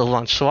 at the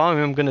launch, so how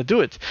am I going to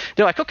do it?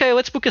 They're like, okay,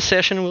 let's book a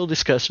session and we'll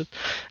discuss it.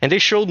 And they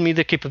showed me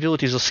the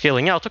capabilities of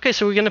scaling out. Okay,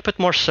 so we're going to put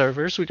more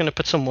servers, we're going to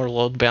put some more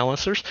load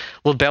balancers.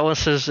 Load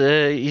balancers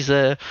is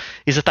a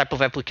type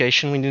of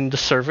application within the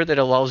server that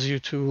allows you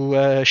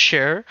to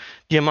share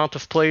the amount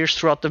of players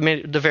throughout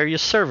the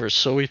various servers.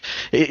 So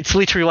it's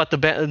literally what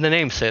the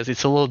name says.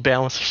 It's a load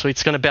balancer. So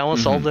it's going to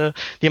balance all the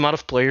amount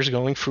of players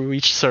going through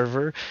each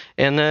server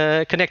and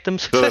connect them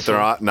successfully. So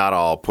that they're not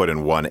all put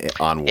in one chip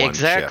or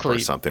Exactly.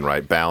 something,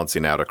 right?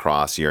 Balancing out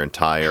across your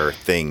entire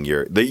thing,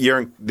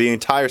 the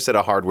entire set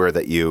of hardware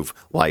that you've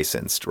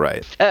licensed,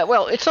 right?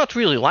 Well, it's not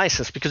really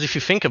licensed because if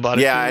you think about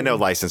it, Yeah, I know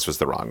license was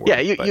the wrong word.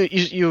 yeah, but-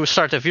 you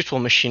start a virtual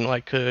machine.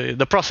 Like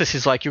the process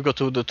is like you go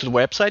to the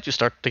website, you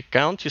start the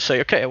account, you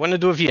say, okay, I want to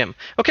do a VM.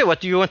 Okay,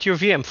 what do you want your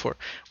VM for?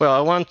 Well,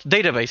 I want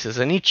databases,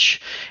 and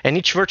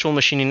each virtual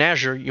machine in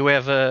Azure, you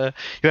have a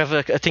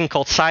thing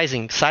called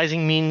sizing.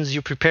 Sizing means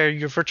you prepare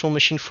your virtual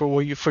machine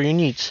for your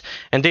needs.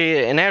 And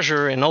they in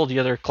Azure and all the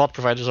other cloud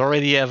providers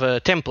already have a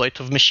template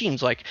of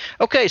machines. Like,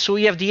 okay, so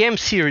we have the M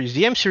series.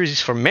 The M series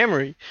is for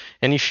memory,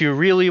 and if you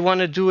really want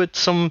to do it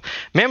some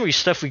memory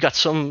stuff, we got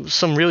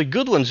some really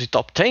good ones with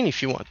Optane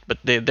if you want, but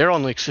they're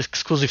only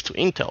exclusive to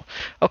Intel.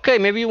 Okay,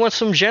 maybe you want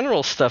some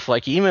general stuff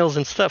like emails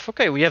and stuff.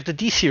 Okay, we have the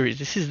D series.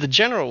 This is the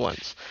general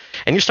ones.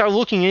 And you start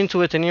looking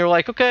into it and you're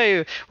like,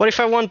 okay, what if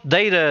I want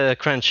data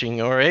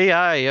crunching or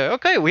AI?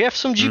 Okay, we have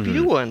some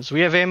GPU ones.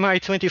 We have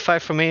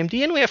MI25 from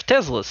AMD and we have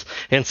Teslas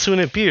and soon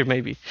Ampere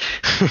maybe.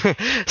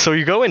 So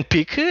you go and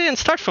pick and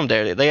start from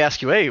there. They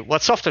ask you, hey,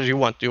 what software do you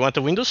want? Do you want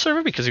a Windows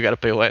server? Because you got to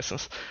pay a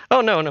license.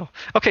 Oh, no.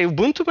 Okay,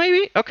 Ubuntu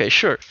maybe? Okay,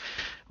 sure.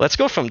 Let's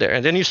go from there.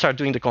 And then you start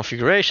doing the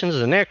configurations,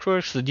 the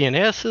networks, the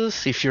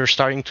DNSs. If you're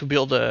starting to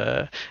build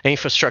an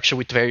infrastructure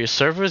with various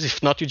servers,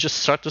 if not, you just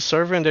start the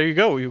server and there you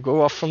go. You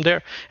go off from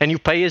there and you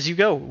pay as you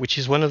go, which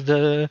is one of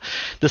the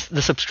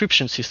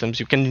subscription systems.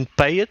 You can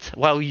pay it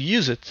while you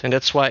use it. And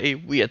that's why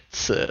we at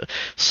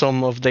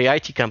some of the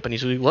IT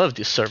companies, we love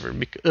this server.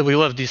 We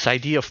love this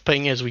idea of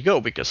paying as we go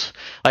because,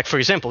 like, for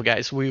example,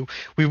 guys, we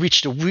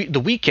reach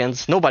the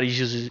weekends. Nobody's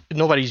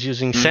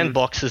using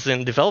sandboxes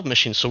and develop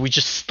machines, so we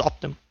just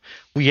stop them.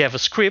 We have a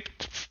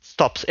script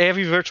stops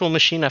every virtual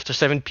machine after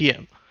 7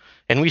 p.m.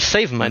 and we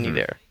save money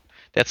there.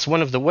 That's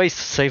one of the ways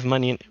to save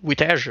money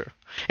with Azure.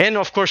 And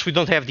of course, we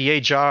don't have the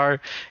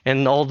HR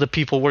and all the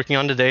people working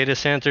on the data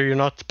center. You're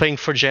not paying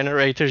for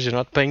generators. You're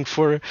not paying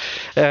for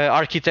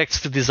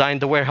architects to design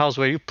the warehouse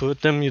where you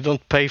put them. You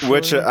don't pay for.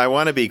 Which I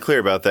want to be clear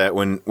about that.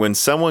 When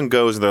someone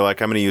goes and they're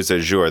like, I'm going to use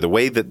Azure, the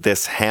way that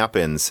this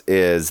happens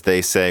is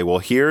they say, well,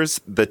 here's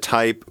the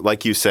type,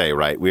 like you say,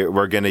 right?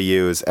 We're going to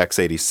use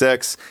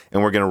x86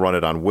 and we're going to run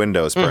it on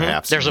Windows,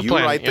 perhaps. There's a you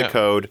plan, write the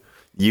code,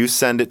 you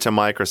send it to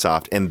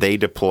Microsoft, and they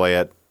deploy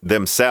it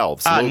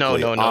themselves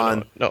locally.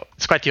 No.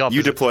 It's quite the opposite.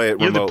 You deploy it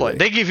remotely.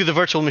 They give you the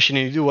virtual machine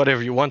and you do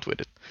whatever you want with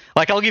it.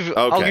 Like I'll give you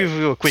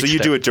a quick. So you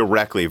step. do it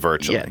directly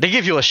virtually. Yeah, they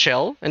give you a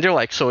shell and they're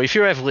like, so if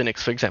you have Linux,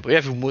 for example, you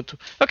have Ubuntu.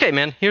 Okay,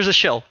 man, here's a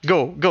shell.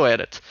 Go at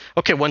it.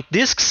 Okay, want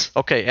disks?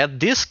 Okay, add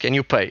disk and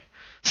you pay.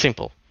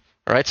 Simple.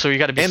 All right, so you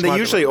got to be. And they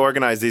usually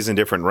organize these in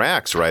different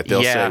racks, right?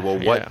 They'll say, well,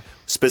 what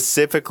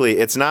specifically?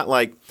 It's not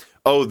like,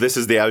 oh, this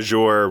is the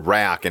Azure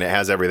rack and it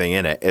has everything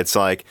in it. It's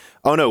like,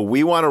 oh no,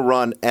 we want to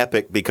run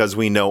Epic because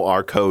we know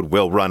our code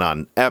will run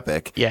on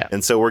Epic. Yeah.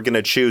 And so we're going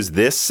to choose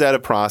this set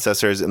of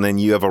processors, and then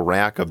you have a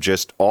rack of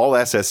just all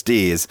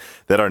SSDs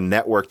that are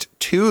networked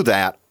to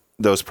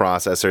those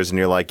processors, and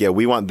you're like, yeah,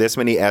 we want this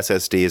many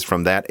SSDs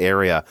from that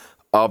area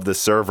of the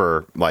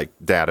server like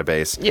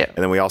database. Yeah. And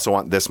then we also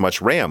want this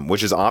much RAM,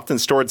 which is often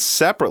stored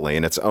separately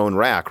in its own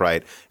rack,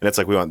 right? And it's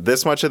like, we want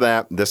this much of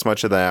that, this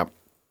much of that.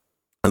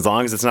 As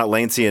long as it's not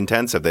latency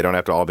intensive, they don't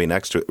have to all be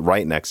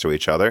right next to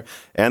each other.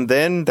 And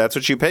then that's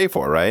what you pay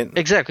for, right?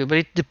 Exactly, but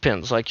it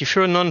depends. Like if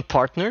you're a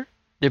non-partner,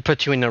 they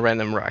put you in a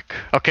random rack.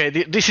 Okay,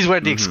 this is where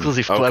the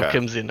exclusive club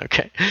comes in.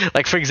 Okay,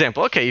 like for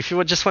example, okay, if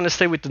you just want to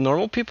stay with the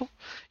normal people,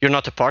 you're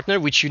not a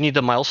partner, which you need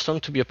a milestone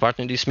to be a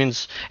partner. This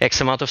means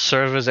X amount of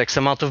servers, X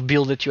amount of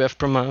bill that you have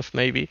per month,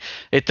 maybe.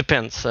 It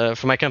depends.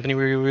 For my company,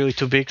 we're really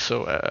too big,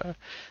 so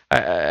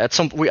I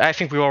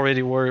think we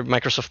already were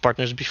Microsoft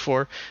partners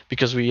before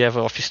because we have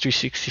Office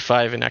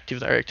 365 and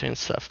Active Directory and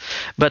stuff.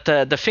 But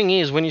the thing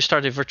is, when you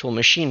start a virtual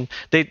machine,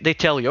 they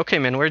tell you, okay,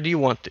 man, where do you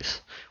want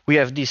this? We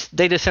have these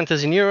data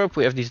centers in Europe.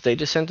 We have these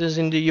data centers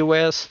in the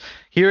US.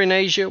 Here in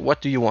Asia,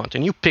 what do you want?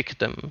 And you pick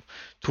them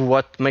to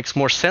what makes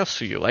more sense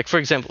to you. Like, for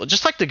example,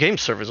 just like the game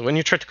servers, when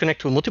you try to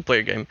connect to a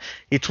multiplayer game,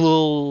 it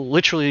will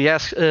literally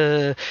ask,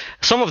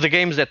 some of the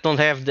games that don't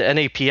have an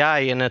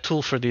API and a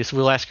tool for this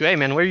will ask you, hey,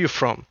 man, where are you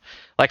from?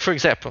 Like, for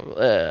example,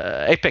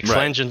 Apex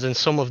Legends and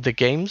some of the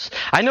games.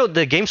 I know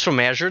the games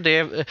from Azure, they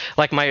have,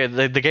 like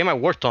the game I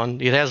worked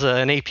on, it has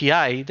an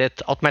API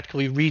that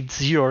automatically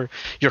reads your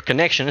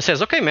connection and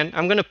says, okay, man,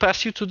 I'm going to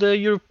pass you to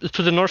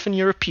the Northern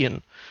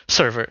European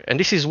server. And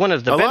this is one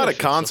of the benefits. A lot of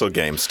console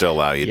games still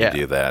allow you to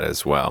do that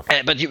as well.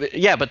 But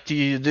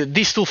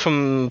this tool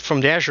from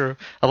the Azure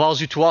allows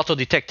you to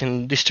auto-detect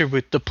and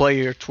distribute the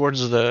player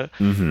towards the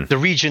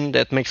region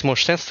that makes more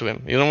sense to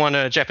him. You don't want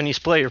a Japanese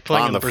player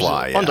playing on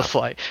the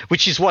fly,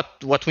 which is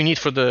what we need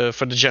for the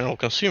general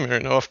consumer.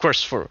 You know, of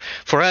course, for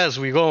us,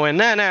 we go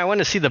and I want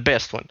to see the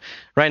best one.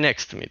 right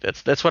next to me.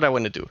 That's what I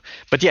want to do.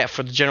 But yeah,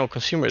 for the general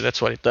consumer,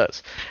 that's what it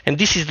does. And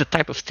this is the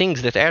type of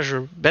things that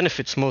Azure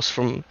benefits most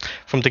from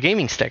the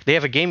gaming stack. They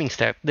have a gaming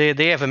stack.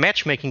 They have a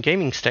matchmaking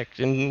gaming stack.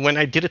 And when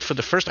I did it for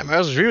the first time, I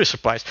was really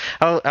surprised.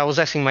 I was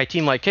asking my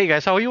team like, hey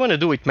guys, how you want to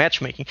do with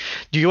matchmaking?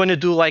 Do you want to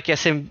do like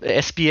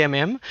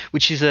SPMM,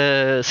 which is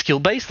a skill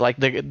based, like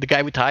the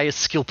guy with the highest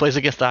skill plays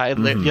against the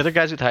other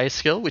guys with the highest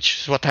skill,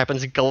 which is what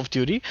happens in Call of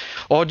Duty?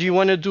 Or do you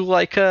want to do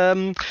like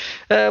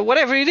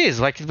whatever it is,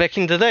 like back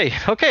in the day?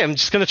 Okay, I'm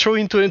just gonna throw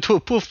into a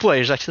pool of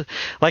players,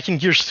 like in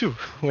Gears 2,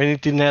 when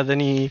it didn't have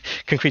any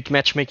concrete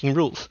matchmaking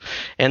rules.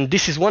 And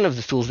this is one of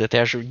the tools that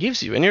Azure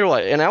gives you. And you're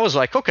like, and I was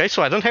like, okay,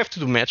 so I don't have to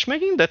do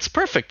matchmaking. That's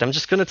perfect. I'm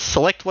just gonna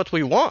select what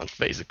we want,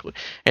 basically.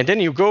 And then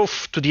you go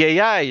to the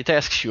AI. It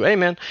asks you, hey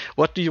man,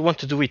 what do you want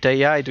to do with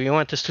AI? Do you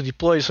want us to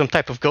deploy some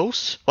type of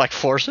ghosts, like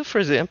Forza, for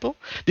example?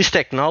 This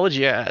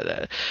technology,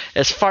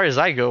 as far as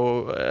I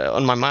go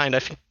on my mind, I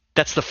think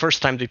that's the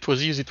first time that it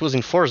was used. It was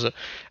in Forza,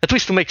 at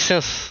least to make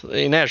sense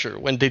in Azure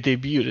when they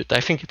debuted it.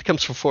 I think it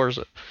comes from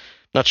Forza.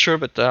 Not sure,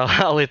 but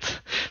I'll let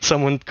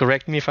someone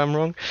correct me if I'm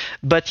wrong.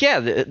 But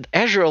yeah,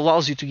 Azure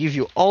allows you to give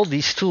you all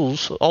these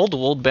tools, all the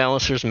load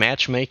balancers,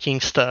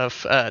 matchmaking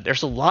stuff.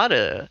 There's a lot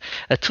of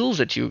tools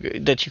that you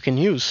can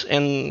use.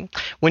 And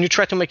when you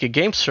try to make a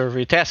game server,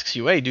 it asks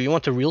you, hey, do you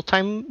want a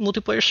real-time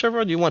multiplayer server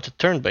or do you want a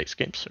turn-based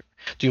game server?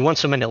 Do you want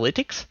some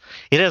analytics?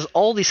 It has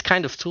all these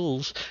kind of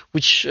tools,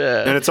 which...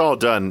 and it's all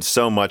done,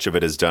 so much of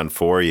it is done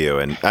for you.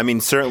 And I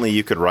mean, certainly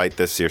you could write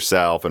this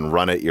yourself and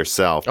run it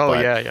yourself. Oh,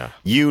 but yeah.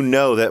 You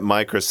know that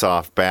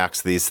Microsoft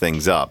backs these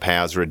things up,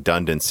 has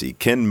redundancy,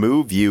 can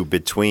move you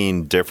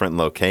between different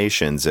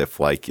locations if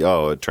like,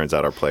 oh, it turns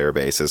out our player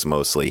base is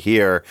mostly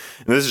here.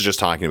 And this is just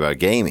talking about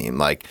gaming.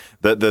 Like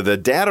the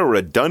data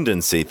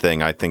redundancy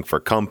thing, I think for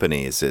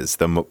companies is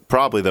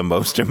probably the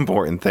most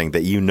important thing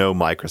that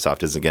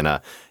Microsoft isn't going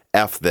to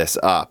F this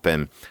up.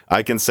 And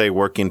I can say,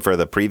 working for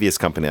the previous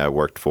company I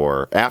worked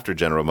for after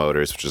General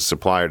Motors, which is a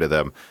supplier to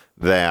them,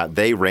 that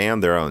they ran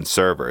their own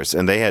servers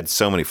and they had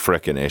so many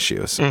frickin'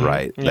 issues,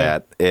 right? Yeah.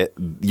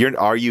 That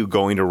are you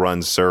going to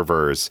run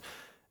servers,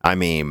 I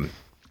mean,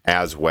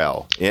 as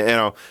well?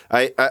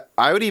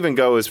 I would even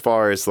go as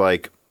far as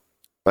like,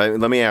 let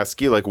me ask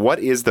you, like, what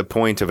is the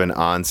point of an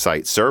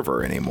on-site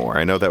server anymore?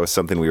 I know that was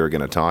something we were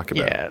going to talk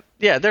about.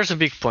 Yeah, there's a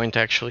big point,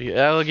 actually.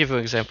 I'll give you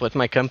an example. At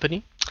my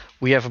company,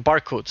 we have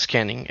barcode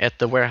scanning at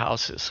the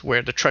warehouses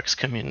where the trucks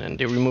come in and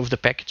they remove the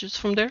packages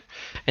from there.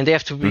 And they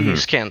have to be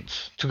scanned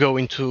to go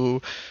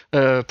into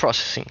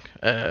processing,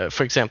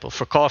 for example,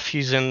 for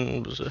coffees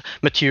and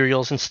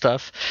materials and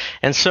stuff.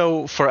 And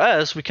so for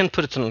us, we can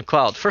put it on the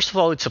cloud. First of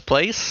all, it's a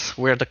place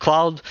where the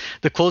cloud,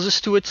 the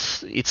closest to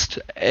it's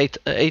 8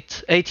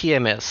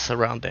 ATMS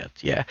around that.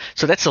 Yeah.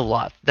 So that's a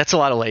lot. That's a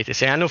lot of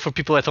latency. I know for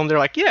people at home, they're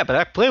like, yeah, but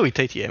I play with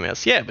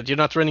ATMS. Yeah, but you're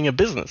not running a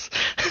business,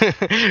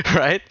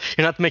 right?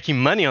 You're not making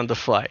money on the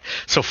fly.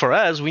 So for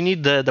us, we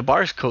need the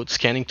barcode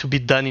scanning to be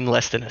done in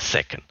less than a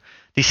second.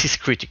 This is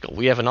critical.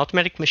 We have an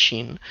automatic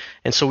machine,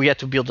 and so we had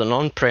to build an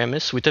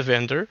on-premise with a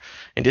vendor,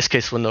 in this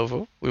case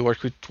Lenovo. We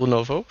work with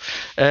Lenovo,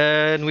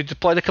 and we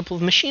deployed a couple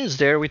of machines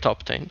there with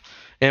Optane.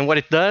 And what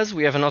it does,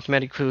 we have an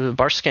automatic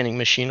bar scanning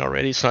machine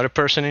already. It's not a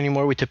person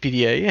anymore with a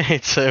PDA.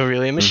 It's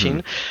really a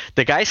machine.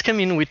 The guys come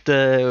in with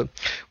the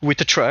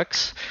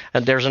trucks,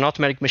 and there's an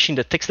automatic machine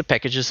that takes the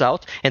packages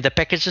out, and the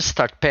packages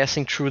start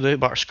passing through the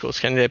barcode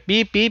scanning. They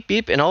beep, beep,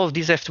 beep, and all of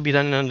these have to be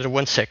done under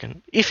 1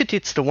 second. If it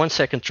hits the 1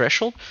 second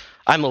threshold,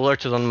 I'm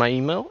alerted on my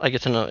email. I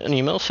get an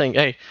email saying,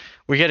 hey,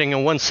 we're getting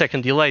a 1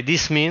 second delay.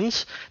 This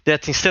means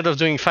that instead of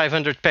doing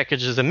 500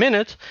 packages a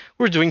minute,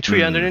 we're doing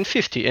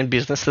 350, and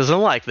business doesn't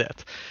like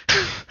that.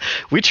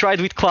 We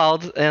tried with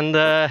cloud, and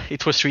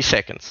it was 3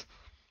 seconds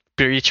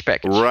per each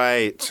package.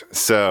 Right.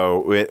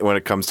 So when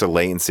it comes to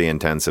latency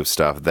intensive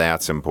stuff,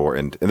 that's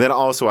important. And then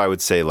also I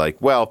would say, like,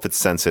 well, if it's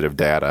sensitive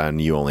data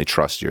and you only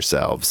trust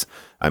yourselves,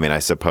 I mean, I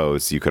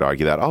suppose you could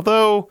argue that.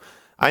 Although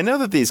I know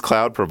that these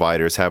cloud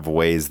providers have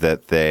ways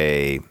that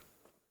they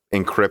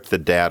encrypt the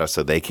data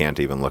so they can't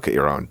even look at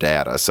your own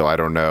data. So I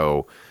don't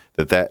know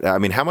I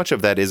mean, how much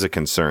of that is a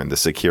concern, the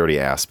security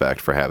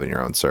aspect for having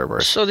your own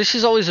server? So this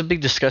is always a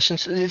big discussion.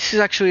 This is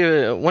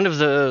actually one of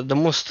the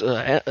most,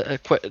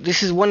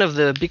 this is one of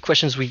the big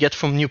questions we get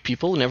from new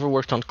people who never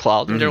worked on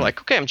cloud. And they're like,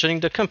 okay, I'm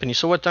joining the company.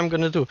 So what I'm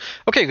going to do?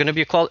 Okay, you're going to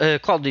be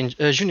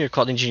a junior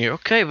cloud engineer.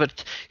 Okay,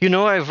 but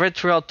I've read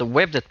throughout the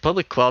web that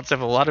public clouds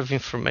have a lot of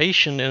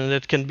information and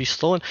that can be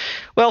stolen.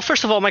 Well,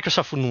 first of all,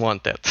 Microsoft wouldn't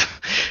want that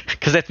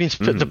because that means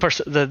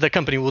the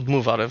company would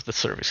move out of the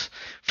service,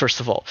 first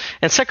of all.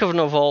 And second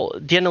of all,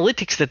 the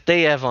analytics that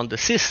they have on the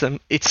system,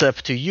 it's up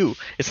to you.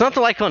 It's not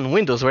like on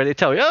Windows where they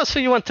tell you, oh, so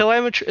you want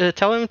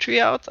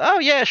telemetry out? Oh,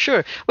 yeah,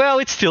 sure. Well,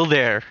 it's still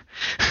there.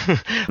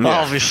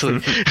 Obviously.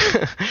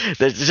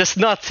 They're just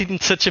not in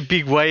such a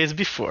big way as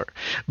before.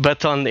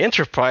 But on the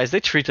enterprise, they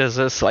treat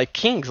us like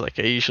kings, like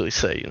I usually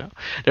say, you know.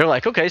 They're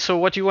like, okay, so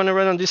what do you want to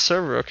run on this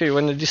server? Okay, you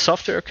want to do this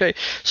software? Okay.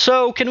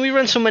 So can we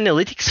run some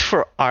analytics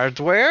for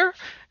hardware?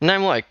 And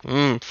I'm like,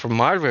 from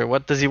hardware,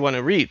 what does he want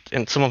to read?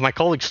 And some of my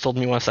colleagues told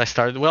me once I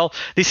started, well,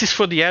 this is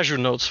for the Azure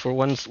nodes,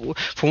 to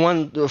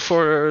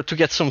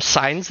get some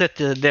signs that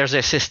there's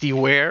SSD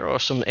wear or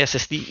some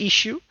SSD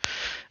issue.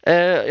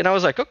 And I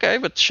was like, okay,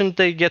 but shouldn't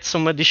they get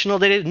some additional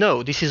data?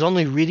 No, this is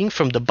only reading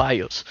from the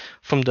BIOS,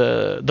 from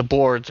the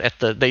board at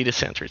the data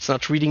center. It's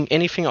not reading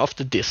anything off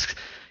the disk.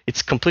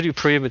 It's completely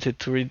prohibited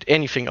to read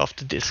anything off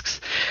the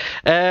disks.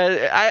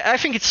 I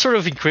think it's sort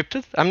of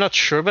encrypted. I'm not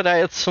sure, but I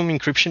had some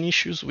encryption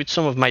issues with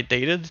some of my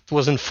data. It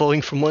wasn't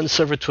flowing from one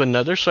server to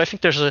another. So I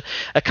think there's a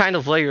kind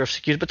of layer of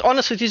security. But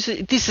honestly,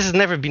 this has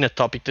never been a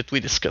topic that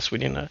we discuss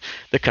within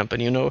the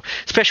company. You know,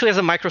 especially as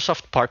a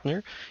Microsoft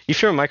partner.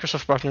 If you're a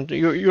Microsoft partner,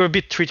 you're a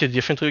bit treated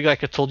differently.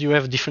 Like I told you, you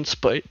have different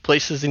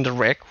places in the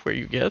rack where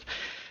you get.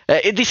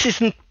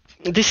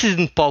 This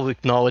isn't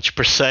public knowledge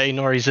per se,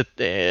 nor is it.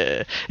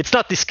 It's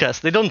not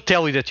discussed. They don't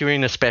tell you that you're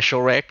in a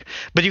special rack,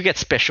 but you get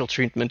special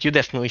treatment. You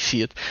definitely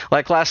see it.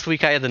 Like last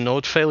week, I had a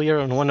node failure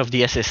on one of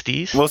the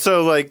SSDs. Well,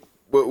 so like,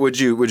 would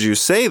you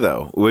say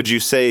though? Would you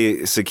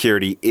say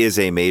security is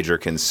a major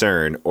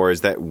concern, or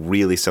is that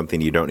really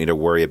something you don't need to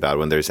worry about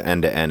when there's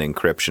end-to-end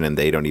encryption and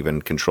they don't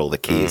even control the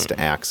keys to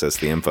access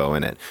the info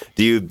in it?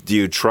 Do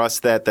you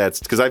trust that? That's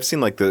because I've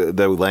seen like the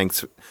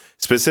lengths.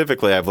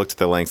 Specifically, I've looked at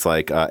the lengths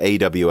like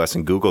AWS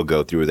and Google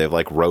go through. They have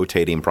like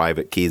rotating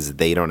private keys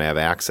they don't have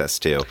access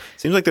to.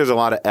 Seems like there's a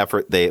lot of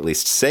effort they at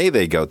least say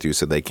they go through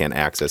so they can't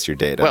access your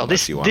data. Well,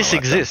 this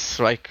exists.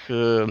 Like,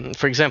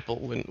 for example,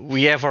 when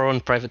we have our own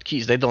private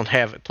keys, they don't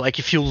have it. Like,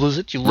 if you lose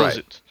it, you lose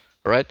it.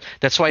 Right.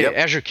 That's why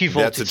Azure Key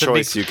Vault. That's a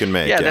choice you can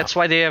make. Yeah, that's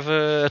why they have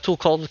a tool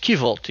called Key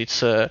Vault.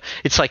 It's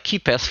like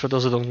KeePass for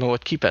those who don't know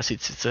what KeePass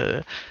is. It's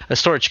a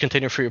storage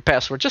container for your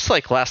password, just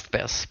like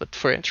LastPass, but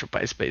for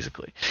enterprise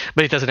basically.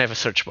 But it doesn't have a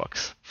search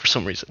box for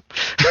some reason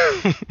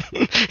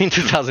in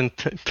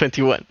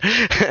 2021.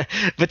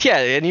 But yeah,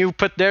 and you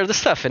put there the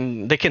stuff,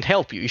 and they can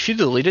help you. If you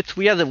delete it,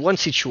 we had one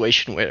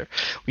situation where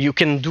you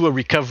can do a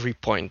recovery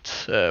point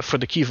for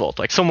the Key Vault.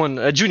 Like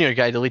a junior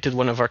guy deleted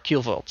one of our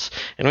Key Vaults,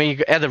 and when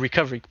you add a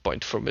recovery point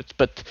from it.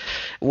 But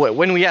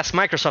when we asked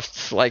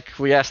Microsoft, like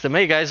we asked them,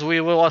 hey guys, we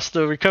lost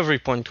the recovery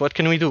point. What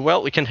can we do?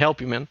 Well, we can help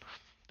you, man.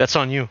 That's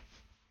on you.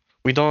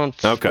 We don't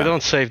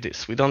save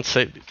this. We don't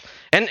save it.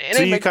 And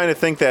so you kind of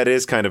think that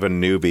is kind of a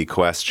newbie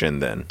question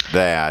then.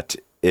 That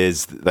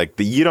is like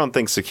you don't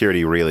think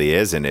security really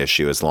is an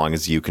issue as long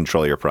as you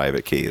control your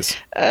private keys.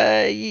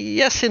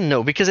 Yes and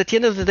no, because at the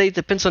end of the day, it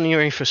depends on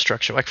your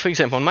infrastructure. Like for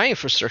example, on my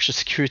infrastructure,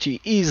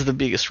 security is the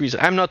biggest reason.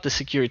 I'm not the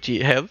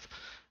security head.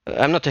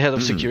 I'm not the head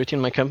of security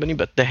in my company,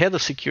 but the head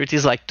of security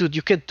is like, dude,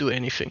 you can't do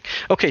anything.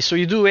 Okay, so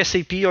you do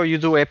SAP or you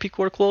do Epic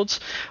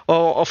workloads,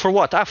 or for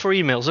what? For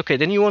emails. Okay,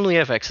 then you only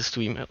have access to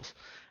emails.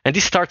 And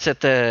this starts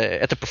at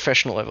the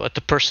professional level, at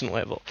the personal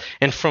level,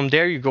 and from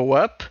there you go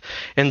up.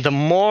 And the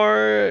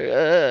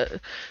more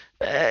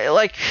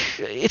like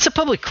it's a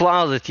public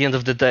cloud at the end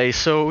of the day.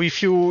 So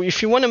if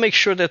you want to make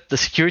sure that the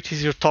security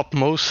is your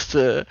topmost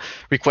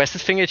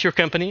requested thing at your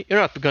company, you're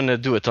not going to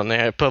do it on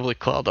a public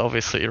cloud,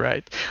 obviously,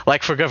 right?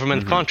 Like for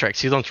government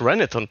contracts, you don't run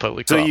it on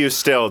public cloud. So you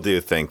still do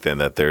think then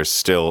that there's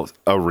still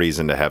a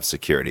reason to have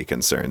security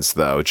concerns,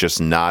 though, just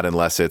not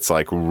unless it's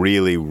like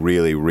really,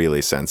 really,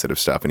 really sensitive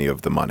stuff and you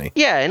have the money.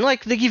 Yeah, and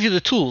like they give you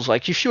the tools.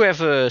 Like if you have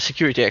a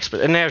security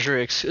expert, an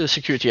Azure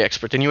security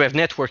expert, and you have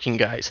networking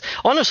guys.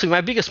 Honestly,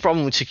 my biggest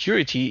problem with security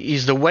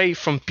is the way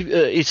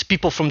it's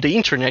people from the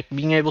internet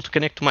being able to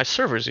connect to my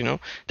servers. You know,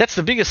 that's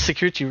the biggest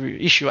security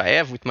issue I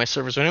have with my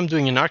servers. When I'm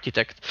doing an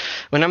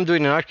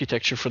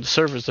architecture for the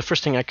servers, the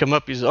first thing I come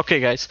up is, okay,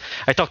 guys,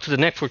 I talk to the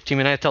network team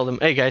and I tell them,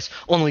 hey guys,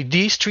 only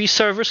these 3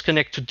 servers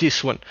connect to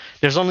this one.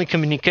 There's only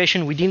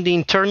communication within the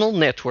internal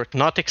network,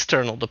 not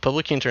external, the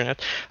public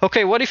internet.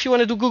 Okay, what if you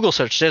want to do Google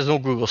search? There's no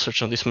Google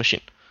search on this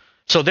machine.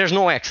 So there's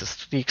no access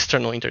to the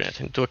external internet.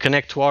 And to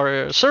connect to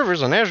our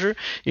servers on Azure,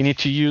 you need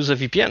to use a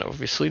VPN,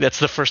 obviously. That's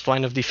the first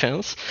line of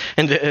defense.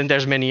 And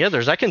there's many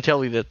others. I can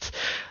tell you that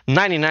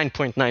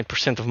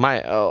 99.9%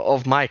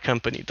 of my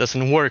company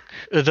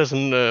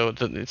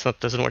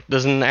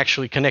doesn't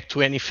actually connect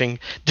to anything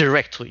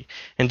directly.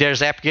 And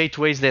there's app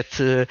gateways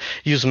that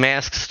use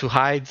masks to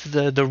hide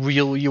the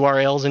real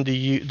URLs and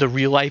the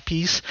real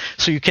IPs.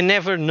 So you can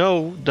never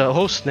know the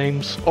host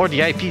names or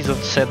the IPs of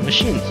said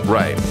machines.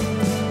 Right.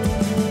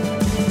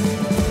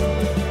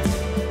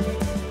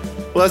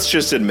 Let's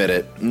just admit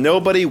it.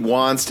 Nobody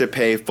wants to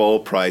pay full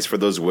price for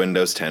those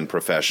Windows 10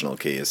 professional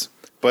keys.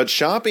 But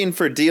shopping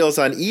for deals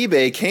on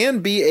eBay can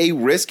be a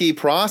risky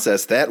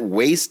process that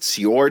wastes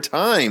your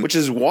time, which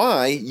is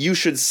why you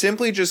should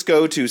simply just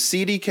go to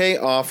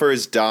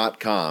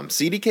cdkoffers.com.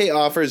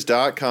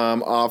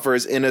 cdkoffers.com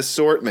offers an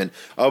assortment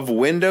of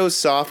Windows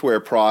software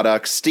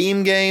products,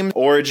 Steam games,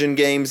 Origin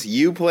games,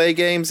 Uplay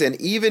games, and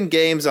even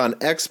games on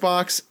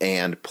Xbox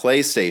and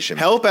PlayStation.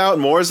 Help out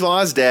Moore's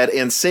Law is Dead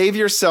and save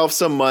yourself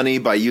some money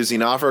by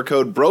using offer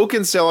code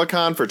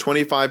BrokenSilicon for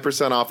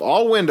 25% off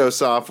all Windows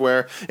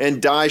software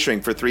and Die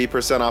Shrink for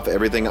 3% off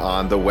everything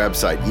on the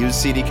website.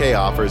 Use CDK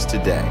offers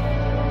today.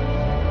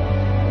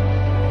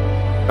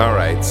 All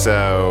right,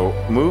 so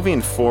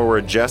moving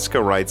forward,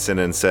 Jessica writes in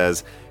and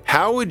says,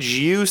 how would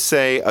you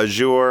say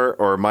Azure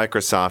or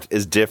Microsoft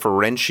is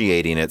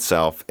differentiating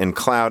itself in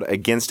cloud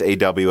against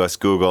AWS,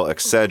 Google,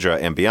 etc.,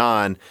 and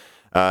beyond?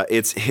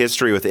 Its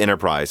history with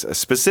enterprise.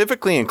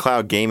 Specifically in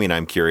cloud gaming,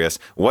 I'm curious,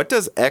 what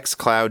does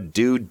xCloud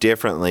do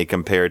differently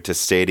compared to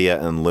Stadia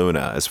and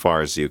Luna, as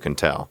far as you can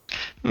tell?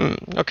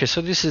 Okay,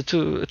 so this is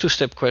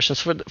two-step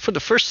questions. For the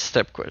first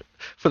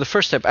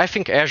step, I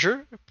think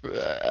Azure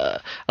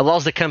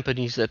allows the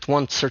companies that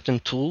want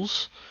certain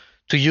tools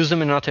to use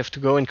them and not have to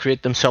go and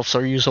create themselves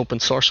or use open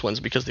source ones,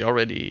 because they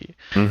already,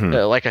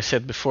 like I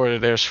said before,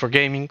 there's for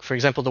gaming. For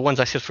example, the ones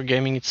I said for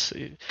gaming, it's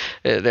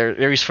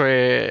there is for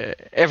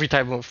every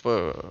type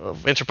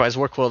of enterprise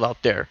workload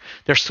out there.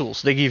 There's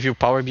tools. They give you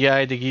Power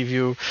BI, they give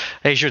you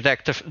Azure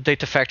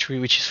Data Factory,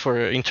 which is for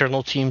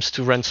internal teams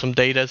to run some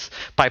data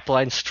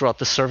pipelines throughout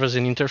the servers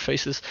and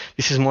interfaces.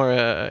 This is more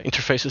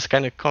interfaces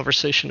kind of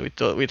conversation with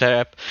that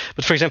app.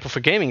 But for example,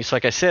 for gaming, it's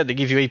like I said, they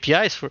give you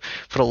APIs for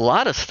a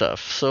lot of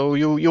stuff. So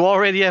you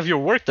already have your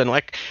work done.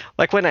 Like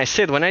when I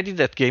did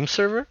that game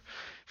server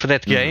for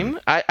that game,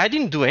 I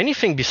didn't do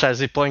anything besides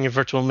deploying a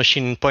virtual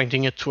machine and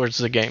pointing it towards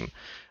the game.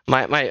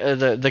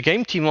 The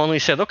game team only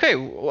said, okay,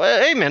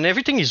 hey man,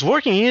 everything is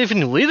working, even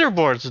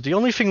leaderboards. The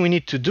only thing we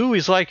need to do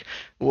is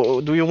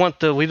do you want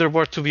the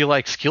leaderboard to be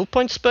like skill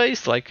points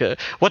based?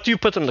 What do you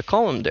put on the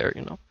column there,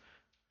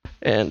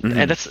 And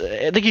that's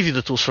they give you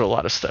the tools for a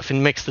lot of stuff. It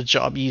makes the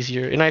job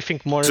easier, and I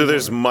think more. So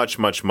there's much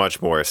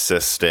more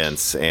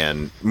assistance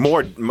and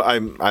more. I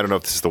don't know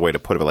if this is the way to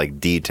put it, but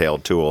like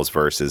detailed tools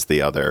versus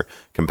the other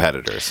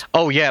competitors.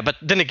 Oh yeah, but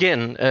then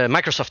again,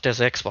 Microsoft has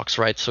Xbox,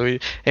 right? So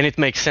it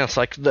makes sense.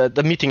 Like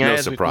the meeting I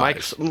had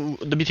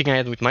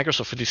with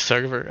Microsoft for this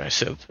server, I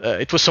said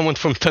it was someone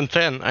from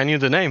 1010. I knew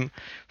the name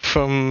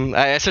from.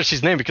 I searched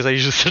his name because I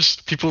usually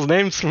search people's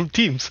names from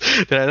teams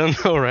that I don't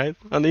know, right,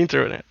 on the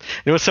internet.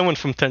 It was someone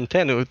from 1010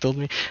 who told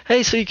me,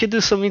 hey, so you can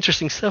do some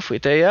interesting stuff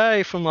with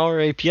AI from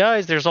our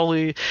APIs.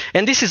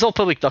 And this is all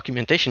public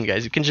documentation,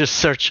 guys. You can just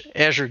search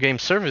Azure Game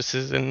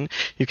Services and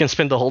you can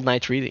spend the whole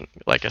night reading.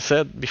 Like I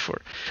said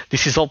before,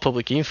 this is all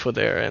public info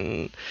there.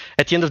 And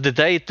at the end of the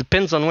day, it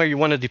depends on where you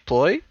want to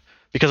deploy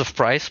because of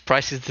price.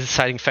 Price is the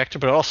deciding factor,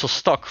 but also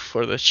stock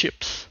for the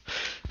chips.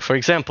 For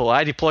example,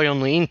 I deploy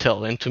only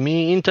Intel, and to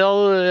me,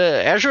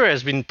 Azure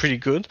has been pretty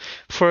good.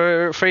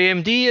 For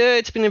AMD,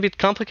 it's been a bit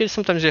complicated.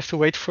 Sometimes you have to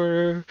wait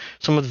for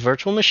some of the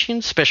virtual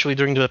machines, especially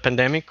during the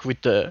pandemic,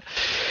 with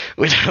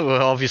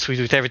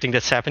obviously with everything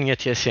that's happening at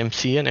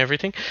TSMC and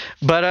everything.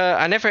 But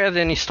I never had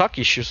any stock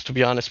issues, to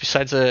be honest,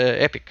 besides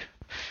Epic,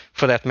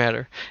 for that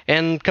matter.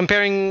 And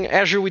comparing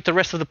Azure with the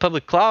rest of the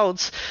public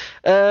clouds,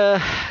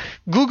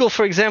 Google,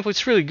 for example,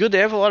 it's really good. They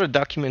have a lot of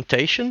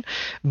documentation,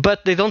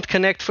 but they don't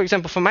connect. For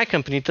example, for my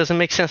company, it doesn't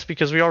make sense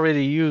because we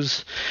already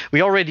use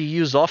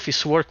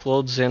Office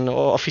workloads and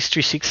Office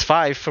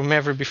 365 from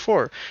ever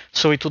before.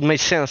 So it would make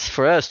sense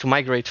for us to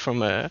migrate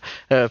from a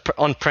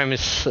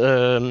on-premise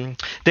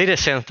data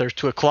center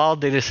to a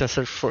cloud data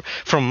center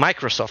from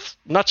Microsoft.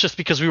 Not just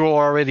because we were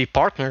already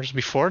partners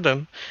before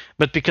them,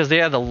 but because they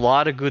had a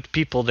lot of good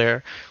people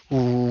there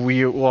who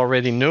we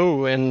already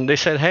know, and they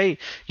said, hey,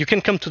 you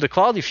can come to the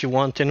cloud if you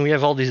want, and we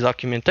have all this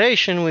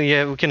documentation,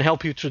 we can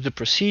help you through the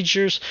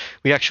procedures,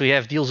 we actually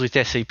have deals with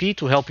SAP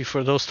to help you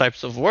for those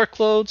types of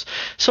workloads.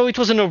 So it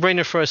was a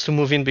no-brainer for us to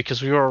move in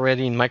because we were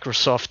already in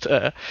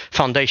Microsoft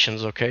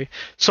foundations, okay?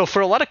 So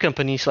for a lot of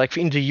companies, like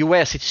in the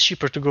US, it's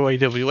cheaper to go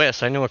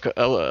AWS. I know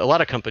a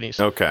lot of companies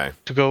to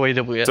go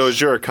AWS. So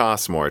Azure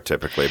costs more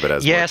typically, but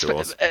has more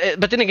tools.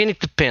 But then again, it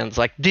depends.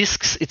 Like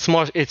disks, it's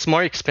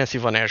more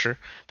expensive on Azure.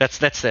 That's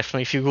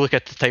definitely, if you look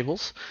at the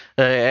tables,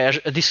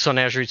 disks on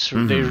Azure,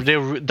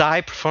 they're the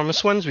high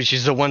performance ones, which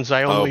is the ones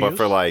I only use. But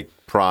for like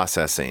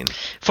processing,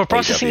 for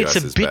processing, AWS it's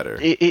a bit better.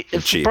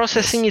 For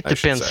processing, it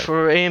depends.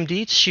 For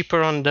AMD, it's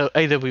cheaper on the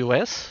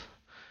AWS.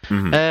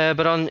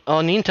 But on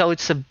Intel,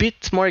 it's a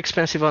bit more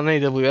expensive on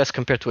AWS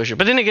compared to Azure.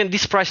 But then again,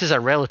 these prices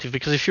are relative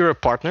because if you're a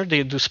partner,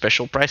 they do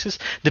special prices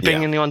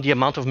depending on the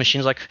amount of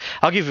machines. Like,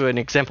 I'll give you an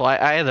example.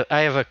 I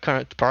have a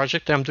current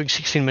project. I'm doing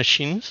 16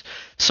 machines.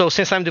 So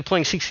since I'm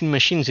deploying 16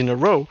 machines in a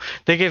row,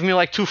 they gave me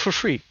like 2 for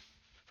free,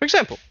 for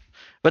example.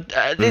 But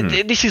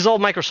this is all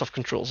Microsoft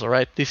controls, all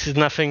right? This is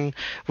nothing.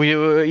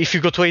 If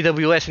you go to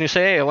AWS and you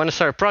say, hey, I want to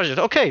start a project,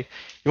 okay,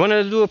 you want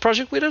to do a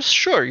project with us?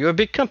 Sure, you're a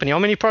big company. How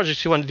many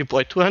projects you want to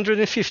deploy?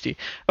 250.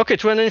 Okay,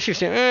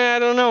 250. I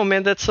don't know,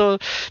 man. That's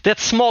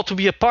small to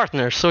be a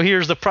partner. So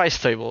here's the price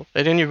table.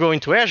 And then you go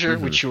into Azure,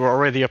 which you were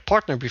already a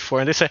partner before,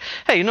 and they say,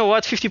 hey, you know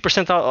what?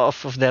 50%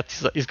 off of that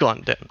is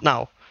gone then.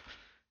 Now,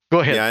 go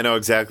ahead. Yeah, I know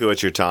exactly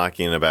what you're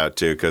talking about,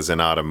 too, because in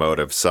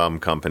automotive, some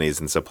companies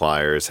and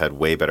suppliers had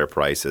way better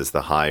prices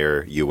the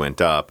higher you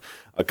went up.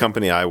 A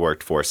company I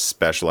worked for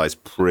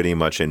specialized pretty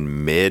much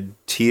in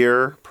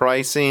mid-tier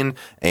pricing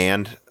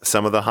and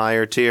some of the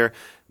higher tier,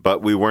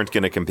 but we weren't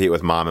going to compete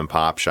with mom and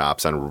pop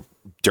shops on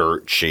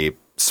dirt cheap,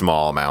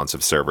 small amounts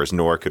of servers,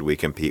 nor could we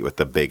compete with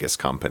the biggest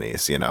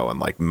companies, and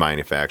like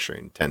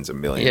manufacturing tens of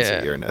millions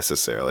a year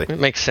necessarily. It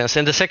makes sense.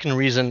 And the second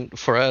reason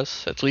for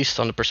us, at least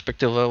on the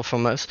perspective level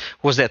from us,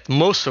 was that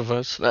most of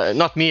us,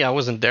 not me, I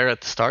wasn't there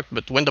at the start,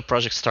 but when the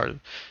project started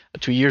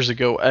 2 years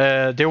ago,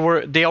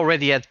 they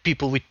already had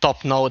people with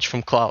top knowledge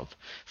from cloud,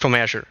 from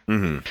Azure.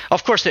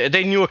 Of course,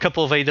 they knew a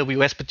couple of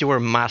AWS, but they were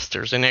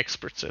masters and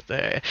experts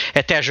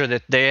at Azure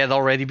that they had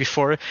already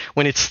before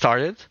when it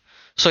started.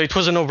 So it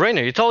was a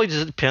no-brainer. It all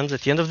just depends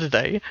at the end of the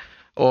day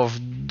of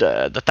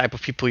the type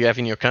of people you have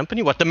in your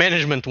company, what the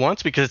management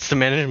wants, because it's the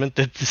management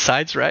that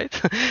decides, right?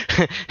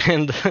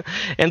 and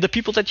the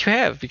people that you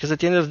have, because at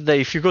the end of the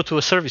day, if you go to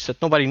a service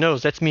that nobody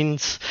knows, that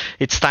means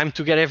it's time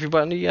to get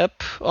everybody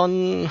up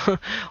on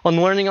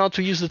learning how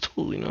to use the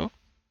tool,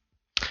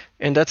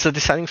 and that's a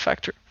deciding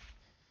factor.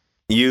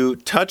 You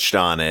touched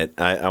on it.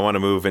 I want to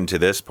move into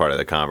this part of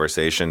the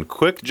conversation.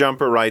 Quick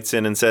Jumper writes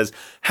in and says,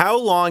 how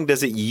long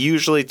does it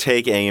usually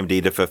take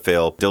AMD to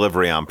fulfill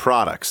delivery on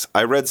products?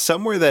 I read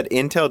somewhere that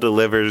Intel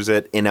delivers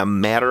it in a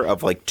matter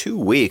of like 2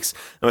 weeks.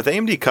 And with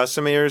AMD,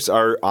 customers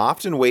are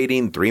often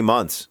waiting 3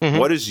 months.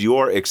 What is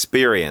your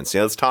experience?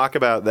 Let's talk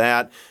about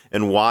that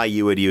and why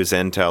you would use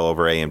Intel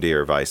over AMD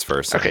or vice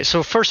versa. Okay,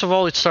 so first of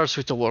all, it starts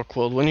with the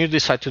workload. When you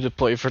decide to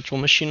deploy a virtual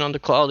machine on the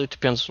cloud, it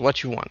depends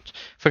what you want.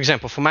 For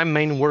example, for my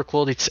main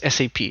workload, it's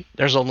SAP.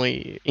 There's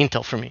only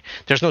Intel for me.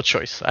 There's no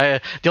choice.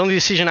 The only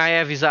decision I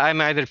have is I'm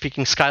either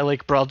picking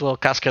Skylake, Broadwell,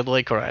 Cascade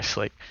Lake, or Ice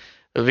Lake.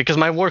 Because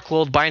my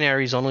workload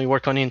binaries only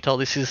work on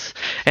Intel.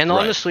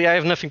 Honestly, I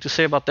have nothing to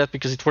say about that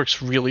because it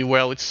works really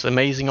well. It's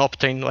amazing.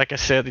 Optane, like I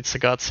said, it's a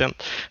godsend.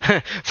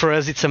 For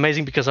us, it's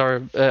amazing because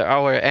our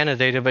ANA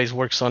database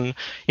works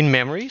in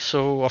memory.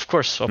 So of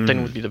course,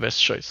 Optane would be the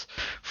best choice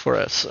for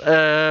us.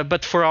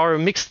 But for our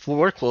mixed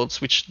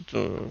workloads,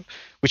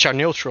 which are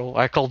neutral,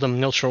 I call them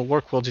neutral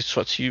workloads. It's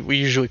what we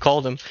usually call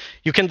them.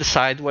 You can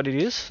decide what it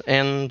is,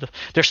 and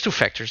there's two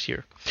factors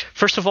here.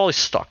 First of all, is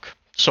stock.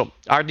 So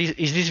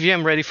is this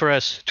VM ready for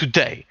us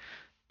today?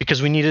 Because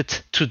we need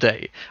it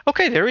today.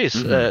 Okay, there is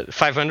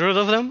 500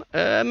 of them.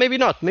 Maybe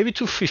not. Maybe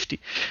 250.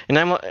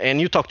 And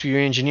you talk to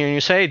your engineer and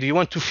you say, hey, do you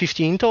want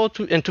 250 Intel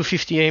and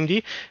 250 AMD?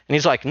 And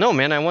he's like, no,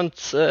 man, I want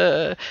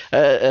the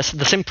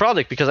same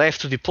product because I have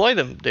to deploy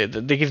them.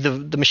 They give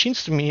the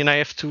machines to me, and I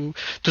have to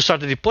start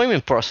the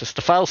deployment process,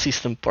 the file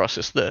system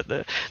process,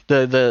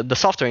 the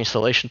software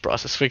installation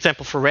process. For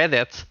example, for Red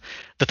Hat,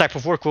 the type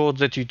of workload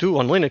that you do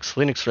on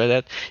Linux Red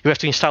Hat, you have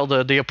to install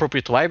the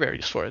appropriate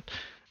libraries for it.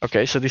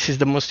 Okay, so this is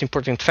the most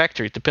important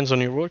factor. It depends on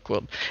your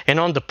workload. And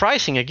on the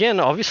pricing, again,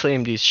 obviously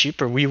AMD is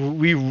cheaper.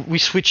 We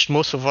switched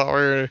most of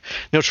our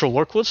neutral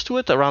workloads to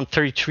it, around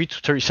 33 to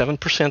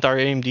 37% are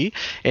AMD,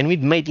 and we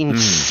made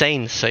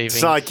insane savings.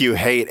 It's not like you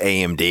hate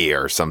AMD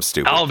or some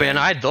stupid thing. Man,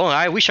 I don't.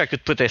 I wish I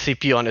could put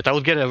SAP on it. I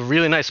would get a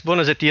really nice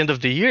bonus at the end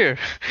of the year.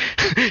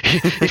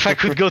 If I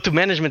could go to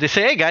management and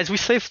say, hey guys, we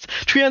saved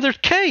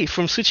 $300K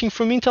from switching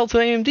from Intel to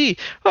AMD.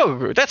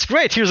 Oh, that's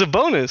great. Here's a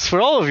bonus for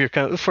all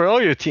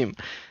your team.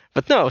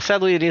 But no,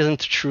 sadly, it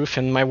isn't the truth,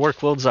 and my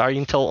workloads are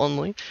Intel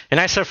only, and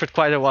I suffered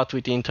quite a lot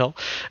with Intel.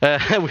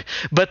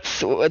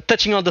 But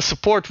touching on the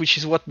support, which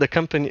is what the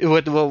company,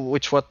 what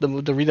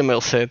the reader mail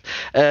said,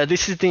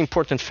 this is the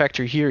important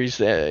factor here.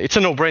 Is it's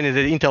a no-brainer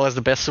that Intel has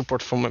the best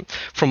support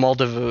from all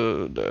the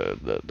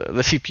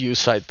CPU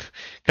side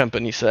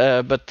companies.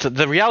 But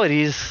the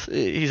reality is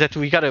that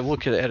we gotta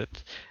look at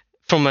it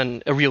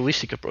from a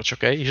realistic approach,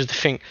 okay? Here's the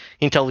thing.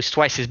 Intel is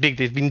twice as big.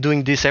 They've been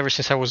doing this ever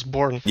since I was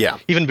born. Yeah.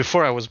 Even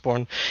before I was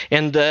born.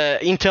 And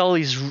Intel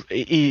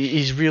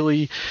is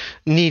really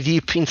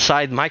knee-deep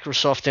inside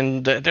Microsoft,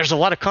 and there's a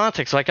lot of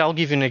context. Like, I'll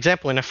give you an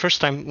example. When the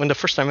first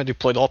time I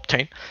deployed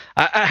Optane,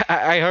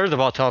 I heard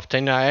about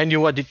Optane. I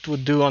knew what it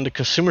would do on the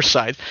consumer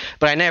side,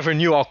 but I never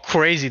knew how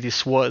crazy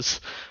this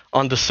was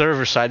on the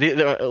server side.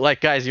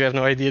 Like, guys, you have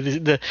no idea.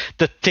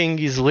 The thing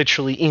is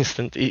literally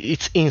instant.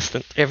 It's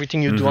instant.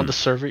 Everything you do on the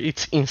server,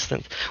 it's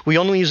instant. We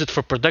only use it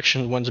for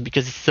production ones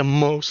because it's the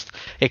most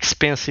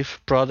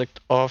expensive product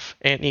of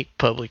any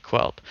public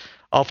cloud.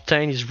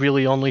 Optane is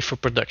really only for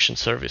production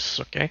services,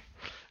 okay?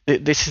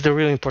 This is the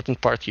really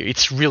important part here.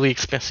 It's really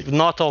expensive.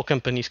 Not all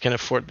companies can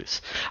afford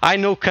this. I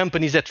know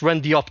companies that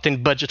run the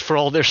Optane budget for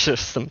all their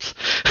systems.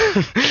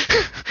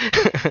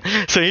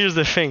 So here's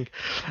the thing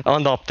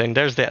on the Optane.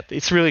 There's that.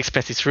 It's really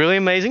expensive. It's really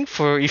amazing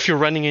for if you're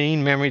running an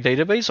in-memory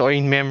database or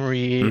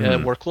in-memory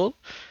workload.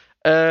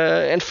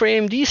 And for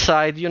AMD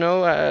side, they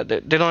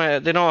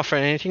don't offer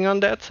anything on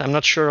that. I'm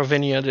not sure of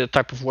any other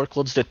type of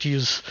workloads that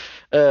use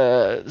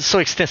so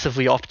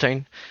extensively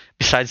Optane,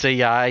 besides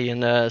AI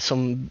and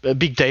some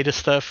big data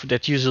stuff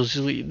that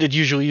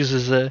usually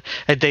uses a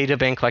data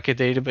bank like a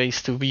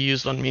database to be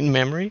used on in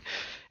memory,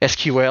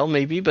 SQL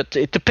maybe, but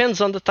it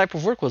depends on the type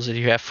of workloads that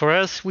you have. For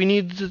us, we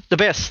need the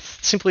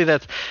best. Simply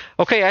that,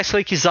 okay, Ice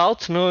Lake is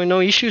out,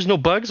 no issues, no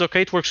bugs.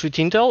 Okay, it works with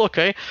Intel.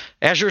 Okay,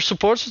 Azure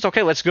supports it.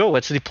 Okay, let's go,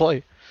 let's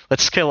deploy,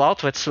 let's scale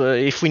out. Let's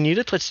if we need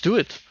it, let's do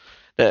it.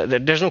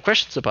 There's no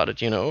questions about it,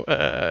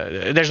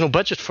 there's no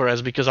budget for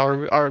us because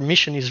our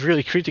mission is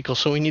really critical,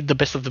 so we need the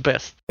best of the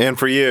best. And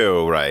for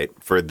you, right,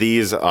 for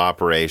these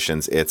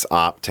operations, it's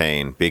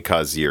Optane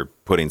because you're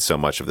putting so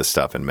much of the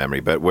stuff in memory.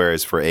 But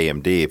whereas for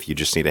AMD, if you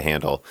just need to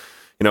handle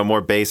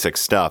more basic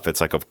stuff, it's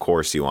like, of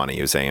course you want to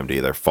use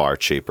AMD. They're far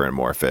cheaper and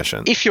more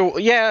efficient.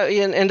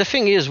 And the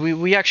thing is,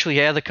 we actually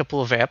had a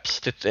couple of apps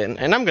that, and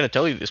I'm going to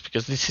tell you this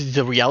because this is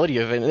the reality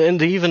of it,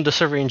 and even the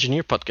Server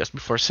Engineer podcast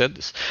before said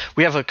this.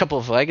 We have a couple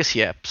of legacy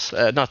apps,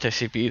 not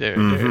SAP,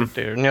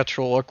 they're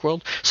natural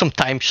workload,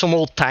 some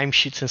old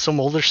timesheets and some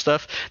older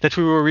stuff that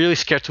we were really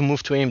scared to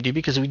move to AMD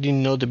because we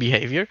didn't know the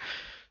behavior.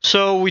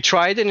 So we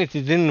tried and it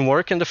didn't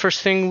work. And the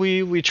first thing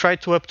we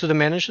tried to up to the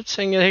management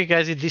saying, hey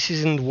guys, this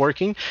isn't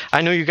working.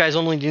 I know you guys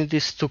only need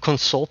this to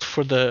consult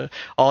for the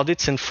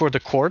audits and for the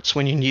courts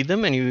when you need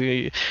them.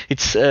 And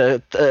it's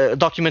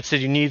documents that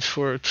you need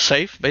to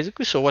save,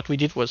 basically. So what we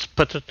did was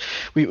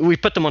we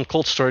put them on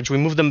cold storage. We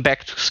moved them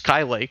back to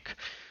Skylake.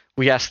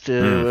 We asked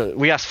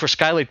for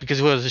Skylake because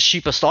it was the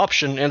cheapest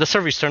option and the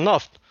service turned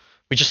off.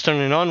 We just turn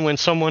it on when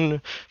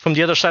someone from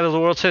the other side of the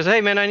world says, hey,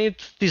 man, I need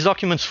these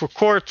documents for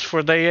court,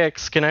 for day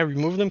X. Can I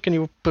remove them? Can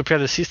you prepare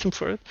the system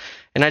for it?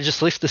 And I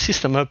just lift the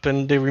system up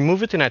and they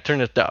remove it and I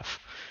turn it off.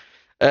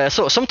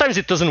 So sometimes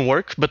it doesn't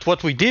work. But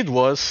what we did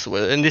was,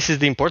 and this is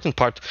the important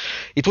part,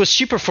 it was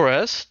cheaper for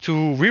us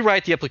to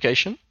rewrite the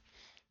application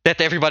that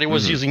everybody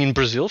was using in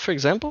Brazil, for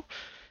example,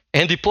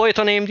 and deploy it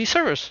on AMD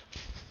servers.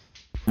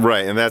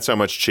 Right. And that's how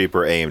much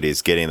cheaper AMD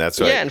is getting. That's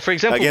why. Yeah. And for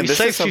example, we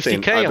saved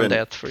 $50K on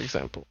that, for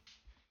example.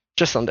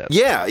 Just on that.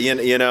 Yeah,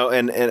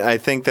 and I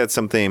think that's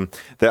something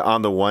that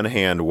on the one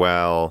hand,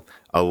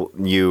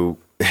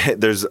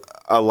 there's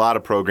a lot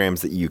of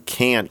programs that you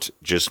can't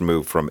just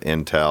move from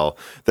Intel.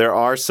 There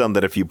are some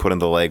that if you put in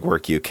the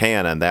legwork, you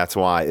can, and that's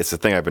why it's the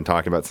thing I've been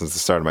talking about since the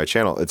start of my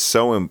channel. It's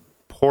so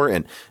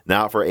important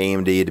not for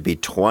AMD to be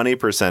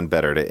 20%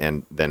 better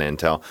than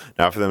Intel,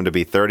 not for them to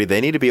be 30%. They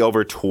need to be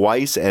over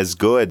twice as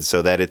good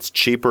so that it's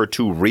cheaper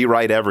to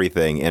rewrite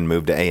everything and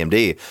move to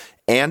AMD.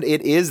 And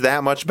it is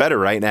that much better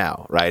right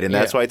now, right? And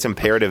that's why it's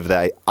imperative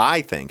that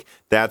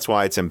that's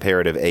why it's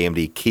imperative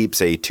AMD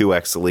keeps a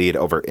 2x lead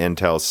over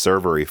Intel's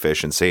server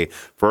efficiency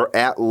for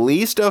at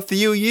least a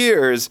few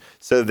years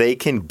so they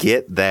can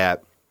get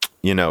that,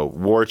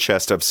 war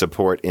chest of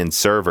support in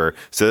server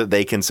so that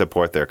they can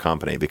support their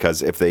company.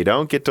 Because if they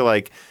don't get to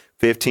like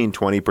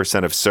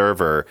 15-20% of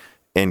server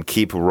and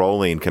keep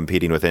rolling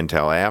competing with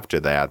Intel after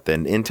that,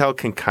 then Intel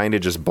can kind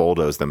of just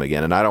bulldoze them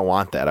again. And I don't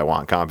want that. I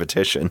want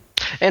competition.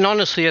 And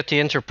honestly, at the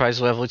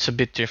enterprise level, it's a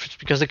bit different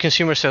because the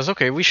consumer says,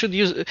 okay,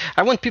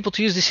 I want people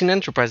to use this in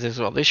enterprise as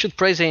well. They should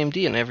praise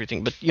AMD and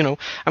everything. But,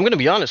 I'm going to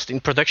be honest,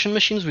 in production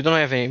machines, we don't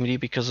have AMD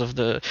because of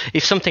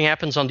if something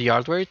happens on the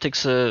hardware, it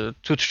takes 2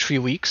 to 3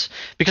 weeks.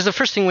 Because the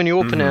first thing when you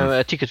open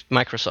a ticket at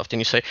Microsoft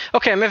and you say,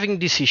 okay, I'm having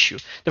this issue,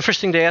 the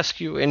first thing they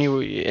ask you, and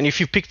if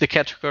you pick the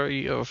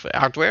category of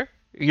hardware,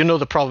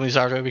 the problem is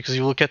hardware because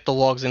you look at the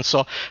logs and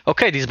saw,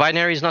 okay, this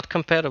binary is not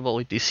compatible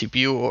with this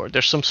CPU or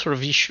there's some sort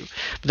of issue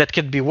that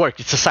can be worked.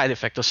 It's a side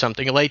effect of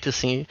something, a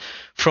latency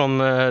from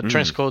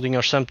transcoding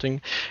or something.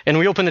 And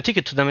we open a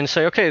ticket to them and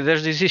say, okay,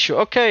 there's this issue.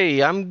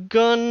 Okay, I'm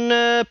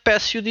gonna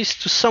pass you this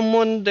to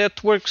someone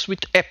that works with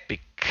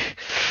Epic.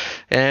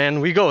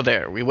 And we go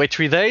there. We wait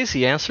 3 days.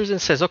 He answers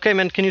and says, okay,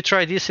 man, can you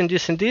try this and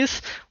this and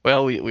this?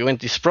 Well, we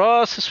went this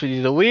process. We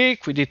did a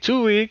week. We did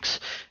 2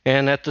 weeks.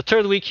 And at the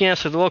 3rd week, he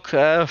answered, look,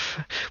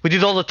 we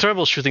did all the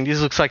troubleshooting.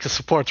 This looks like a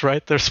support,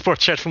 right? There's support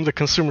chat from the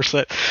consumer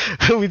side.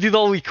 We did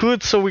all we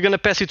could, so we're going to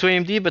pass it to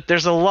AMD. But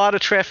there's a lot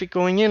of traffic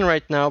going in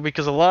right now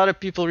because a lot of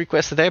people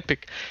requested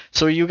Epic.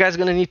 So you guys are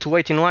going to need to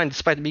wait in line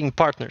despite being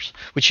partners,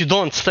 which you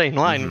don't stay in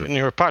line when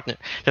you're a partner.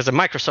 There's a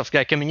Microsoft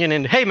guy coming in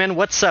and, hey, man,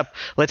 what's up?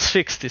 Let's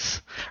fix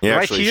this. He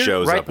actually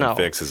shows up and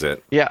fixes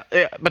it. Yeah,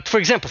 but for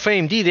example, for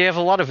AMD, they have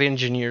a lot of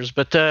engineers,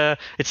 but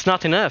it's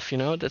not enough.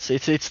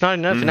 It's not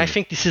enough, and I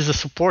think this is a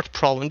support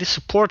problem. This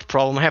support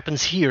problem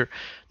happens here,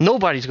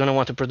 Nobody's going to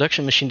want a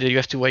production machine that you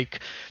have to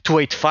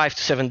wait 5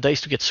 to 7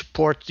 days to get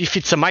support if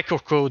it's a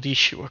microcode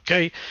issue,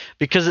 okay?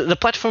 Because the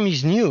platform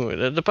is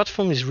new. The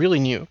platform is really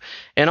new.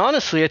 And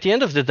honestly, at the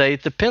end of the day,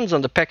 it depends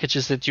on the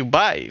packages that you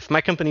buy. If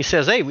my company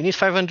says, hey, we need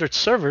 500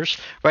 servers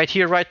right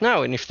here, right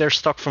now, and if they're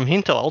stock from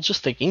Intel, I'll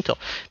just take Intel.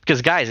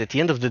 Because guys, at the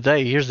end of the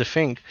day, here's the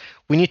thing.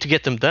 We need to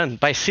get them done.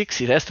 By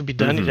 6, it has to be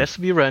done, it has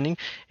to be running,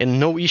 and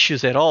no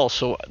issues at all.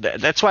 So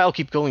that's why I'll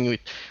keep going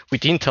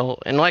with Intel.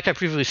 And like I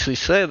previously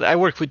said, I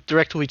work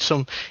directly with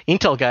some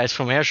Intel guys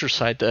from Azure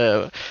side,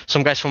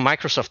 some guys from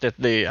Microsoft that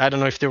I don't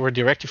know if they were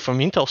directly from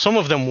Intel. Some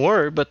of them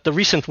were, but the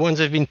recent ones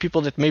have been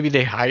people that maybe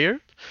they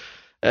hired.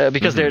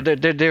 Because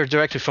they're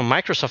directly from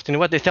Microsoft, and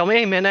what they tell me,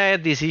 hey man, I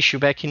had this issue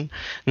back in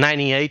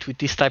 '98 with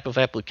this type of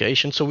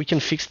application, so we can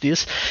fix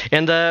this.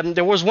 And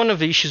there was one of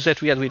the issues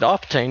that we had with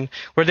Optane,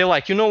 where they're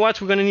like, you know what,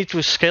 we're going to need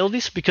to scale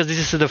this because this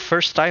is the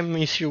first time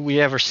issue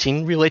we ever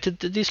seen related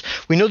to this.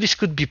 We know this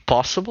could be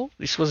possible.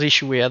 This was the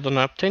issue we had on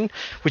Optane,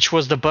 which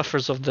was the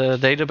buffers of the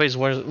database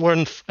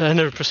weren't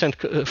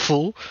 100%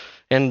 full.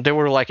 And they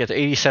were like at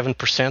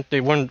 87%.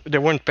 They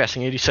weren't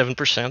passing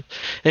 87%,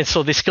 and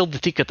so they scaled the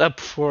ticket up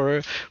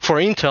for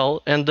Intel.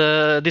 And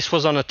this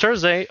was on a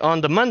Thursday. On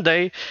the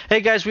Monday,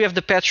 hey guys, we have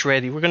the patch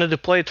ready. We're gonna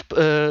deploy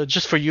it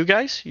just for you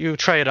guys. You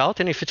try it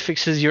out, and if it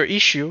fixes your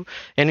issue,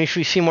 and if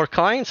we see more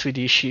clients with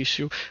the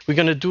issue, we're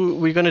gonna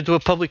do a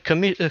public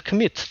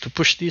commit to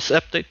push this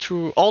update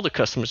through all the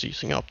customers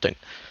using Optane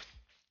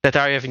that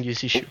are having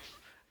this issue.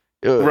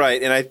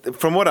 Right, and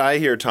from what I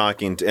hear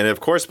talking, and of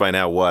course by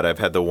now, I've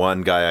had the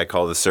one guy I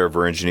call the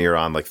server engineer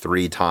on like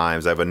 3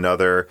 times. I have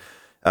another.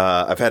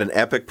 I've had an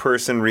Epic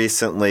person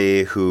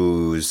recently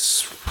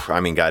who's,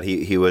 I mean, God,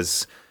 he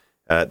was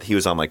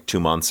on like 2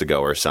 months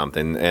ago or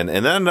something, and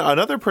then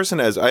another person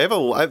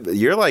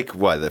you're like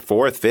what, the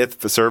 4th,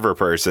 5th server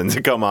person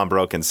to come on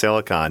Broken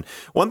Silicon.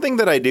 One thing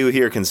that I do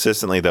hear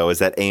consistently though is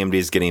that AMD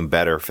is getting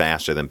better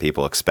faster than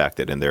people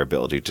expected in their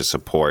ability to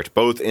support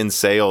both in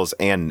sales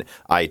and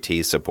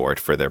IT support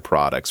for their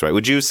products. Right?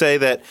 Would you say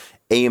that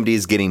AMD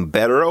is getting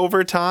better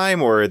over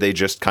time, or are they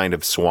just kind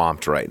of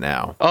swamped right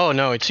now? Oh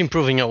no, it's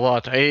improving a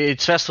lot.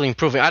 It's vastly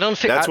improving. I don't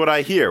think that's what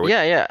I hear.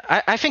 Yeah.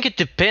 I think it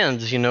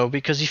depends,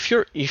 because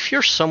if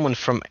you're someone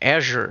from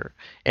Azure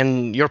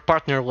and your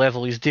partner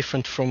level is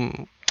different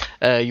from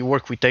you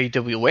work with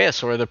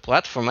AWS or other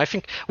platform, I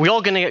think we're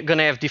all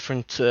gonna have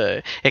different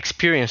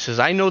experiences.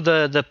 I know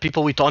the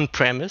people with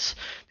on-premise.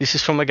 This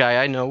is from a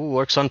guy I know who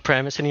works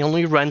on-premise and he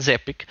only runs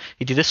Epic.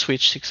 He did a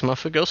switch 6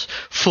 months ago,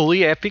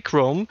 fully Epic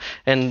Rome.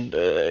 And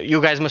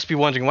you guys must be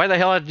wondering, why the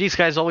hell are these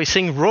guys always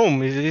saying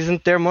Rome?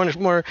 Isn't there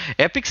more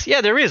Epics?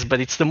 Yeah, there is, but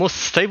it's the most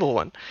stable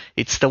one.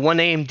 It's the one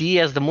AMD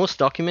has the most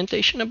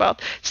documentation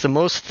about. It's the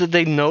most that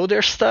they know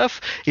their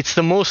stuff. It's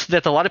the most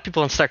that a lot of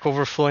people on Stack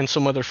Overflow and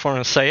some other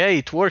forums say, hey,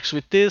 it works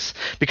with this.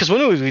 Because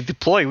when we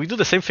deploy, we do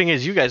the same thing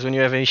as you guys when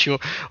you have an issue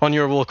on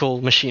your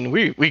local machine.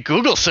 We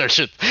Google search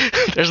it.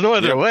 There's no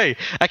other way.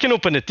 I can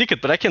open a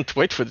ticket, but I can't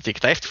wait for the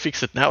ticket. I have to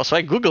fix it now. So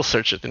I Google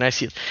search it and I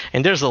see it.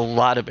 And there's a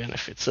lot of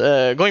benefits.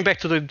 Going back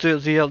to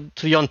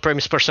the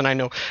on-premise person I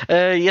know,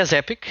 he has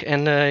Epic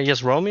and he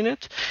has Rome in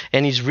it,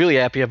 and he's really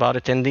happy about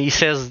it. And he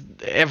says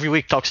every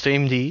week talks to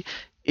AMD.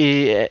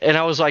 And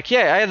I was like,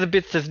 yeah, I had a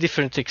bit of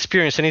different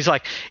experience. And he's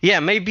like, yeah,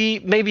 maybe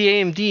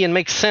AMD, and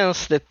makes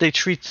sense that they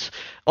treat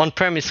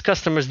on-premise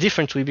customers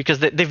differently because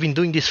they've been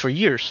doing this for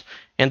years.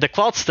 And the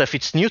cloud stuff,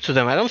 it's new to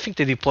them. I don't think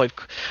they deployed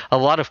a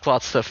lot of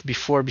cloud stuff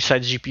before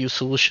besides GPU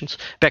solutions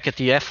back at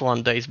the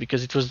Athlon days,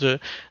 because it was the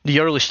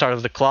early start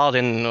of the cloud,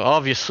 and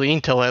obviously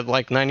Intel had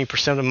like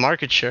 90% of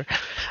market share.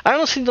 I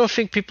honestly don't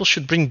think people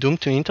should bring doom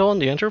to Intel on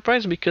the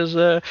enterprise, because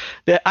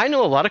I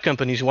know a lot of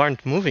companies who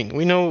aren't moving.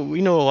 We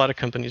know a lot of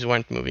companies who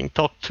aren't moving.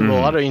 Talked to a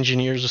lot of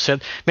engineers who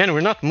said, man,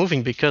 we're not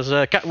moving because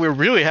we're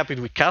really happy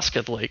with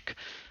Cascade Lake.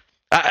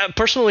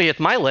 Personally, at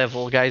my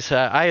level, guys,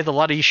 I had a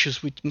lot of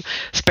issues with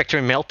Spectre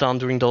and Meltdown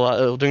during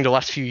the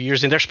last few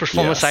years, and there's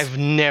performance I've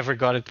never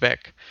got it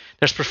back.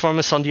 There's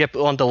performance on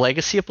the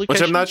legacy application.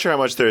 Which I'm not sure how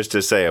much there is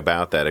to say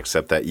about that,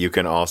 except that you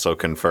can also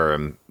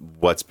confirm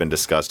what's been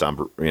discussed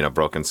on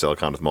Broken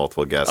Silicon with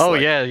multiple guests. Oh,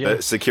 yeah.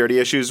 The security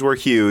issues were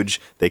huge.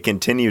 They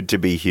continued to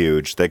be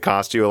huge. They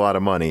cost you a lot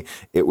of money.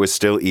 It was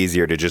still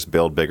easier to just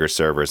build bigger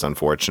servers,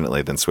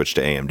 unfortunately, than switch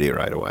to AMD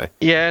right away.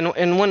 Yeah,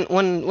 and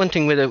one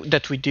thing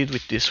that we did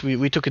with this,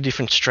 we took a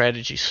different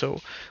strategy.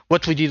 So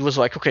what we did was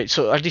like, okay,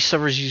 so are these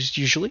servers used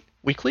usually,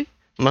 weekly,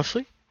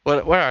 monthly?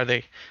 Where are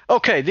they?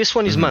 Okay, this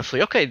one is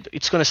monthly. Okay,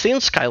 it's going to stay on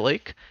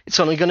Skylake. It's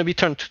only going to be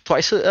turned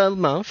twice a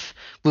month.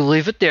 We'll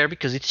leave it there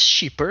because it's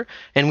cheaper,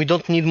 and we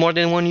don't need more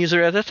than one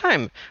user at a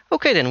time.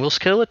 Okay, then we'll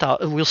scale it out.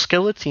 We'll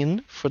scale it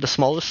in for the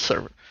smallest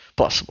server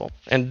possible,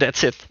 and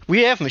that's it.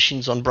 We have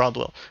machines on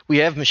Broadwell. We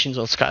have machines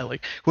on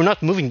Skylake. We're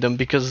not moving them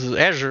because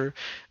Azure,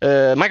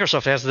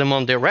 Microsoft has them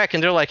on their rack,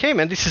 and they're like, hey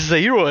man, this is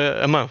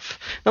 €1 a month.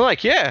 I'm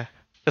like, yeah,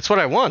 that's what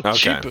I want.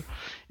 Okay. Cheap.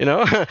 You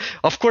know,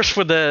 of course,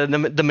 for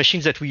the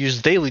machines that we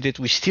use daily, that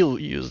we still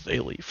use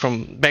daily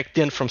from back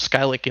then from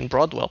Skylake in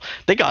Broadwell,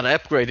 they got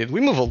upgraded. We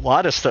move a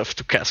lot of stuff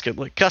to Cascade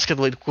Lake. Cascade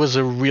Lake was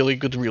a really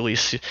good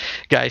release,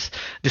 guys.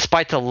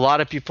 Despite a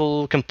lot of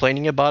people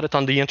complaining about it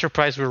on the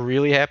Enterprise, we're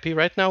really happy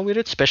right now with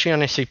it, especially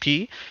on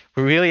SAP.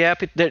 We're really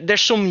happy.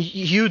 There's some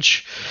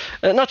huge,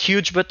 not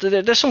huge, but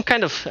there's some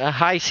kind of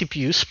high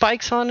CPU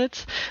spikes on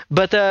it.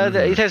 But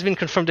it has been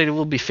confirmed that it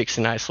will be fixed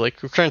in Ice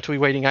Lake. We're currently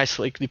waiting Ice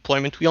Lake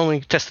deployment. We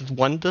only tested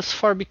one thus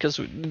far because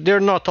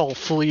they're not all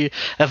fully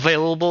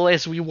available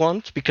as we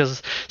want.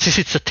 Because since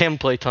it's a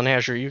template on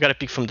Azure, you got to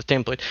pick from the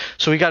template.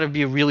 So we got to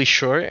be really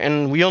sure.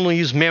 And we only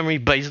use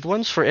memory-based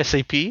ones for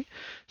SAP.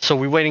 So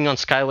we're waiting on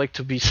Skylake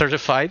to be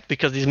certified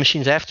because these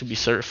machines have to be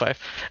certified.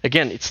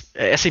 Again, it's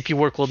SAP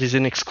workload is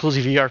an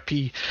exclusive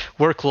ERP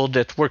workload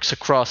that works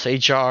across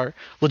HR,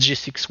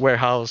 logistics,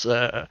 warehouse,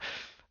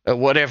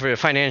 whatever,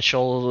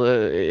 financial.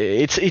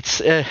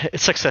 It's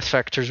success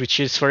factors, which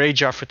is for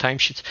HR, for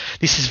timesheets.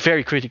 This is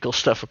very critical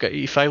stuff.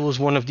 Okay, if I lose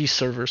one of these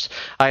servers,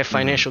 I have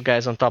financial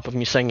guys on top of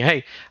me saying,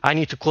 "Hey, I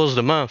need to close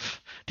the month.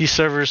 These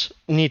servers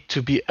need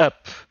to be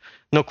up,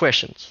 no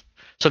questions."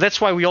 So that's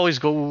why we always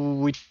go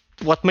with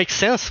what makes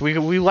sense.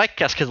 We like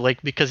Cascade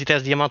Lake because it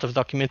has the amount of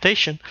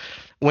documentation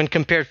when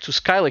compared to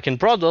Skylake and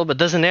Broadwell, but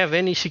doesn't have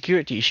any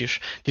security issues.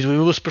 Did we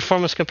lose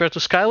performance compared to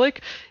Skylake?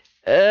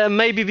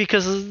 Maybe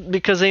because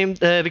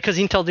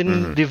Intel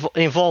didn't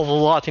evolve a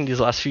lot in these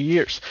last few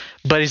years.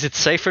 But is it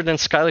safer than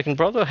Skylake and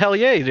Broadwell? Hell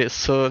yeah, it is.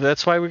 So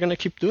that's why we're going to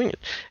keep doing it.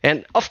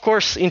 And of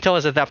course, Intel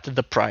has adapted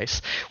the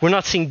price. We're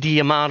not seeing the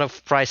amount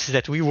of prices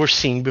that we were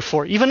seeing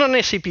before, even on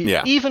SAP,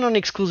 even on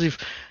exclusive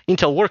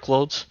Intel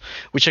workloads,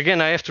 which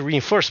again I have to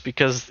reinforce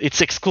because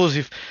it's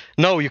exclusive.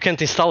 No, you can't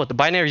install it. The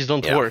binaries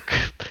don't work.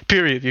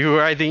 Period. You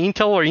are either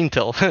Intel or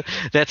Intel.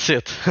 That's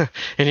it.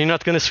 And you're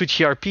not going to switch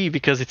ERP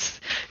because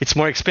it's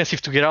more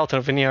expensive to get out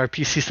of an ERP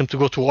system to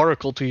go to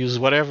Oracle to use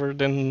whatever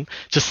than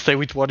just stay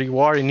with what you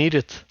are and need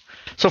it.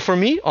 So for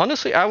me,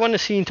 honestly, I want to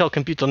see Intel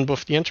compete on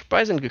both the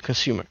enterprise and the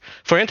consumer.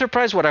 For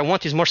enterprise, what I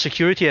want is more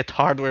security at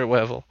hardware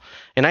level.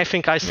 And I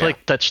think Ice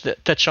Lake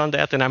touch on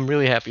that, and I'm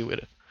really happy with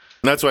it.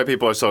 That's why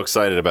people are so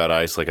excited about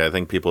Ice Lake. I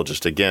think people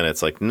just, again,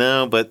 it's like,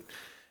 no, but,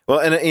 well,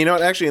 and you know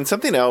what, actually, and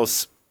something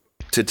else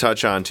to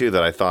touch on, too,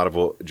 that I thought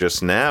of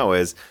just now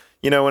is,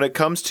 you know, when it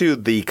comes to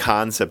the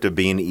concept of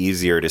being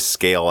easier to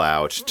scale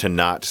out, to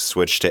not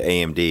switch to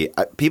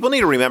AMD, people need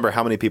to remember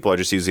how many people are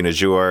just using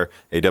Azure,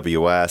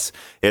 AWS.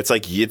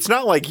 It's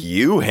not like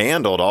you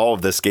handled all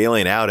of the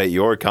scaling out at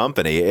your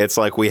company. It's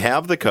like we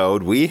have the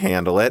code, we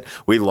handle it,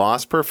 we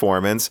lost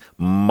performance.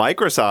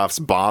 Microsoft's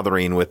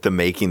bothering with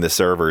making the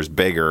servers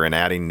bigger and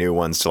adding new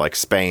ones to like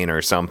Spain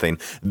or something.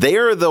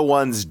 They're the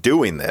ones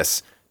doing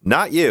this.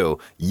 Not you.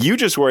 You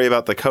just worry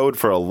about the code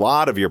for a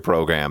lot of your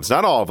programs.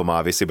 Not all of them,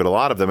 obviously, but a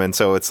lot of them. And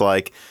so it's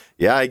like,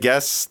 yeah, I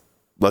guess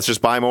let's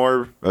just buy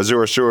more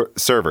Azure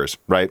servers,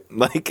 right?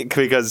 Like,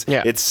 because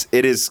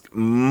it is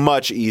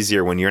much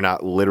easier when you're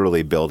not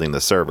literally building the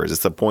servers.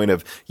 It's the point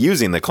of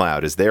using the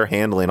cloud is they're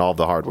handling all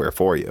the hardware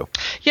for you.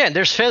 Yeah, and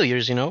there's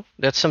failures, you know.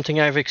 That's something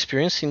I've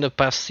experienced in the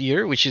past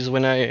year, which is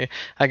when I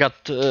got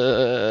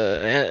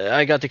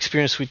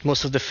experience with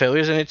most of the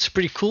failures, and it's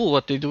pretty cool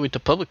what they do with the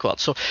public cloud.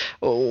 So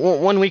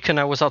one weekend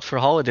I was out for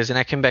holidays, and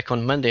I came back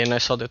on Monday, and I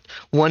saw that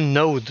one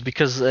node,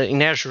 because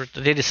in Azure the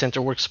data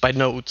center works by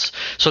nodes,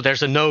 so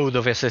there's a node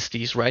of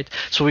SSDs, right?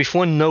 So if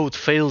one node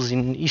fails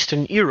in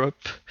Eastern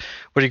Europe,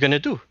 what are you going to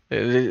do?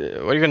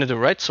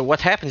 Right? So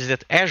what happens is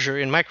that Azure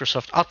and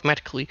Microsoft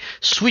automatically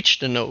switch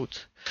the node.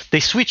 They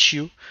switch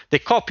you, they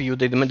copy you,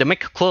 they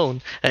make a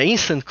clone, an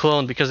instant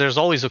clone, because there's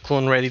always a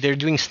clone ready. They're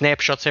doing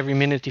snapshots every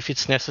minute if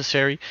it's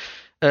necessary.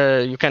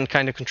 You can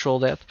kind of control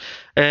that.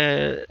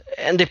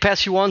 And they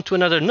pass you on to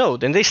another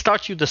node, and they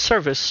start you the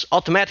service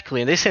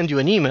automatically, and they send you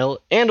an email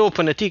and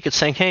open a ticket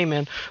saying, hey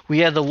man, we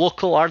had a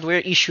local hardware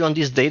issue on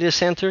this data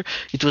center.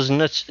 It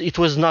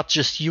was not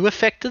just you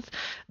affected,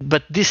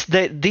 but this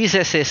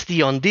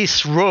SSD on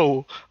this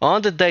row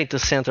on the data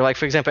center, like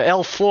for example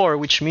L4,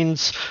 which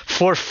means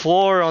fourth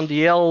floor on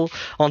the L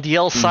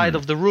side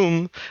of the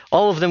room,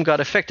 all of them got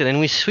affected, and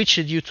we switched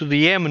you to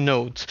the M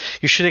node.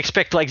 You should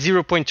expect like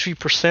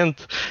 0.3%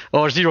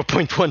 or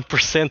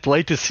 0.1%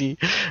 latency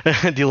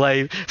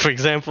delay, for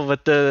example,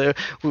 but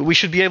we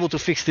should be able to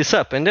fix this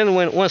up. And then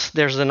once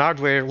there's an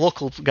hardware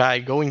local guy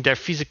going there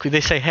physically,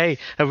 they say, hey,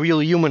 a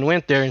real human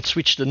went there and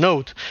switched the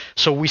node,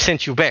 so we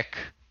sent you back.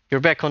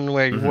 You're back on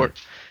where you were.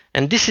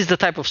 And this is the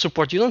type of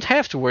support you don't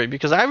have to worry,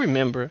 because I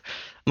remember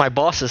my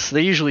bosses,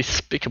 they usually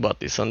speak about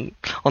this on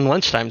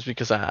lunchtimes,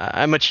 because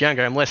I'm much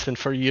younger. I'm less than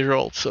 40 years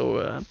old,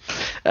 so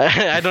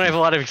I don't have a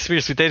lot of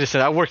experience with data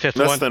center. I worked at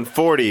less than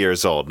 40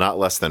 years old, not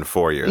less than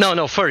 4 years.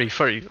 No,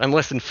 40. I'm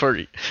less than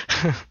 40.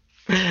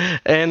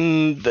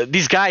 And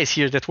these guys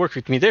here that work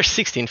with me, they're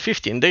 16,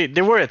 15.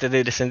 They were at the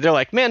data center. They're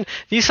like, man,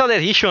 you saw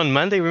that issue on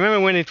Monday? Remember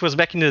when it was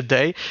back in the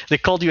day? They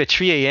called you at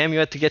 3 a.m. You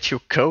had to get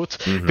your code,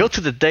 go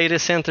to the data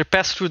center,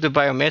 pass through the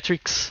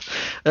biometrics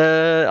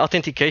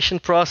authentication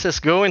process,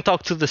 go and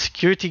talk to the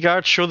security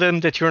guard, show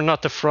them that you're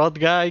not a fraud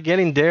guy, get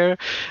in there,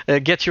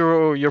 get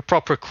your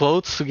proper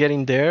clothes to get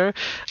in there.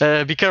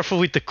 Be careful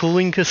with the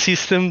cooling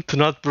system to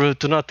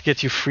not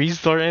get you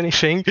freezed or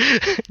anything.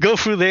 Go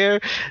through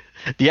there,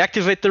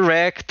 deactivate the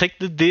rack, take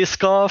the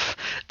disk off,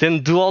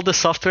 then do all the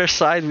software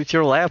side with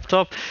your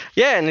laptop.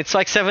 Yeah, and it's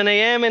like 7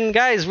 a.m. and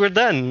guys, we're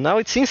done. Now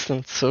it's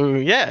instant. So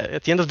yeah,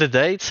 at the end of the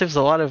day, it saves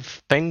a lot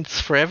of pains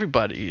for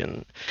everybody,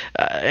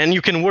 and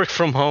you can work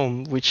from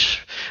home.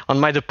 Which on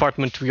my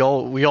department, we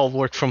all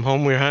work from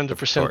home. We're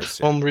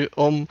 100%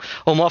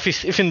 home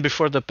office even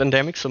before the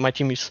pandemic. So my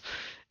team is.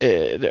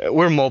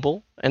 We're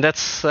mobile, and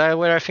that's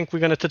where I think we're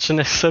going to touch the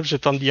next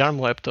subject on the ARM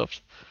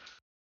laptops.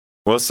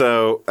 Well,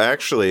 so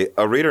actually,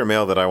 a reader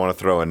mail that I want to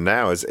throw in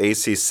now is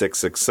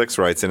AC666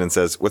 writes in and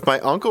says, with my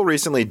uncle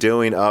recently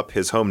doing up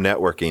his home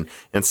networking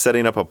and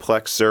setting up a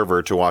Plex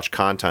server to watch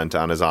content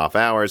on his off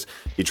hours,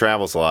 he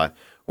travels a lot.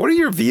 What are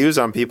your views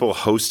on people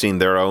hosting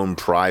their own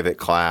private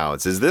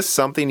clouds? Is this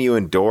something you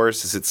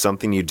endorse? Is it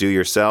something you do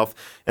yourself?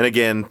 And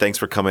again, thanks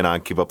for coming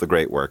on. Keep up the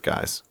great work,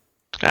 guys.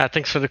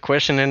 Thanks for the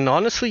question. And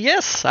honestly,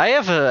 yes, I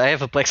have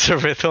a Plex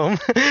server at home.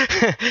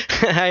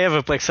 I have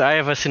a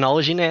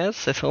Synology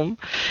NAS at home,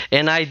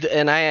 and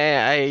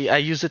I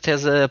use it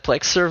as a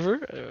Plex server,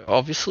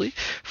 obviously,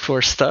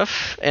 for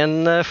stuff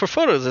and for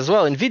photos as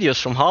well and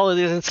videos from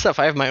holidays and stuff.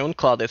 I have my own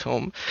cloud at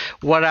home.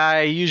 What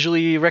I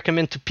usually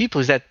recommend to people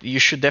is that you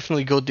should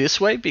definitely go this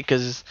way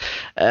because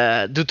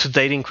due to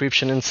data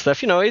encryption and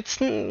stuff,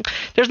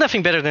 there's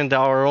nothing better than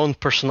our own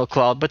personal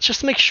cloud, but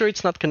just make sure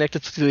it's not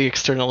connected to the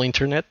external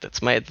internet.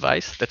 That's my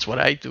advice. That's what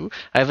I do.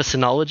 I have a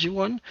Synology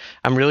one.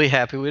 I'm really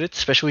happy with it,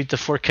 especially with the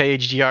 4K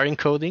HDR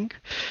encoding.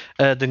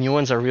 The new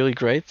ones are really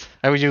great.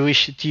 I really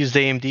wish it used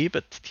AMD,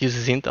 but it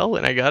uses Intel,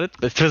 and I got it.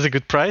 But it was a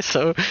good price,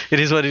 so it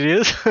is what it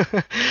is.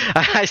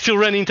 I still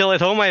run Intel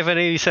at home. I have an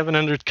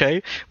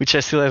 8700K, which I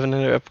still haven't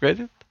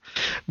upgraded.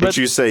 But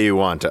you say you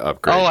want to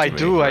upgrade. Oh, I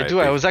do.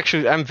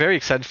 I'm very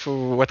excited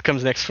for what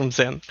comes next from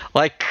Zen.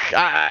 Like,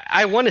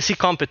 I want to see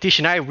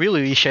competition. I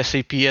really wish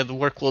SAP had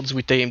workloads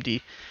with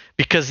AMD.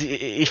 Because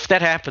if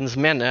that happens,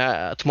 man,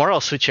 tomorrow I'll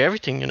switch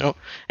everything,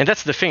 And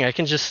that's the thing. I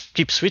can just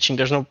keep switching.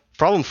 There's no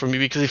problem for me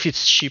because if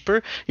it's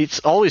cheaper, it's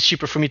always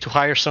cheaper for me to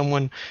hire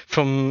someone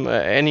from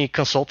any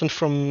consultant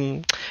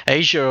from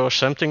Asia or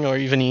something, or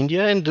even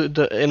India, and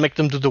make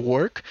them do the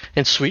work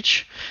and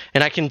switch.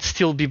 And I can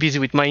still be busy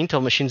with my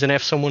Intel machines and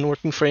have someone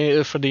working for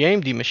the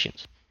AMD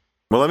machines.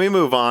 Well, let me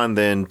move on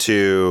then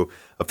to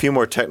a few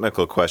more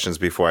technical questions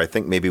before I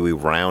think maybe we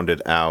round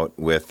it out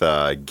with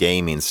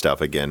gaming stuff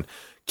again.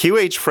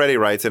 QH Freddy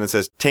writes in and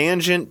says,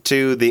 tangent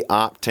to the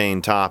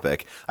Optane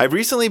topic. I've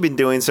recently been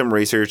doing some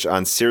research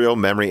on serial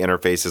memory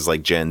interfaces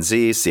like Gen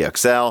Z,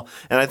 CXL,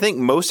 and I think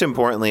most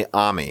importantly,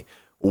 AMI.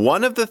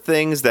 One of the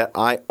things that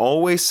I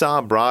always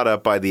saw brought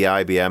up by the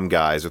IBM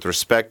guys with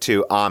respect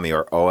to AMI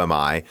or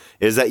OMI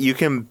is that you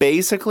can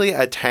basically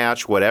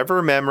attach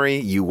whatever memory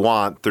you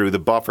want through the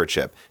buffer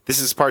chip. This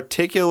is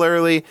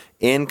particularly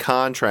in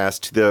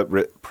contrast to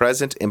the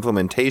present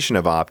implementation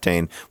of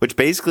Optane, which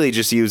basically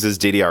just uses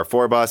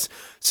DDR4 bus,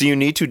 so you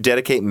need to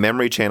dedicate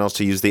memory channels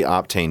to use the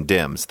Optane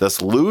DIMMs,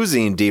 thus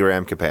losing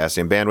DRAM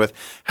capacity and bandwidth.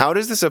 How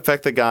does this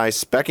affect the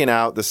guys speccing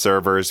out the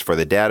servers for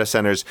the data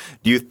centers?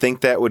 Do you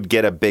think that would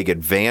get a big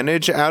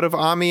advantage out of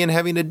AMI and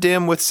having a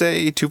DIMM with,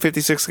 say,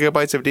 256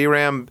 gigabytes of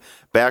DRAM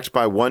backed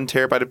by 1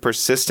 terabyte of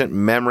persistent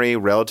memory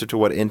relative to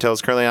what Intel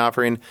is currently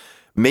offering?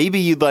 Maybe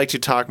you'd like to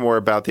talk more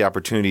about the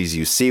opportunities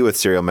you see with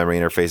serial memory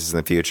interfaces in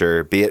the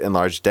future, be it in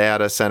large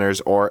data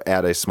centers or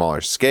at a smaller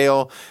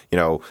scale,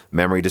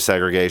 memory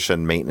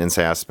disaggregation, maintenance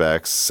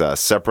aspects,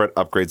 separate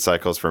upgrade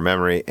cycles for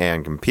memory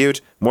and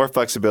compute, more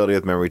flexibility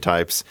with memory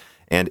types,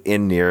 and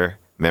in-near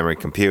memory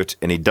compute.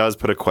 And he does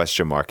put a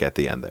question mark at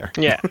the end there.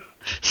 Yeah.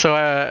 So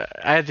I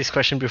had this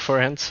question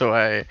beforehand, so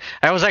I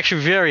was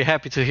actually very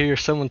happy to hear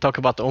someone talk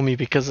about OMI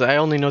because I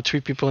only know 3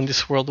 people in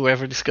this world who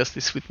ever discussed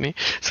this with me.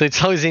 So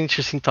it's always an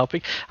interesting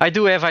topic. I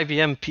do have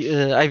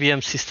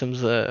IBM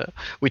systems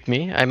with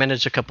me. I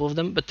manage a couple of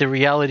them, but the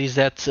reality is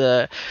that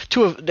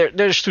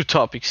there's 2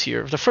 topics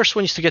here. The first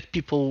one is to get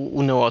people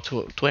who know how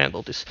to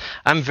handle this.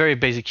 I'm a very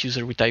basic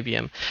user with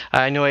IBM.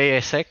 I know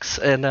ASX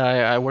and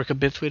I work a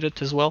bit with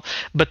it as well.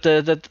 But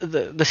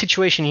the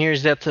situation here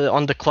is that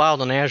on the cloud,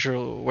 on Azure,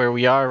 where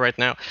we are right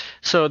now.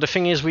 So the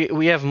thing is,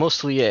 we have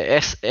mostly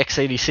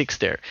x86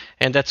 there,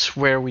 and that's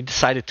where we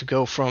decided to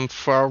go for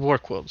our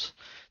workloads.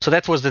 So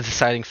that was the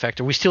deciding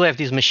factor. We still have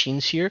these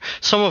machines here.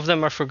 Some of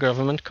them are for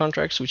government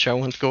contracts, which I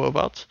won't go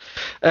about.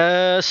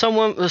 Some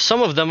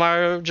of them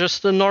are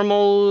just the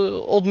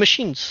normal old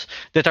machines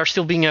that are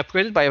still being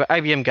upgraded by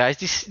IBM guys.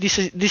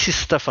 This is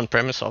stuff on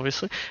premise,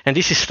 obviously, and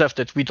this is stuff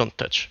that we don't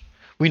touch.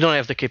 We don't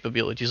have the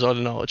capabilities or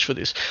the knowledge for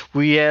this.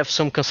 We have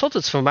some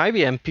consultants from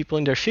IBM, people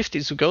in their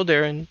 50s, who go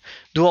there and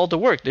do all the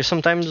work. They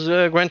sometimes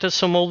grant us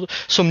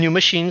some new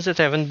machines that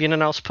haven't been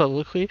announced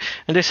publicly,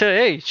 and they say,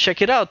 "Hey,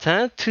 check it out,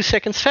 huh? 2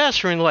 seconds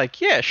faster." And like,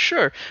 yeah,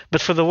 sure.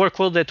 But for the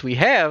workload that we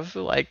have,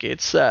 like,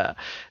 it's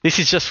this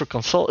is just for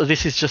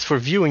This is just for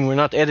viewing.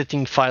 We're not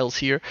editing files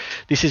here.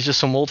 This is just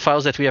some old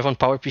files that we have on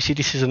PowerPC.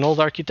 This is an old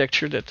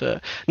architecture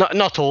that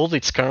not old.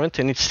 It's current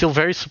and it's still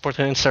very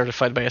supported and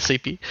certified by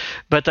SAP.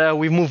 But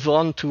we moved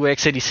on to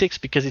x86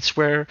 because it's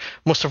where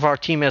most of our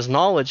team has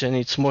knowledge, and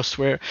it's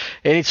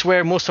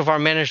where most of our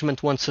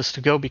management wants us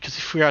to go. Because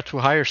if we are to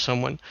hire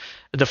someone,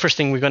 the first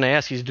thing we're going to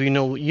ask is, do you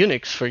know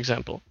Unix, for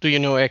example? Do you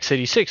know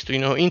x86? Do you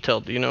know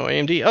Intel? Do you know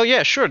AMD? Oh,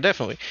 yeah, sure,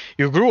 definitely.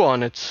 You grew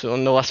on it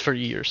in the last 30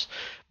 years.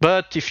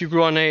 But if you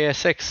grew on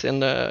ASX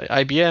and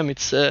IBM,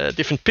 it's a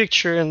different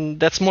picture, and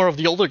that's more of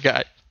the older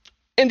guy.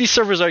 And these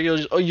servers are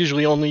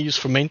usually only used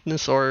for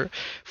maintenance or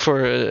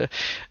for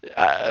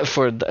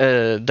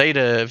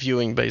data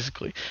viewing,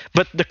 basically.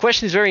 But the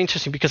question is very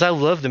interesting because I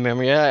love the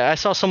memory. I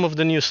saw some of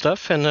the new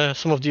stuff and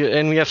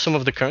we have some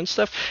of the current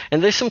stuff,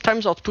 and they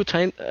sometimes output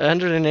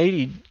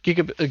 180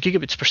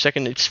 gigabits per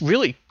second. It's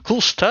really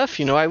cool stuff.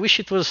 I wish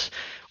it was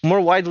more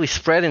widely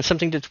spread and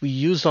something that we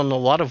use on a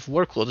lot of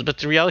workloads. But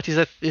the reality is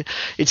that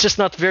it's just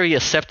not very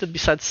accepted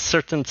besides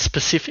certain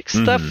specific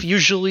stuff,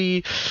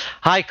 usually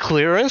high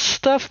clearance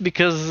stuff,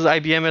 because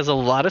IBM has a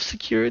lot of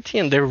security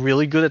and they're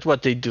really good at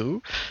what they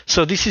do.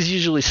 So this is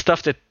usually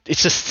stuff that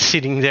it's just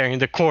sitting there in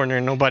the corner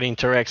and nobody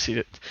interacts with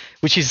it,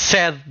 which is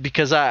sad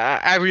because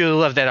I really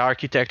love that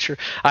architecture.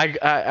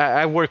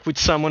 I work with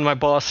someone, my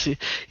boss, he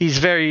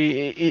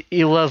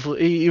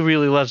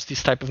really loves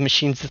this type of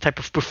machines, the type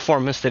of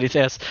performance that it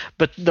has.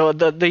 But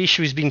the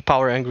issue is being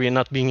power hungry and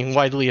not being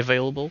widely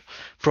available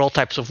for all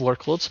types of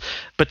workloads.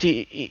 But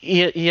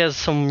he has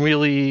some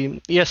really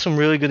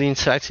good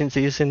insights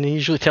into this, and he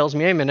usually tells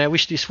me, "Hey man, I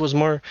wish this was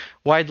more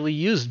widely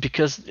used,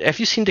 because have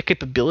you seen the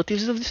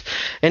capabilities of this?"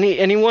 And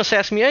he once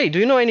asked me, "Hey, do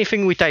you know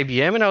anything with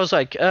IBM?" And I was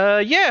like,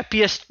 "Yeah,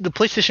 the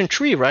PlayStation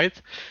 3, right?"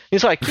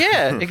 He's like,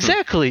 "Yeah,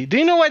 exactly. Do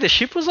you know why the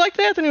ship was like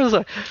that?" And he was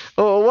like,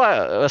 "Oh, what,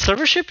 a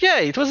server ship? Yeah,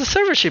 it was a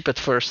server ship at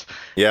first."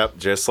 Yep,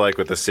 just like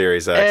with the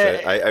Series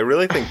X. I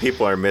really think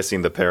people are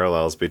missing the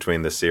parallels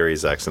between the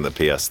Series X and the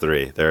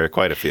PS3. There are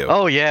quite a few.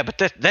 Oh yeah,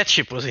 but that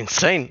ship was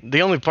insane.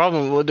 The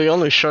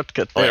only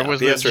shortcut there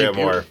was PS3 the GPU. Have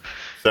more.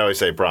 So we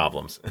say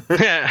problems.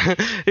 Yeah,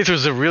 it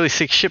was a really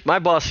sick ship. My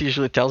boss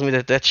usually tells me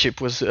that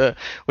ship was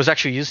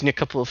actually used in a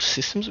couple of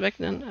systems back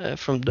then,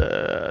 from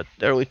the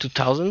early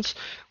 2000s,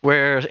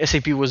 where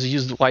SAP was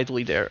used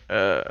widely there.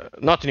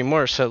 Not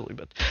anymore, sadly,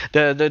 but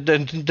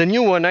the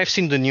new one, I've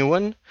seen the new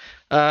one.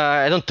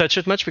 I don't touch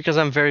it much because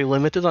I'm very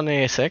limited on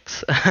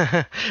ASX.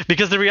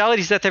 Because the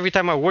reality is that every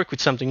time I work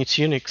with something, it's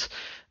Unix.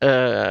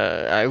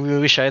 I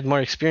wish I had more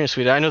experience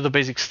with it. I know the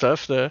basic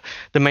stuff, the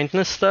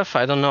maintenance stuff.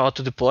 I don't know how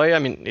to deploy. I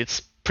mean,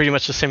 it's pretty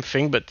much the same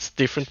thing, but it's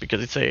different because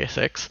it's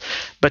ASX.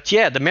 But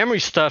yeah, the memory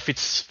stuff,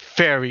 it's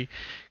very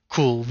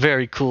cool,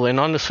 very cool. And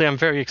honestly, I'm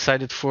very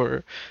excited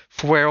for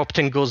where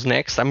Optane goes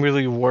next. I'm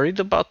really worried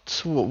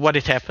about what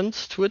it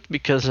happens to it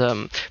because,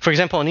 for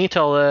example, on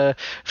Intel,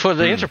 for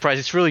the enterprise,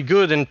 it's really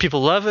good and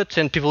people love it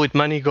and people with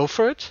money go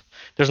for it.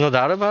 There's no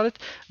doubt about it.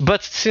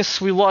 But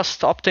since we lost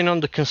Optane on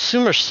the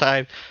consumer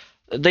side,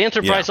 the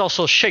enterprise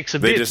also shakes a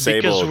bit because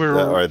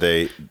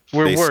they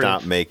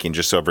stopped making,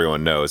 just so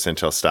everyone knows,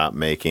 Intel stopped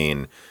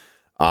making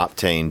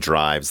Optane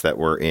drives that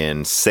were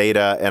in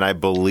SATA, and I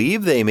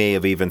believe they may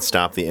have even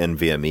stopped the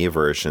NVMe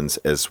versions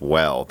as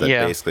well.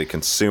 Basically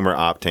consumer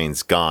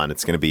Optane's gone.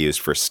 It's going to be used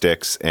for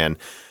sticks. And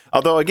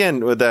although,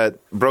 again, with that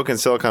Broken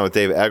Silicon with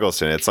Dave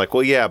Eggleston, it's like,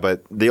 well, yeah,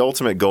 but the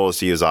ultimate goal is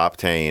to use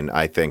Optane,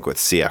 I think, with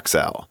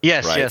CXL.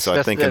 Yes, right? Yes. So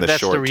I think in the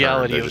short term, that's the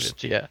reality of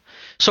it, yeah.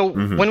 So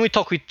when we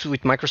talk with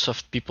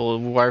Microsoft people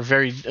who are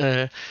very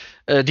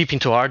deep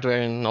into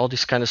hardware and all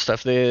this kind of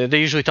stuff, they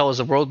usually tell us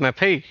a roadmap.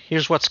 Hey,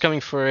 here's what's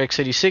coming for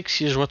x86.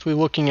 Here's what we're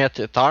looking at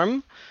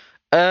ARM.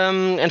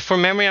 And for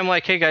memory, I'm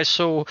like, hey guys,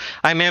 so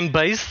I'm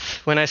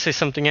M-based. When I say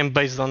something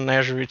M-based on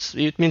Azure,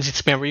 it means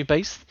it's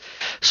memory-based.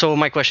 So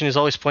my question is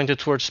always pointed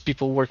towards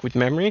people who work with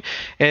memory.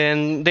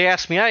 And they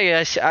ask me,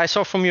 I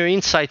saw from your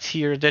insights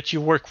here that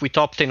you work with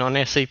Optane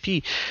on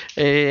SAP,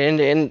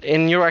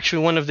 and you're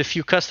actually one of the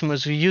few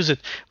customers who use it.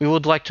 We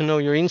would like to know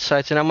your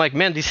insights. And I'm like,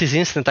 man, this is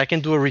instant. I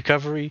can do a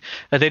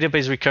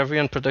database recovery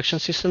on production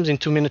systems in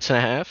 2.5 minutes.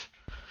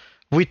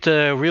 With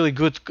a really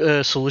good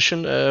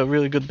solution, a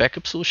really good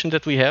backup solution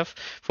that we have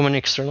from an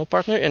external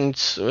partner. And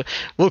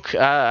look,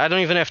 I don't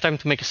even have time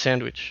to make a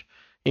sandwich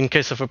in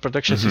case of a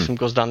production system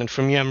goes down. And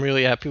for me, I'm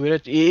really happy with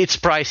it. It's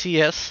pricey,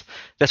 yes.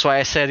 That's why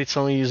I said it's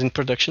only used in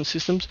production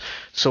systems.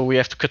 So we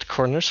have to cut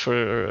corners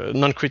for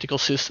non-critical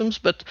systems.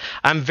 But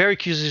I'm very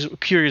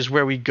curious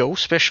where we go,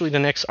 especially the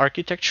next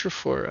architecture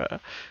for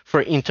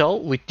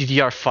Intel with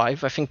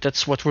DDR5. I think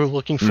that's what we're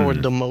looking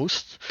forward the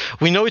most.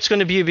 We know it's going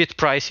to be a bit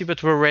pricey,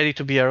 but we're ready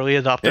to be early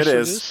adopters. It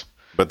is.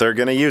 But they're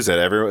going to use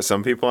it.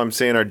 Some people I'm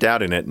seeing are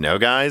doubting it. No,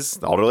 guys,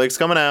 Alder Lake's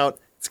coming out.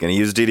 It's going to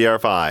use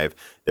DDR5.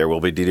 There will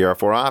be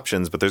DDR4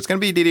 options, but there's going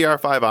to be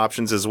DDR5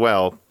 options as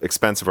well,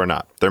 expensive or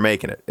not. They're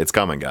making it. It's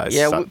coming, guys.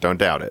 Yeah, Don't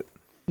doubt it.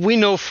 We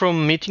know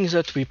from meetings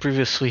that we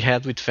previously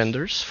had with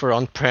vendors for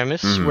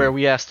on-premise, where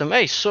we asked them,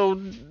 hey, so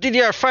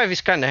DDR5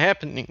 is kind of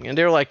happening. And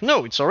they're like,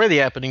 no, it's already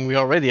happening. We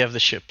already have the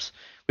chips.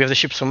 We have the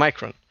chips from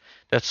Micron.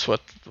 That's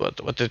what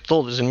they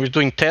told us. And we're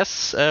doing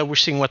tests. We're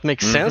seeing what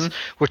makes sense.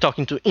 We're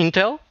talking to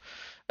Intel.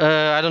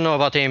 I don't know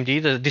about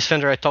AMD. This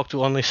vendor I talked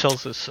to only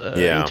sells us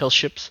Intel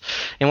chips.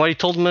 And what he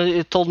told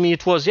me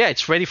it was,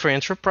 it's ready for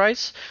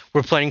enterprise.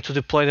 We're planning to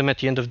deploy them at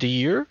the end of the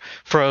year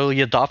for early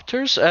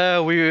adopters.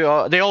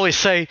 They always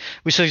say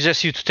we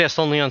suggest you to test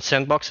only on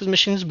sandboxes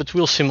machines, but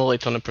we'll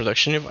simulate on a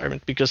production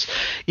environment, because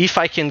if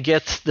I can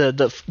get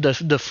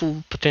the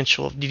full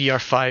potential of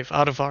DDR5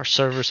 out of our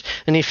servers,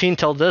 and if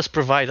Intel does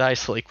provide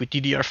Ice Lake with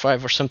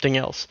DDR5 or something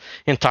else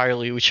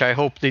entirely, which I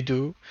hope they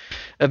do,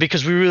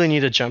 because we really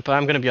need a jump.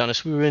 I'm going to be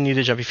honest, we really need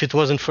a jump. If it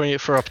wasn't for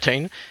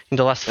Optane in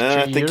the last 3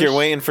 years... I think you're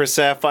waiting for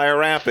Sapphire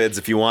Rapids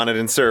if you want it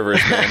in servers,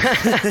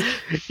 man.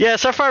 Yeah,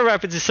 Sapphire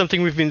Rapids is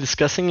something we've been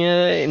discussing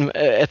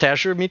at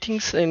Azure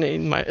meetings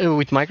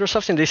with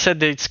Microsoft, and they said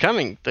that it's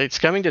coming,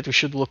 that we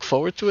should look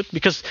forward to it,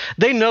 because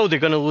they know they're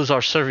going to lose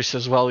our service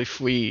as well if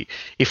we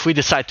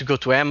decide to go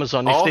to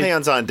Amazon. All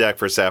hands on deck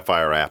for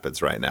Sapphire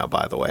Rapids right now,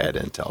 by the way, at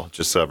Intel,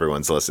 just so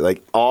everyone's listening.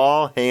 Like,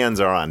 all hands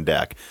are on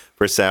deck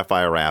for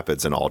Sapphire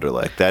Rapids and Alder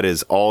Lake. That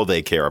is all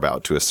they care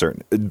about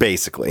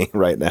basically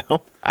right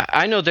now.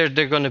 I know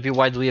they're going to be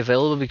widely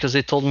available, because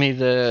they told me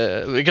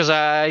because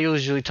I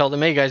usually tell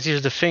them, hey guys,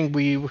 here's the thing,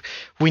 we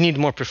need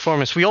more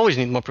performance. We always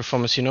need more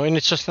performance, and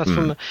it's just not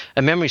from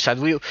a memory side.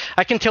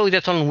 I can tell you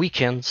that on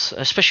weekends,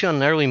 especially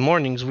on early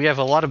mornings, we have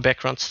a lot of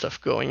background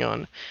stuff going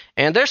on.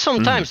 And there's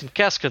some times in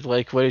Cascade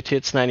Lake where it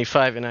hits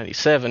 95 and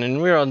 97,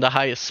 and we're on the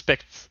highest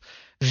spec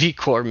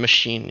vCore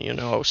machine,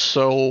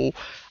 so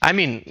I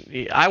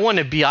mean, I want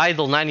to be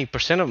idle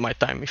 90% of my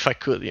time if I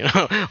could,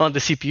 on the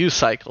CPU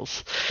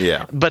cycles.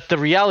 Yeah. But the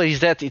reality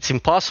is that it's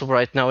impossible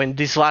right now. In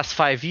these last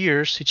 5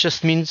 years, it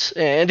just means,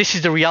 and this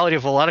is the reality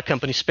of a lot of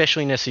companies,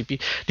 especially in SAP,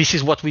 this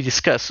is what we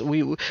discuss.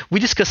 We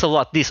discuss a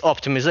lot this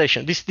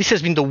optimization. This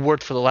has been the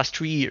word for the last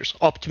 3 years,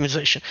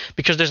 optimization,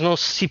 because there's no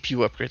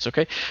CPU upgrades,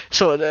 okay?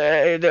 So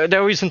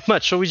there isn't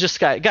much. So we just,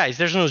 guys,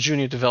 there's no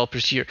junior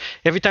developers here.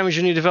 Every time a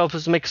junior developer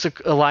makes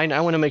a line,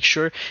 I want to make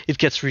sure it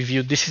gets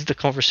reviewed. This is the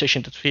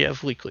conversation that we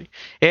have weekly.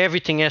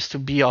 Everything has to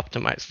be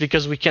optimized,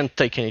 because we can't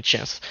take any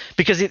chance.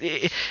 Because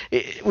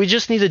we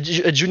just need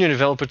a junior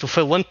developer to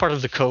fill one part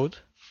of the code,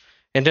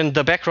 and then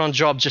the background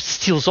job just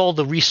steals all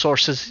the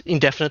resources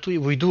indefinitely.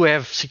 We do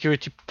have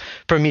security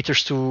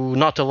parameters to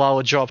not allow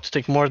a job to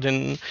take more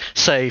than,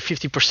 say,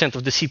 50%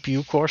 of the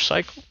CPU core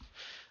cycle.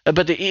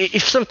 But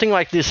if something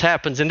like this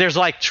happens, and there's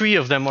like 3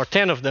 of them or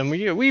 10 of them,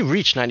 we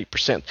reach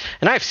 90%,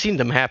 and I've seen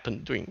them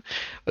happen during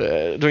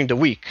the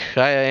week,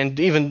 and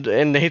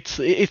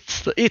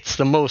it's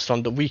the most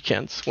on the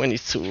weekends when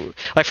it's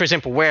like, for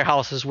example,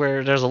 warehouses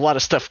where there's a lot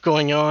of stuff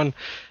going on,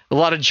 a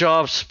lot of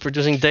jobs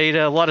producing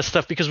data, a lot of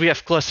stuff, because we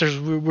have clusters.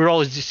 We're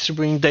always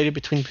distributing data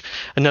between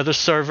another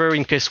server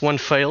in case one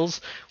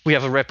fails. We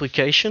have a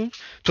replication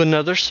to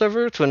another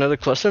server, to another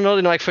cluster.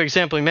 Like, for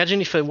example,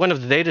 imagine if one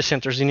of the data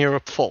centers in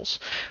Europe falls.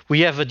 We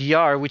have a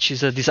DR, which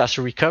is a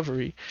disaster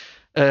recovery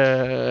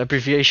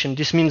abbreviation.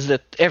 This means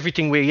that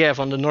everything we have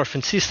on the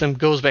northern system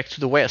goes back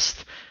to the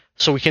west.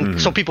 So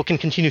so people can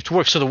continue to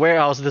work, so the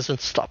warehouse doesn't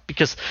stop.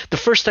 Because the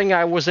first thing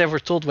I was ever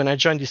told when I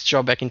joined this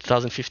job back in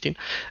 2014,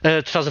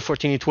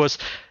 it was,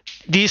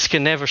 these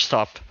can never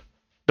stop.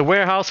 The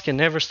warehouse can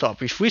never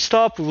stop. If we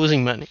stop, we're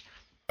losing money.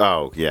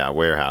 Oh, yeah,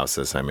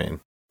 warehouses, I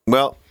mean.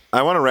 Well,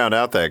 I want to round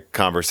out that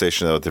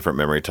conversation, though, with different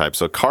memory types.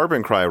 So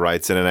Carbon Cry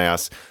writes in and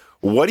asks,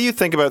 what do you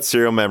think about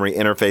serial memory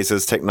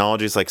interfaces?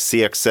 Technologies like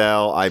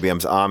CXL,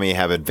 IBM's AMI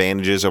have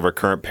advantages over the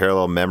current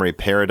parallel memory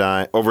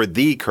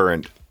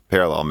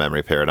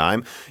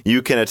paradigm.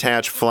 You can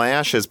attach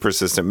flash as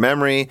persistent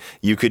memory.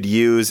 You could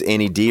use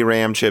any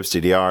DRAM chips,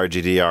 DDR,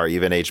 GDR,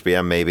 even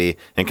HBM maybe,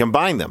 and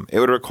combine them.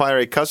 It would require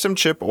a custom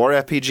chip or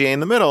FPGA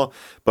in the middle,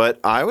 but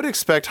I would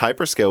expect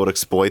Hyperscale would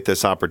exploit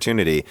this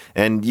opportunity.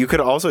 And you could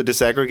also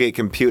disaggregate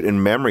compute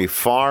and memory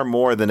far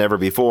more than ever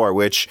before,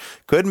 which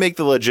could make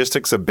the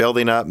logistics of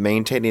building up,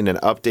 maintaining, and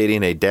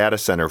updating a data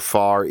center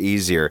far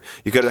easier.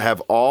 You could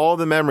have all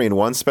the memory in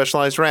one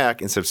specialized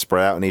rack instead of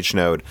spread out in each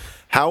node.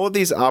 How will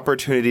these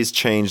opportunities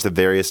change the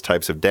various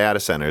types of data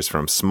centers,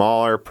 from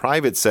smaller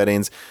private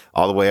settings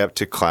all the way up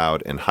to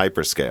cloud and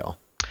hyperscale?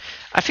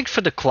 I think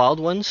for the cloud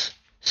ones,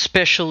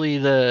 especially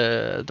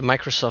the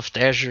Microsoft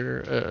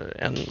Azure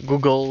and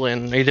Google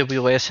and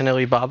AWS and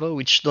Alibaba,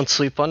 which don't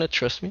sleep on it,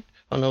 trust me,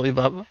 on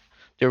Alibaba.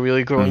 They're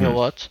really growing a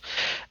lot.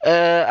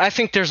 I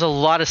think there's a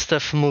lot of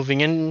stuff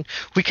moving, and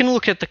we can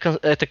look at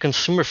the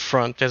consumer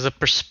front as a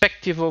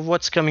perspective of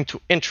what's coming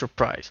to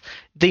enterprise.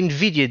 The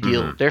NVIDIA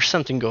deal, there's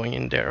something going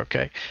in there,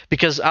 okay?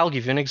 Because I'll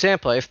give you an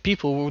example. I have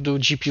people who do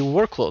GPU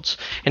workloads,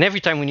 and every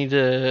time we need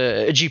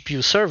a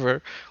GPU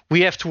server,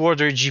 we have to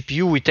order a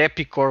GPU with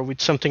EPYC or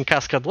with something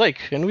Cascade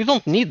Lake, and we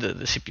don't need the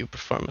CPU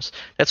performance.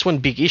 That's one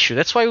big issue.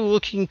 That's why we're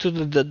looking to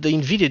the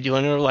NVIDIA deal,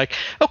 and we're like,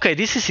 okay,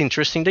 this is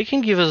interesting. They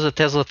can give us a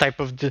Tesla type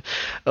of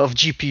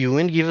GPU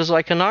and give us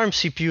like an ARM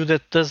CPU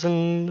that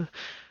doesn't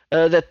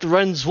that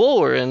runs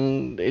lower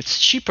and it's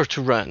cheaper to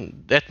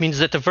run. That means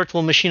that the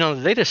virtual machine on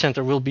the data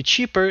center will be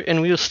cheaper,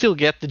 and we'll still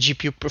get the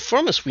GPU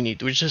performance we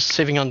need. We're just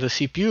saving on the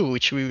CPU,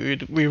 which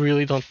we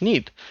really don't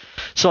need.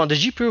 So on the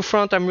GPU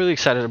front, I'm really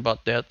excited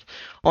about that.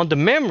 On the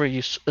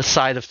memory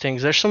side of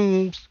things, there's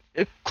some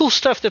cool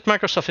stuff that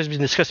Microsoft has been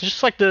discussing,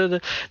 just like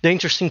the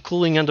interesting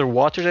cooling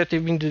underwater that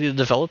they've been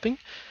developing.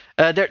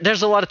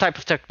 There's a lot of type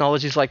of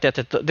technologies like that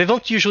they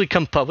don't usually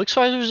come public,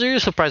 so I was really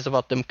surprised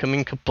about them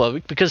coming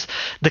public because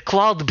the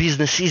cloud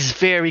business is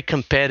very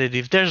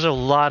competitive. There's a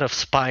lot of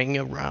spying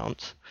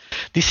around.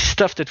 This is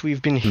stuff that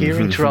we've been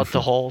hearing throughout the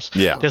halls.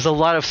 Yeah. There's a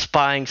lot of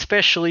spying,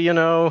 especially, you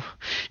know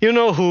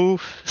who,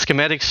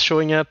 schematics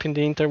showing up in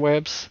the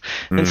interwebs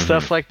and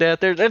stuff like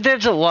that.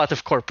 There's a lot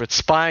of corporate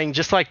spying,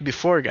 just like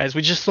before, guys.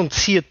 We just don't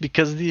see it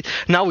because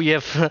now we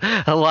have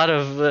a lot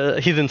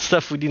of hidden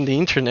stuff within the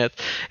internet,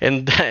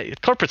 and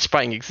corporate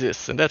spying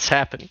exists, and that's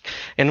happening.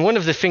 And one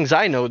of the things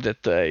I know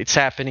that it's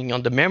happening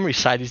on the memory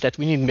side is that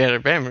we need better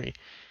memory.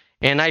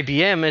 And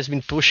IBM has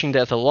been pushing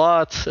that a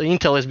lot.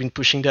 Intel has been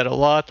pushing that a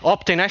lot.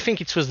 Optane, I think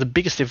it was the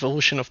biggest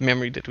evolution of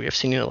memory that we have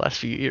seen in the last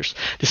few years.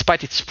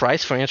 Despite its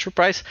price for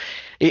enterprise,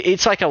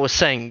 it's like I was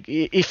saying,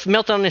 if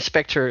Meltdown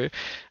Inspector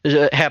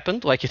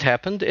happened, like it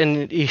happened,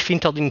 and if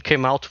Intel didn't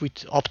come out with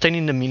Optane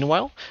in the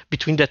meanwhile,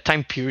 between that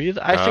time period,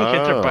 I think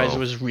enterprise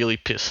was really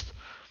pissed.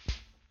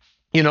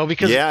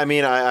 Because... Yeah, I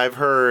mean, I've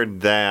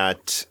heard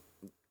that...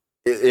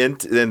 And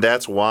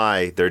that's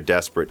why they're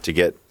desperate to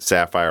get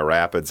Sapphire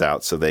Rapids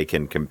out so they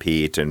can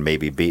compete and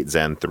maybe beat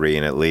Zen 3,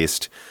 and at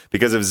least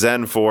because if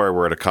Zen 4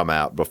 were to come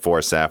out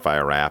before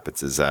Sapphire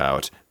Rapids is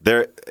out,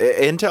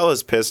 Intel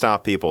has pissed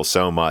off people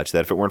so much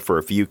that if it weren't for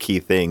a few key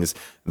things,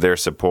 their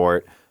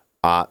support,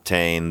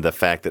 Optane, the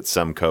fact that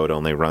some code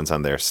only runs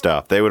on their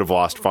stuff, they would have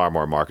lost far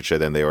more market share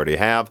than they already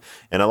have.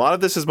 And a lot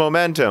of this is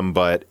momentum,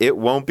 but it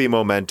won't be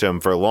momentum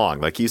for long.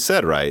 Like you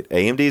said, right?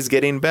 AMD's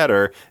getting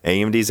better.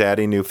 AMD's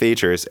adding new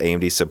features.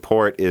 AMD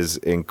support is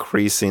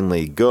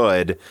increasingly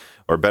good,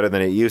 or better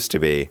than it used to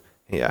be.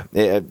 Yeah.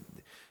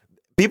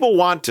 People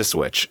want to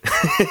switch.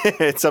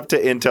 It's up to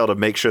Intel to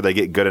make sure they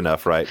get good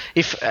enough, right?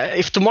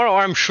 If tomorrow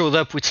ARM showed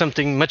up with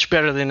something much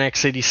better than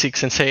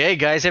x86 and say, hey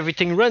guys,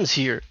 everything runs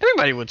here,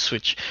 everybody would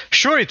switch.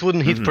 Sure, it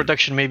wouldn't hit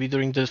production maybe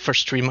during the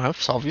first 3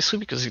 months, obviously,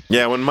 because...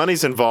 when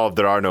money's involved,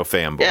 there are no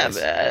fanboys,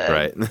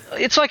 right?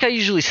 It's like I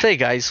usually say,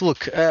 guys,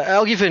 look,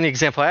 I'll give you an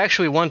example. I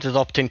actually wanted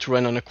Optane to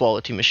run on a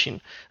quality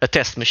machine, a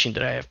test machine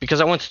that I have,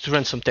 because I wanted to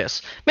run some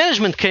tests.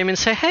 Management came and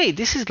said, hey,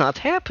 this is not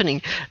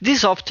happening.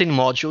 This Optane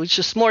module is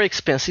just more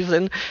expensive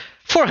than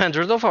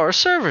 400 of our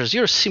servers.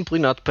 You're simply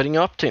not putting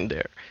Optane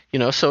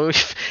there. So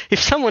if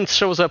someone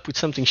shows up with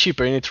something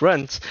cheaper and it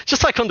runs,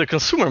 just like on the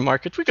consumer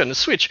market, we're going to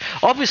switch.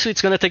 Obviously,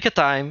 it's going to take a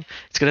time.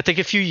 It's going to take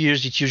a few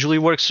years. It usually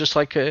works just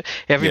like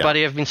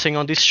everybody have been saying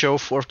on this show,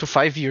 4 to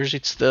 5 years.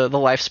 It's the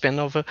lifespan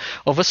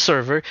of a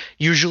server.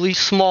 Usually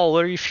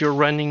smaller if you're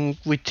running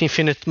with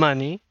infinite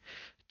money.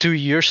 2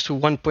 years to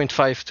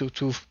 1.5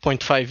 to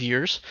 2.5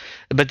 years.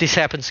 But this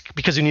happens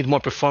because you need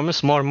more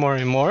performance, more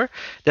and more.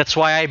 That's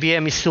why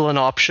IBM is still an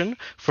option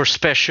for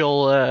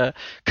special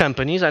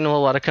companies. I know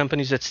a lot of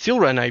companies that still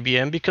run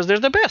IBM because they're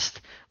the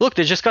best. Look,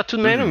 they just got 2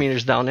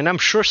 nanometers down, and I'm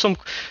sure some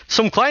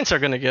clients are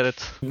going to get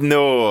it.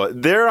 No,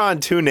 they're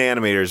on 2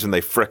 nanometers and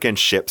they frickin'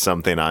 ship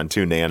something on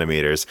 2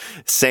 nanometers.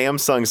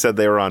 Samsung said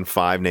they were on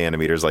 5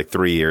 nanometers like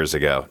 3 years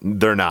ago.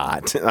 They're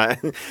not.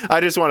 I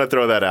just want to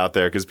throw that out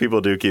there because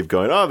people do keep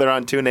going, oh, they're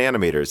on 2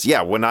 nanometers.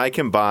 Yeah, when I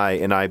can buy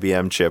an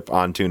IBM chip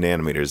on 2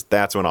 nanometers,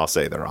 that's when I'll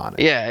say they're on it.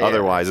 Yeah.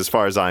 Otherwise, as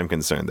far as I'm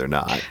concerned, they're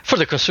not. For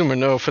the consumer,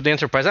 no. For the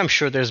enterprise, I'm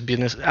sure there's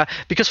business.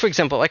 Because, for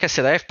example, like I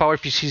said, I have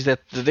PowerPCs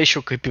that they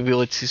show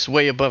capabilities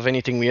way above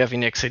anything we have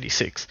in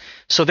x86.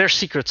 So there's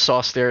secret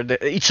sauce there.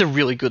 It's a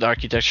really good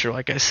architecture,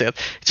 like I said.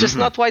 It's just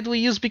not widely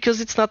used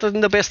because it's not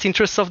in the best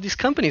interests of these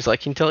companies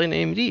like Intel and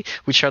AMD,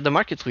 which are the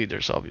market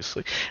leaders,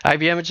 obviously.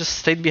 IBM just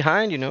stayed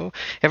behind,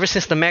 Ever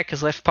since the Mac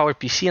has left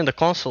PowerPC and the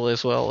console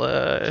as well,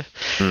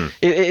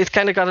 it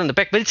kind of got in the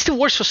back. But it still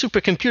works for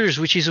supercomputers,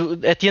 which is,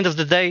 at the end of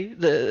the day,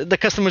 the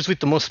customers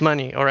with the most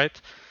money, all right?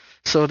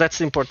 So that's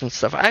the important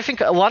stuff. I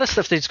think a lot of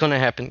stuff that's going to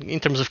happen in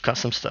terms of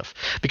custom stuff.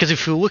 Because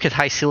if you look at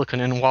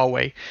HiSilicon and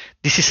Huawei,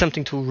 this is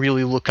something to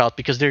really look out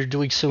because they're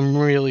doing some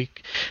really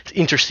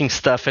interesting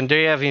stuff. And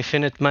they have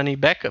infinite money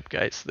backup,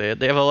 guys. They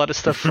have a lot of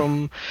stuff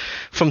from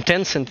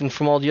Tencent and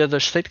from all the other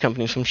state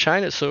companies from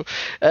China. So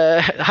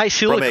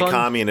HiSilicon... From a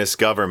communist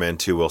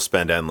government who will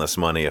spend endless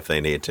money if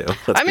they need to.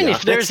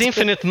 If there's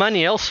infinite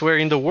money elsewhere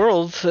in the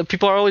world,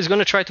 people are always going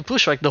to try to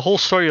push. Like the whole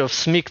story of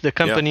SMIC, the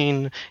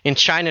company in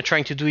China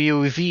trying to do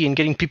EUV and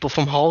getting people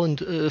from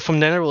Holland, from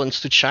Netherlands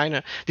to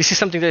China. This is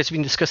something that's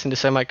been discussed in the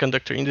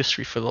semiconductor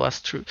industry for the last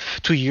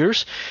 2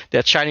 years.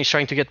 That China is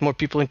trying to get more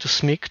people into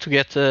SMIC to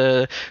get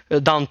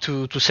down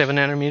to 7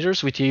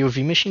 nanometers with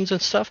EUV machines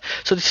and stuff.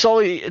 So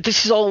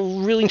this is all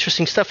really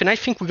interesting stuff, and I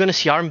think we're going to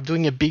see ARM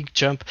doing a big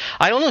jump.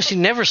 I honestly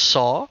never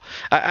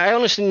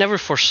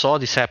foresaw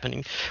this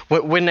happening.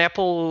 When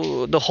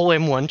Apple, the whole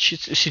M1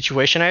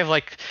 situation, I have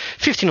like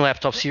 15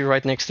 laptops here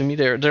right next to me.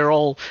 They're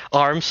all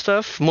ARM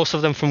stuff, most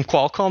of them from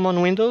Qualcomm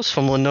on Windows,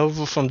 from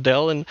Lenovo, from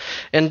Dell, and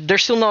they're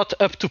still not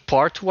up to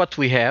par to what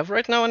we have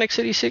right now on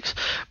x86.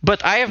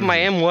 But I have my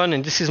M1,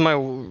 and this is my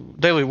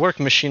daily work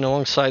machine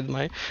alongside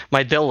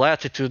my Dell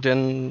Latitude,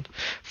 and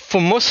for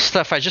most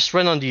stuff I just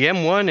run on the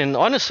M1, and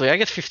honestly I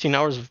get 15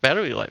 hours of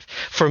battery life.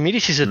 For me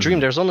this is a dream.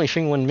 There's only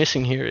thing one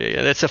missing here.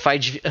 That's a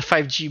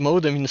 5G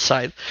modem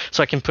inside,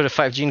 so I can put a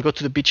 5G and go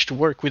to the beach to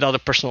work without a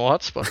personal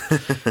hotspot.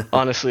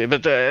 Honestly,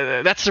 but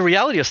that's the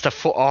reality of stuff.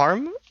 For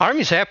ARM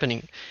is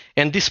happening,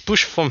 and this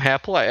push from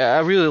Apple, I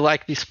really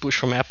like this push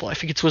from Apple. I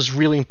think it was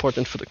really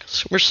important for the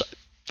consumer side.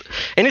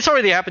 And it's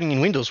already happening in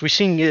Windows. We're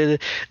seeing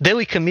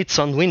daily commits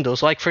on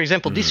Windows. Like, for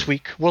example, this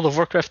week, World of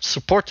Warcraft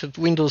supported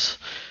Windows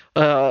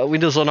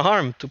on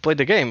ARM to play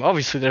the game.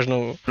 Obviously, there's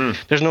no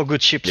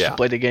good chips to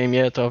play the game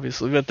yet,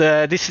 obviously. But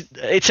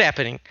it's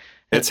happening.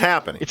 It's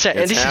happening. It's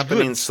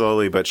happening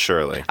slowly but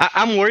surely.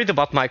 I'm worried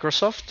about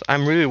Microsoft.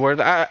 I'm really worried.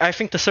 I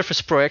think the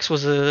Surface Pro X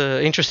was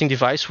an interesting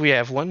device. We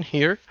have one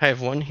here. I have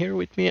one here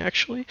with me,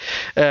 actually.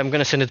 I'm going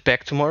to send it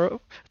back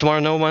tomorrow.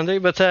 No, Monday.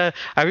 But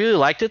I really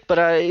liked it. But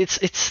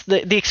it's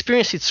the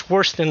experience. It's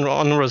worse than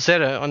on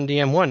Rosetta on the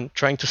M1,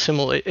 trying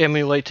to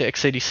emulate the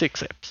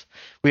x86 apps.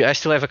 I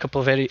still have a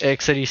couple of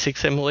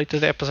x86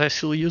 emulated apps I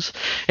still use,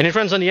 and it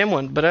runs on the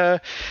M1.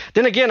 But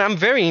then again, I'm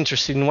very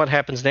interested in what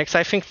happens next.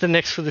 I think the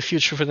next for the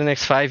future for the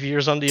next 5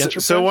 years on the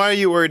enterprise. So why are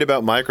you worried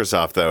about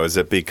Microsoft, though? Is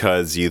it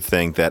because you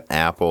think that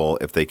Apple,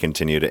 if they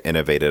continue to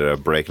innovate at a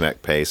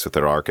breakneck pace with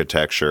their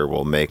architecture,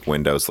 will make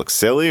Windows look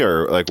silly?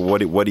 Or like, what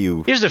do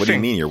you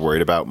mean you're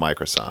worried about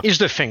Microsoft? Here's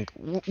the thing.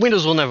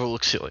 Windows will never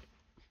look silly.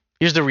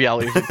 Here's the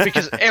reality,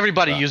 because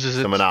everybody uses it.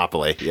 It's a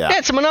monopoly, yeah.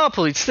 It's a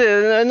monopoly.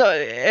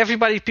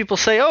 People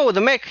say, oh,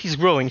 the Mac is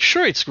growing.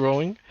 Sure, it's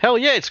growing. Hell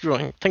yeah, it's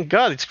growing. Thank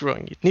God it's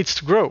growing. It needs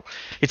to grow.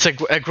 It's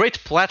a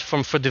great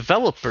platform for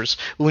developers,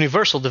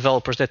 universal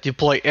developers that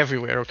deploy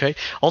everywhere, okay?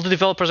 All the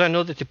developers I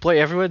know that deploy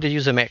everywhere, they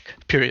use a Mac,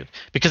 period.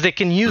 Because they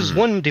can use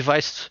one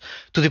device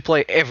to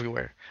deploy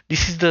everywhere.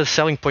 This is the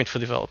selling point for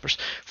developers.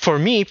 For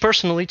me,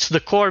 personally, it's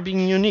the core being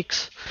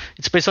Unix.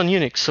 It's based on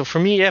Unix. So for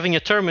me, having a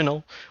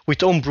terminal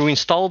with Homebrew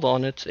installed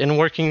on it and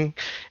working,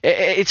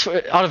 it's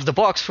out of the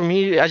box for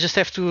me. I just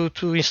have to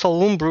install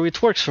Homebrew.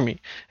 It works for me.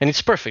 And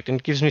it's perfect. And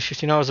it gives me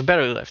 15 hours of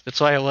battery life. That's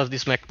why I love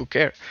this MacBook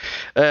Air.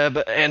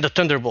 And the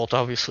Thunderbolt,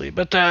 obviously.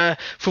 But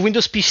for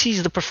Windows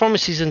PCs, the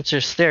performance isn't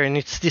just there. And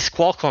it's these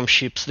Qualcomm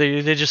chips.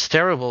 They're just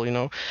terrible, you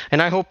know.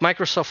 And I hope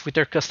Microsoft with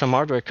their custom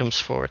hardware comes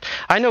forward.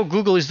 I know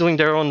Google is doing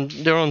their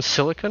own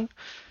silicon.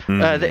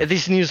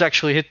 This news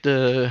actually hit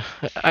the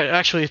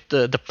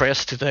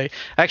press today.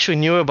 I actually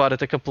knew about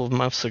it a couple of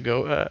months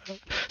ago.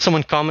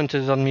 Someone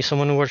commented on me,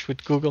 someone who works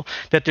with Google,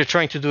 that they're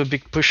trying to do a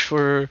big push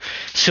for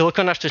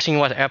silicon after seeing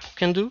what Apple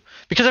can do.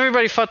 Because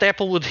everybody thought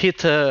Apple would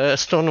hit a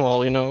stone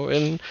wall, you know,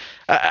 and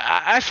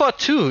I thought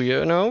too,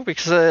 you know,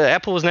 because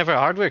Apple was never a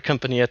hardware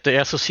company at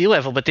the SoC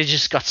level, but they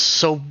just got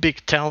so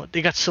big talent.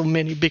 They got so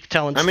many big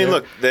talents. I mean,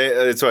 look,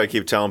 that's what I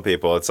keep telling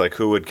people. It's like,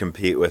 who would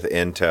compete with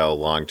Intel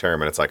long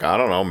term? And it's like, I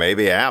don't know,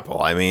 maybe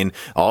Apple. I mean,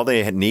 all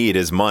they need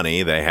is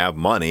money. They have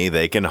money.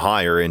 They can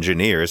hire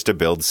engineers to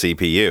build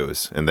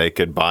CPUs, and they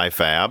could buy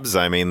fabs.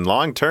 I mean,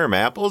 long term,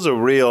 Apple's a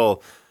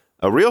real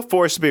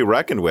force to be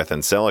reckoned with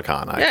in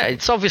silicon. I think.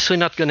 It's obviously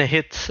not going to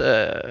hit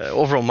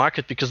overall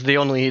market because they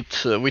only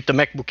hit with the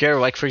MacBook Air.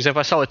 Like, for example,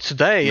 I saw it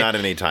today. Not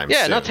anytime soon.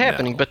 Yeah, not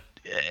happening. No. But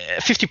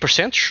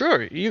 50%,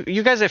 sure.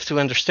 You guys have to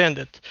understand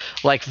it.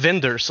 Like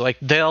vendors, like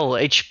Dell,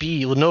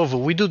 HP,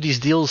 Lenovo, we do these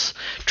deals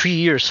 3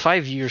 years,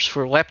 5 years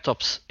for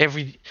laptops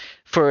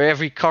for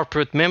every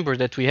corporate member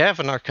that we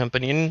have in our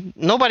company, and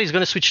nobody's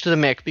going to switch to the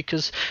Mac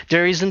because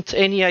there isn't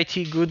any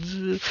IT good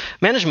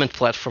management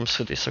platforms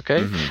for this.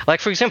 Okay, like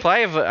for example,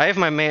 I have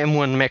my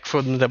M1 Mac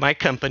from my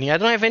company. I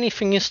don't have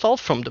anything installed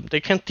from them.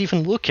 They can't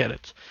even look at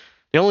it.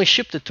 They only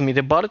shipped it to me.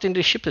 They bought it and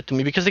they shipped it to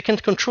me because they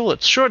can't control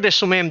it. Sure, there's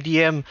some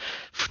MDM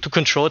to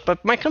control it,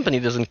 but my company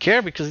doesn't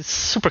care because it's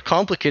super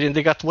complicated. And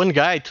they got one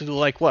guy to do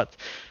like what?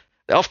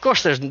 Of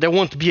course, there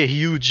won't be a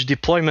huge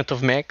deployment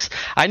of Macs.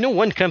 I know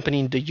one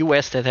company in the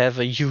US that have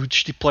a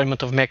huge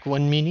deployment of Mac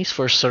 1 minis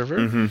for a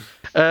server.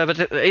 But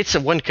it's a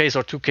 1 case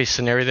or 2 case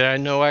scenario that I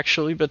know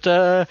actually. But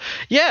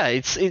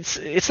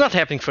it's not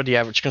happening for the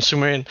average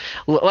consumer. And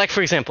like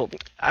for example,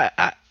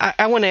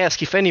 I want to ask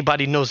if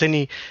anybody knows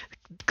any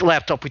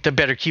laptop with a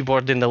better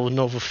keyboard than the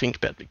Lenovo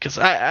ThinkPad, because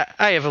I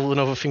have a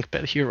Lenovo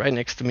ThinkPad here right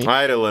next to me.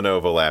 I had a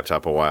Lenovo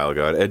laptop a while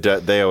ago.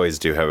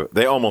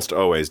 They almost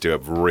always do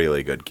have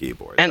really good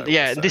keyboards. And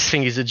this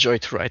thing is a joy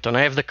to write on.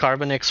 I have the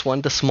Carbon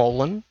X1, the small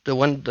one, the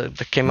one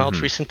that came out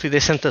recently. They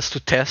sent us to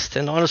test,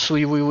 and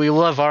honestly, we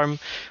love ARM.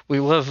 We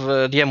love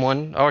the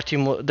M1. Our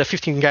team, the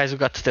 15 guys who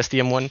got to test the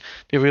M1,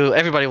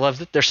 everybody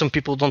loved it. There's some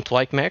people who don't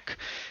like Mac.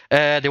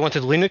 They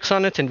wanted Linux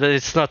on it, and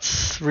it's not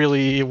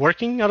really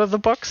working out of the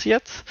box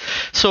yet.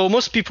 So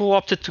most people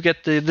opted to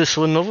get this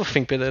Lenovo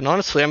ThinkPad, and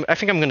honestly, I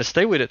think I'm going to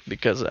stay with it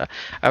because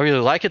I really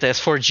like it. It has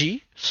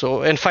 4G,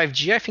 and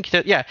 5G. I think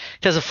it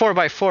has a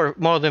 4x4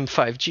 modem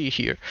 5G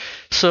here,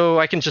 so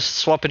I can just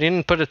swap it in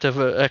and put it of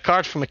a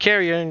card from a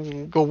carrier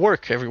and go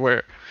work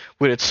everywhere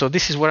with it. So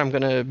this is what I'm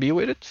gonna be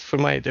with it for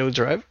my daily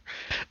driver.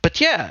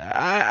 But yeah,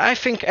 I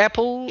think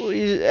Apple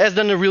has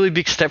done a really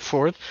big step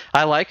forward.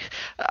 I liked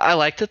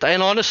it,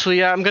 and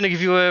honestly, I'm gonna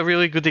give you a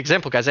really good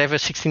example, guys. I have a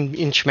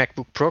 16-inch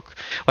MacBook Pro,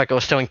 like I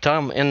was telling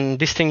Tom, and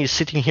this thing is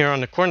sitting here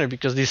on the corner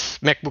because this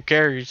MacBook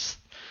Air is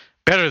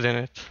better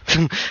than it.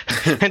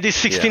 And this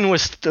 16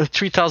 was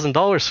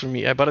 $3,000 for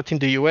me. I bought it in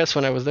the US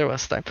when I was there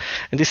last time.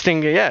 And this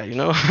thing,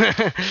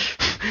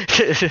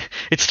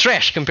 it's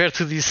trash compared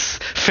to this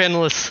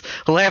fanless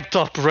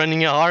laptop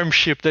running an ARM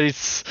chip that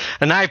is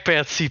an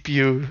iPad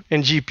CPU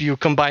and GPU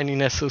combined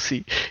in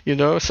SoC,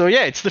 So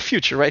yeah, it's the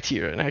future right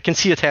here. And I can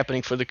see it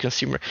happening for the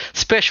consumer,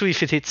 especially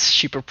if it hits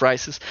cheaper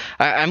prices.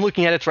 I'm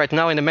looking at it right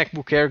now, and the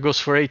MacBook Air goes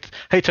for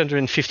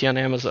 $850 on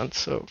Amazon.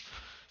 So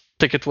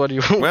take it what you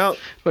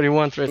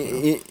want right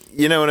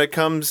now. When it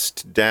comes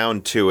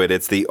down to it,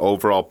 it's the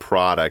overall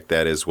product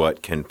that is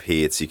what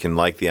competes. You can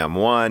like the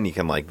M1, you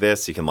can like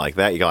this, you can like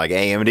that, you can like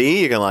AMD,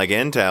 you can like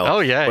Intel.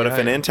 Oh yeah. But if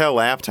an Intel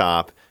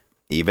laptop,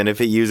 even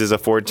if it uses a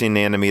 14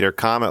 nanometer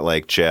Comet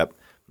Lake chip,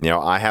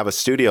 I have a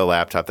studio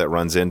laptop that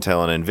runs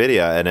Intel and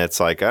NVIDIA, and it's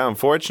like,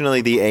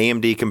 unfortunately, the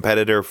AMD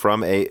competitor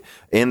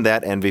in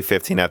that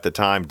NV15 at the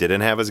time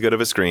didn't have as good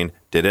of a screen,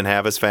 didn't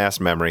have as fast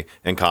memory,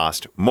 and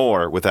cost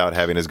more without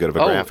having as good of a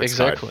graphics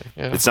card.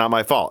 Yeah. It's not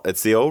my fault.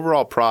 It's the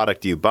overall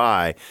product you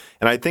buy,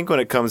 and I think when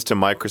it comes to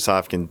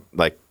Microsoft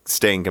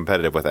staying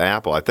competitive with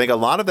Apple, I think a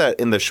lot of that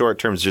in the short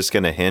term is just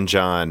going to hinge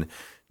on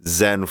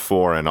Zen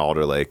 4 and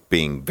Alder Lake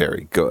being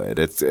very good.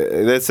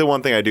 That's the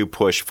one thing I do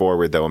push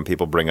forward, though, when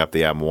people bring up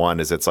the M1,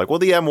 is it's like, well,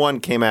 the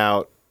M1 came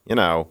out,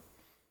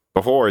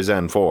 before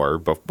Zen 4,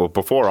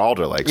 before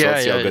Alder Lake. So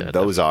let's see how good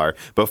those are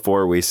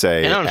before we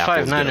say and on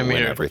Apple's 5 nanometer,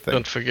 win everything.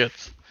 Don't forget.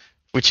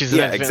 Which is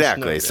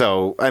exactly.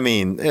 So, I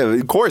mean,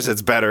 of course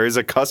it's better. It's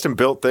a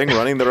custom-built thing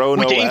running their own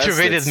with OS. With the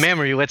integrated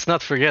memory, let's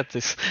not forget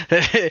this.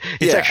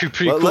 It's actually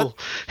pretty cool.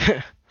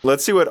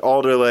 Let's see what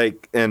Alder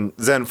Lake and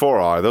Zen 4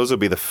 are. Those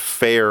would be the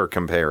fair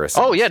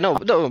comparisons. Oh, yeah, no,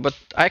 but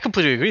I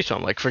completely agree,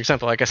 Tom. Like, for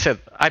example, like I said,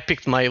 I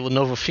picked my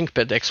Lenovo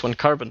ThinkPad X1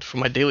 Carbon for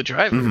my daily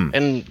driver. Mm-hmm.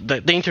 And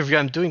the interview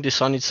I'm doing this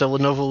on, it's a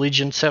Lenovo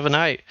Legion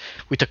 7i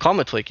with a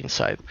Comet Lake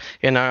inside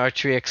and an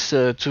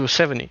RTX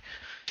 270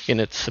 in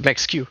its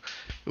Max-Q,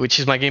 which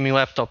is my gaming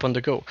laptop on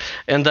the go.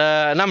 And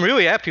I'm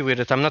really happy with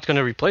it. I'm not going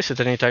to replace it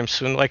anytime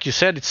soon. Like you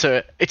said, it's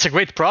a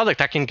great product.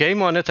 I can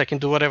game on it. I can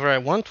do whatever I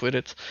want with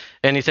it.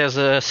 And it has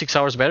a 6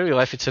 hours battery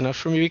life. It's enough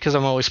for me because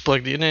I'm always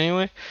plugged in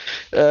anyway.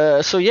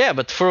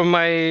 But for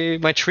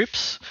my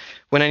trips,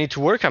 when I need to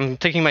work, I'm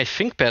taking my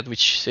ThinkPad,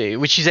 which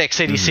is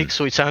x86,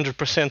 so it's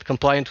 100%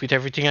 compliant with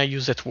everything I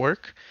use at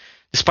work.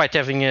 Despite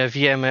having a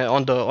VM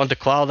on the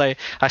cloud,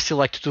 I still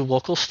like to do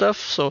local stuff.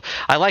 So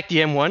I like the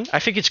M1. I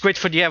think it's great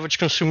for the average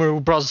consumer who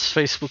browses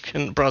Facebook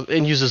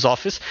and uses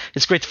Office.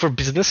 It's great for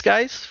business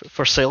guys,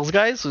 for sales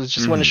guys who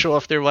just want to show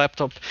off their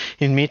laptop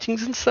in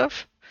meetings and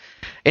stuff.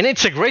 And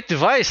it's a great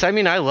device. I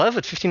mean, I love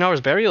it. 15 hours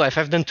battery life.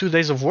 I've done 2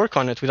 days of work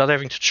on it without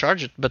having to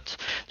charge it. But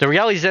the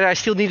reality is that I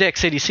still need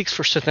x86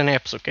 for certain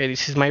apps. Okay,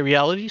 this is my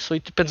reality. So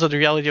it depends on the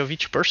reality of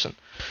each person.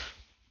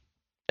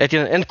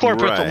 And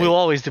corporate will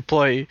always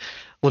deploy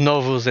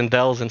Lenovo's and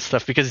Dell's and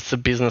stuff because it's a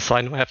business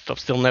line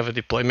laptops. They'll never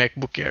deploy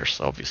MacBook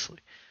Airs, obviously.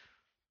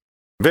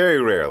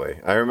 Very rarely.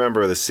 I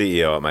remember the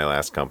CEO at my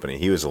last company.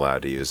 He was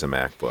allowed to use a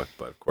MacBook,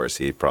 but of course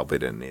he probably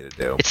didn't need to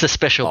do. It's the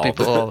special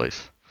people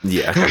always.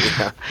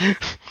 Yeah.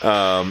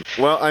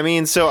 Well, I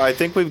mean, so I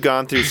think we've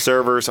gone through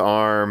servers,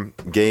 ARM,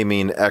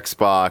 gaming,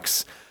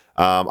 Xbox.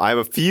 I have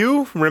a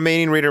few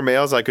remaining reader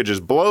mails I could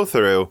just blow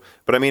through,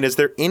 but I mean, is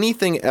there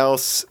anything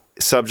else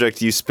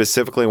subject you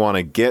specifically want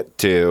to get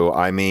to?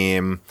 I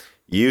mean,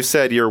 you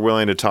said you're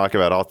willing to talk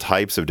about all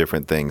types of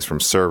different things from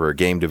server,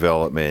 game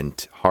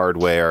development,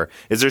 hardware.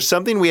 Is there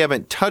something we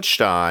haven't touched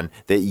on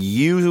that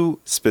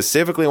you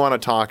specifically want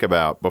to talk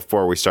about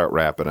before we start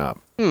wrapping up?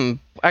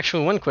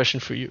 Actually, one question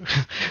for you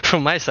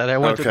from my side.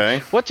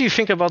 What do you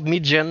think about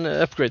mid-gen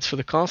upgrades for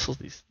the consoles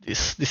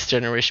this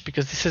generation?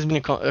 Because this has been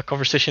a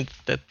conversation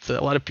that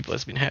a lot of people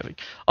has been having.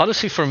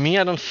 Honestly, for me,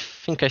 I don't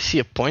think I see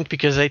a point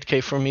because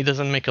 8K for me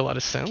doesn't make a lot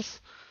of sense.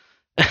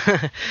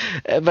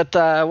 But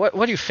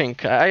what do you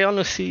think? I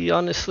honestly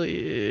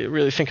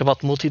really think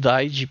about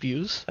multi-die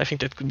GPUs. I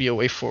think that could be a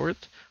way forward.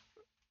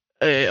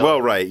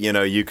 Well, right.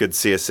 You could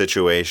see a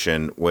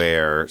situation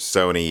where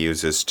Sony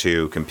uses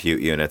 2 compute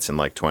units in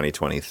like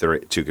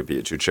 2023, 2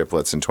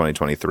 chiplets in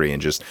 2023,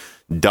 and just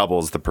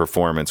doubles the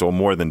performance, or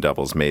more than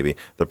doubles maybe,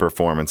 the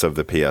performance of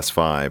the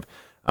PS5.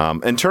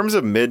 In terms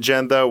of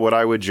mid-gen, though, what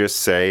I would just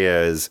say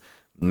is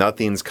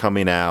nothing's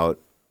coming out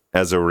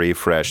as a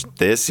refresh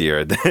this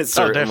year.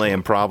 Certainly,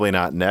 and probably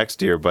not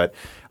next year. But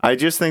I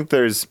just think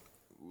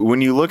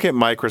when you look at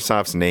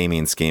Microsoft's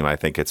naming scheme, I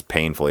think it's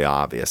painfully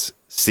obvious.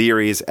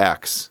 Series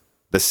X.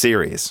 The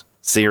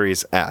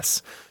Series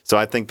S. So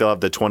I think they'll have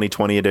the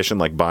 2020 edition,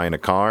 like buying a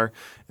car,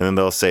 and then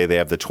they'll say they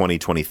have the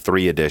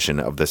 2023 edition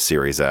of the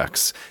Series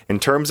X. In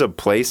terms of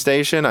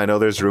PlayStation, I know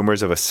there's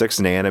rumors of a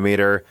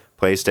 6-nanometer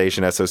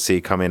PlayStation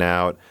SoC coming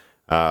out,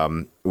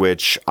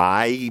 which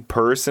I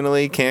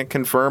personally can't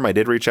confirm. I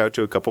did reach out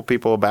to a couple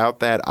people about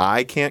that.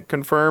 I can't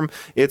confirm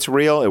it's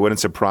real. It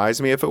wouldn't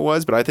surprise me if it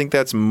was, but I think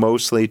that's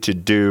mostly to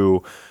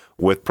do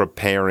with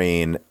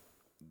preparing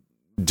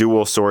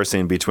dual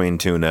sourcing between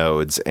 2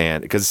 nodes,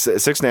 and because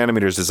 6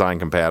 nanometer is design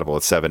compatible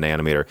with 7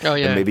 nanometer,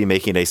 and maybe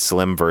making a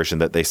slim version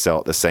that they sell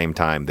at the same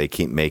time they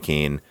keep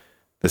making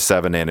the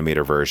 7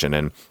 nanometer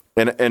version.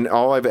 And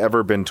all I've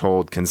ever been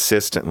told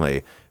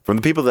consistently from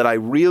the people that I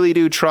really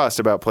do trust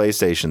about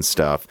PlayStation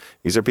stuff,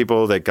 these are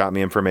people that got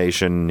me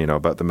information,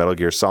 about the Metal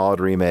Gear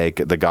Solid remake,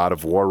 the God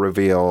of War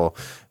reveal,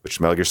 which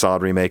Metal Gear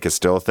Solid remake is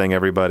still a thing,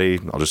 everybody.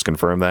 I'll just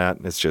confirm that.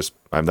 It's just,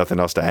 I have nothing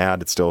else to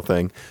add. It's still a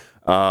thing.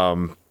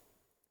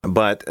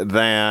 But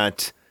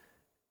that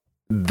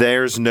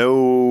there's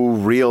no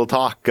real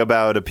talk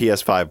about a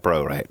PS5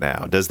 Pro right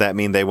now. Does that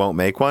mean they won't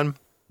make one?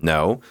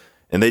 No.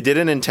 And they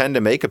didn't intend to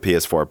make a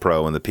PS4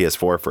 Pro when the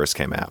PS4 first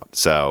came out.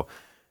 So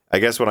I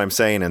guess what I'm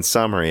saying in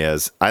summary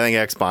is I think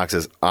Xbox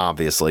is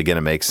obviously going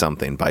to make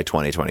something by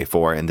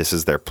 2024, and this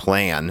is their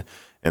plan,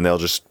 and they'll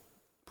just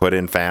put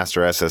in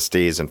faster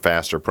SSDs and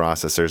faster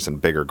processors and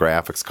bigger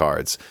graphics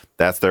cards.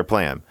 That's their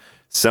plan.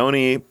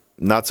 Sony,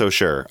 not so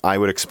sure. I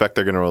would expect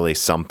they're going to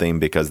release something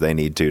because they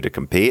need to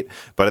compete.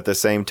 But at the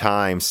same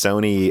time,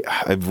 Sony,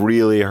 I've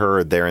really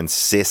heard they're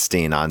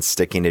insisting on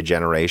sticking to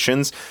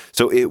generations.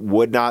 So it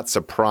would not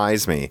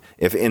surprise me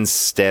if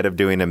instead of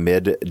doing a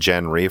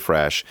mid-gen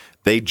refresh,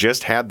 they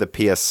just had the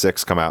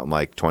PS6 come out in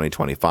like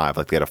 2025.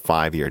 Like they had a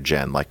 5-year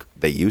gen like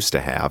they used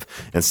to have,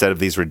 instead of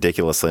these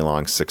ridiculously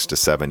long 6 to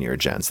 7 year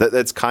gens.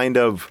 That's kind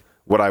of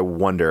what I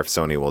wonder if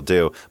Sony will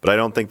do, but I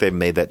don't think they've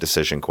made that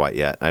decision quite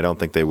yet. I don't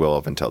think they will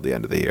have until the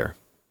end of the year.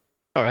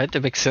 All right,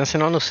 that makes sense.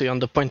 And honestly, on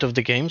the point of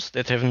the games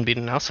that haven't been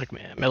announced, like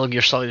Metal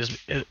Gear Solid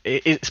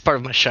is part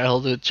of my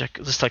childhood,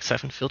 just like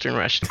Siphon Filter and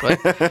Ratchet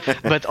Clank.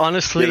 But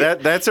honestly,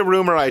 that's a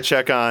rumor I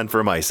check on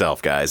for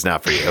myself, guys,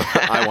 not for you.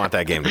 I want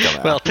that game to come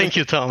out. Well, thank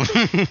you, Tom,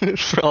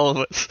 for all of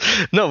us.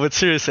 No, but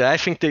seriously, I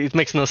think that it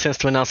makes no sense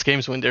to announce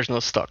games when there's no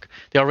stock.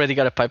 They already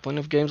got a pipeline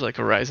of games like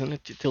Horizon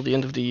till the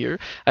end of the year.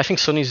 I think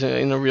Sony's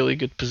in a really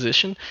good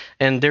position,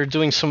 and they're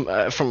doing some,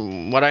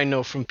 from what I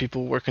know from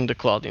people who work in the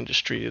cloud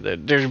industry,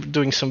 that they're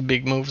doing some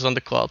big moves on the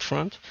cloud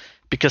front,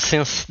 because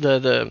since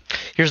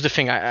here's the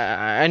thing,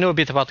 I know a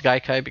bit about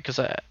Gaikai because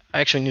I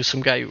actually knew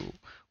some guy who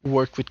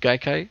worked with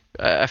Gaikai.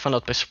 I found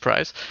out by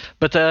surprise,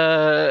 but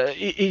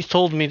he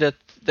told me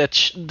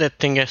that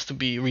thing has to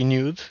be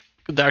renewed,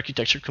 the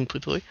architecture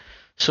completely.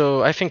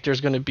 So I think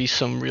there's going to be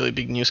some really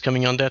big news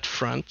coming on that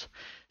front.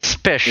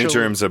 Especially in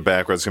terms of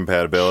backwards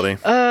compatibility?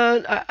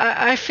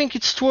 I think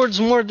it's towards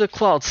more the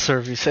cloud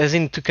service, as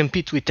in to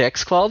compete with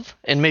xCloud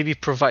and maybe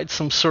provide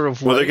some sort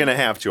of Well, they're going to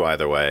have to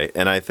either way.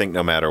 And I think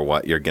no matter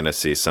what, you're going to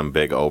see some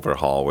big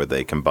overhaul where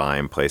they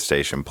combine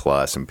PlayStation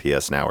Plus and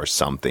PS Now or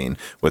something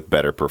with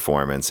better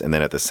performance, and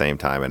then at the same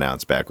time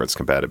announce backwards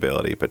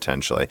compatibility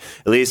potentially.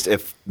 At least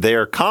if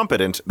they're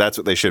competent, that's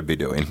what they should be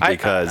doing,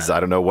 because I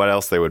don't know what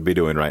else they would be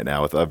doing right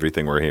now with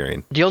everything we're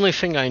hearing. The only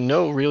thing I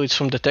know really is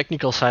from the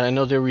technical side. I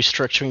know they're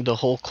restructuring the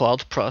whole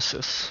cloud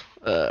process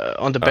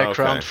on the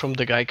background from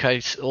the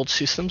Gaikai's old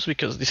systems,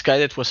 because this guy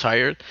that was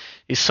hired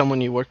is someone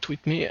he worked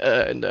with me,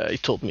 and he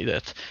told me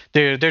that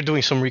they're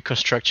doing some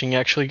reconstructing. He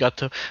actually got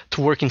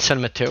to work in San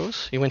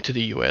Mateos. He went to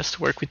the US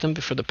to work with them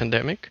before the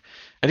pandemic.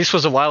 And this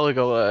was a while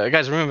ago.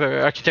 Guys, remember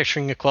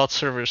architecturing a cloud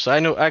server. So I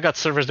know I got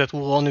servers that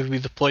will only be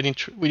deployed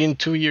within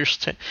 2 years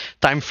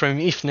time frame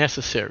if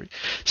necessary.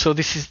 So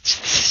this is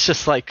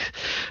just like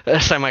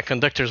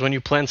semiconductors. When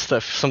you plan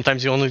stuff,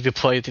 sometimes you only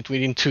deploy it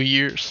within 2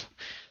 years.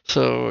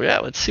 So yeah,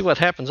 let's see what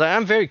happens.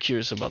 I'm very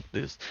curious about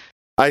this.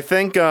 I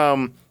think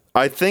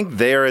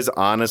there is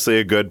honestly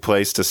a good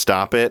place to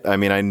stop it. I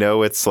mean, I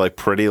know it's like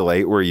pretty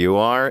late where you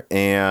are,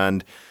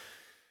 and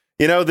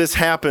this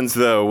happens,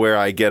 though, where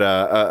I get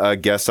a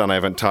guest on I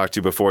haven't talked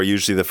to before.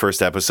 Usually the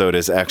first episode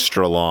is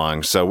extra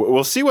long. So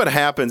we'll see what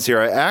happens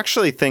here. I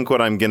actually think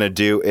what I'm going to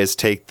do is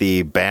take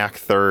the back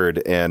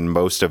third and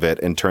most of it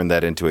and turn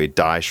that into a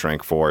die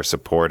shrink for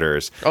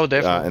supporters. Oh,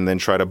 definitely. And then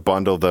try to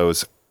bundle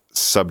those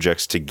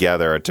subjects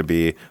together to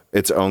be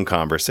its own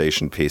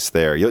conversation piece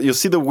there. You'll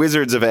see the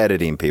wizards of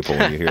editing, people,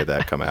 when you hear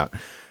that come out.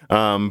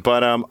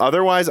 But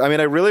otherwise, I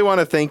mean, I really want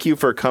to thank you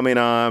for coming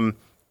on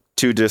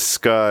to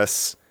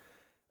discuss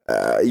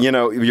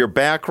your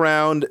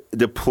background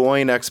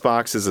deploying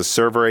Xbox as a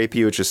server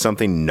APU, which is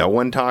something no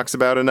one talks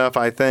about enough,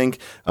 I think.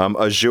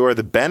 Azure,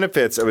 the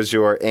benefits of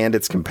Azure and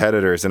its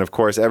competitors, and of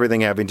course,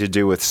 everything having to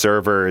do with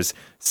servers,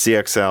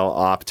 CXL,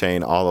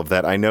 Optane, all of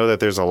that. I know that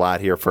there's a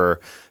lot here for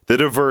the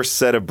diverse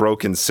set of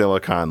Broken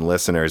Silicon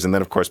listeners. And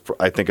then, of course,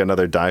 I think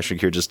another Die Shrink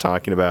here just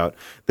talking about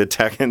the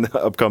tech and the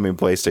upcoming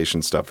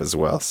PlayStation stuff as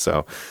well.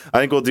 So I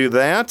think we'll do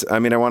that. I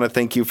mean, I want to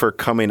thank you for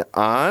coming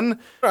on.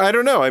 I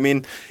don't know. I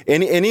mean,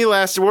 any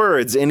last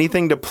words,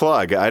 anything to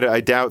plug? I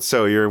doubt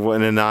so. You're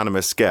an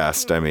anonymous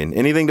guest. I mean,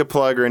 anything to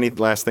plug or any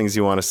last things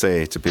you want to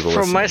say to people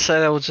listening? From my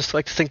side, I would just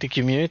like to thank the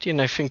community.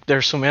 And I think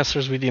there's some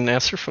answers we didn't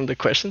answer from the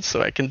questions,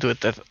 so I can do it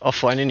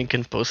offline and you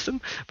can post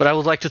them. But I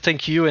would like to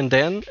thank you and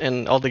Dan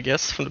and all the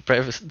guests from the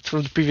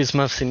previous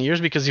months and years,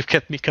 because you've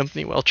kept me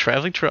company while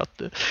traveling throughout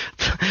the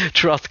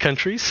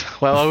countries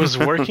while I was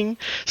working.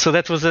 So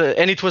that was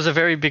it was a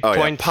very big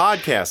point. Yeah.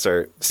 Podcasts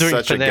are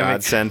such a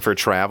godsend for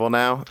travel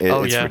now.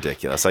 It's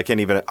ridiculous. I can't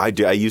even. I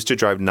used to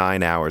drive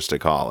 9 hours to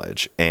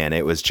college, and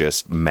it was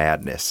just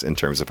madness in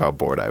terms of how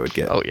bored I would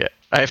get. Oh yeah,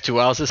 I have 2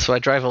 houses, so I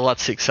drive a lot,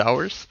 6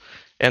 hours.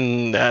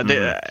 And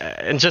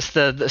and just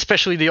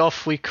especially the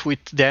off week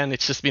with Dan,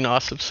 it's just been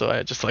awesome. So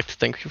I just like to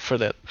thank you for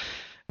that.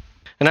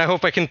 And I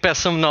hope I can pass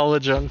some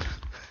knowledge on.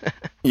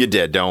 You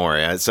did, don't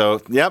worry.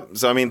 So,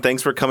 I mean,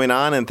 thanks for coming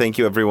on, and thank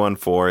you everyone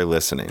for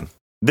listening.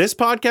 This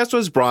podcast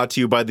was brought to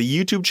you by the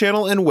YouTube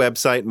channel and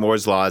website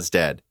Moore's Law is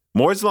Dead.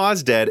 Moore's Law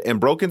is Dead and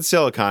Broken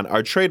Silicon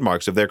are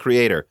trademarks of their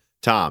creator,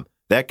 Tom.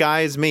 That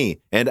guy is me,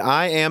 and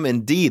I am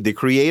indeed the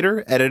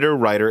creator, editor,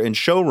 writer, and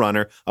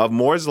showrunner of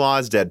Moore's Law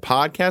is Dead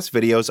podcasts,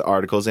 videos,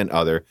 articles, and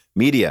other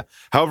media.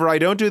 However, I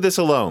don't do this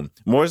alone.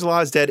 Moore's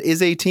Law is Dead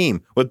is a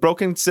team with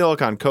Broken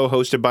Silicon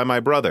co-hosted by my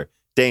brother,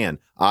 Dan,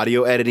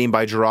 audio editing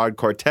by Gerard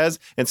Cortez,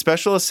 and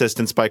special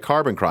assistance by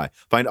Carbon Cry.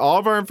 Find all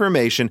of our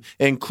information,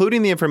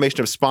 including the information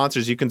of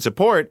sponsors you can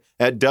support,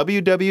 at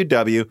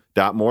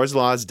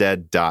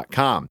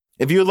www.mooreslawsdead.com.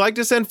 If you would like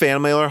to send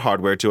fan mail or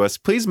hardware to us,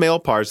 please mail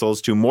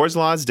parcels to Moore's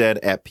Law is Dead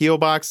at P.O.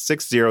 Box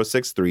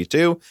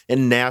 60632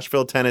 in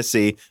Nashville,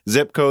 Tennessee,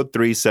 zip code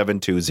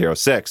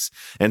 37206.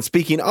 And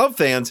speaking of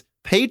fans,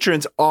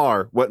 patrons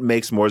are what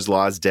makes Moore's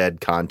Law is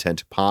Dead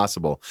content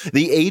possible.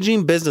 The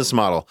aging business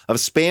model of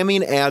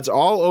spamming ads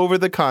all over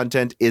the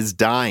content is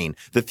dying.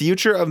 The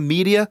future of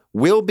media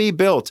will be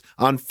built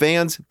on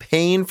fans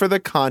paying for the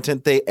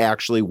content they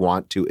actually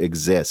want to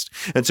exist.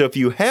 And so if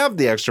you have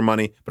the extra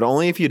money, but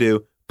only if you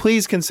do,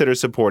 please consider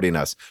supporting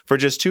us. For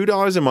just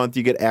 $2 a month,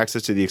 you get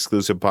access to the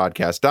exclusive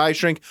podcast Die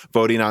Shrink,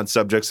 voting on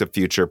subjects of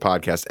future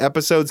podcast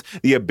episodes,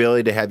 the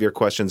ability to have your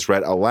questions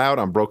read aloud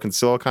on Broken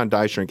Silicon,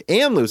 Die Shrink,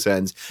 and Loose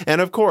Ends, and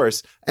of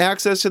course,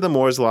 access to the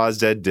Moore's Law is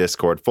Dead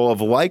Discord, full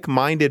of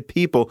like-minded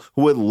people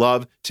who would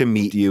love to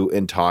meet you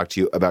and talk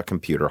to you about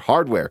computer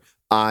hardware.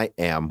 I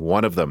am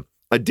one of them.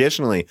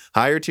 Additionally,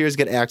 higher tiers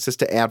get access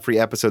to ad-free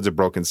episodes of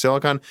Broken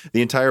Silicon,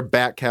 the entire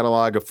back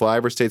catalog of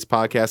Flyover States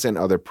podcasts and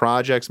other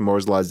projects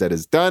Moore's Law is Dead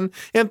has done,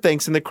 and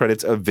thanks in the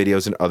credits of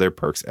videos and other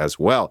perks as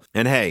well.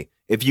 And hey,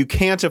 if you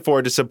can't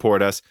afford to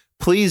support us,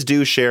 please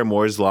do share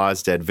Moore's Law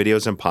is Dead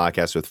videos and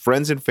podcasts with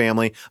friends and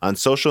family on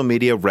social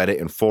media, Reddit,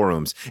 and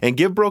forums. And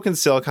give Broken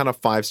Silicon a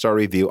 5-star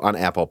review on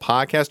Apple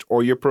Podcast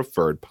or your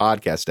preferred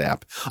podcast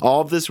app. All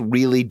of this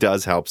really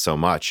does help so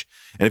much.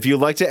 And if you'd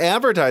like to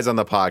advertise on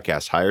the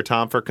podcast, hire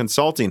Tom for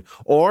consulting,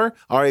 or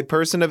are a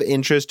person of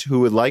interest who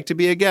would like to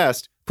be a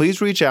guest,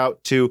 please reach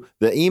out to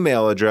the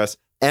email address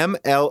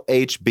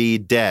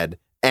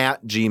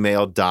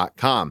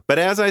mlhbdead@gmail.com. But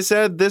as I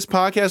said, this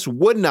podcast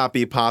would not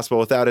be possible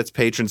without its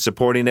patrons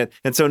supporting it,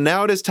 and so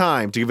now it is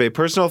time to give a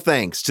personal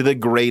thanks to the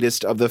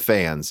greatest of the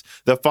fans.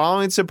 The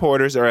following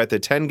supporters are at the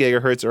 10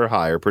 gigahertz or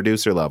higher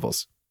producer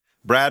levels: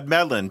 Brad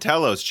Medlin,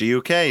 Telos,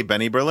 GUK,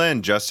 Benny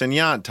Berlin, Justin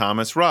Yant,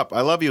 Thomas Rupp,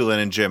 I Love You, Lynn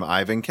and Jim,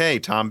 Ivan K,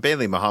 Tom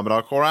Bailey, Muhammad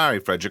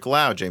Al-Khorari, Frederick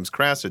Lau, James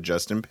Crassa,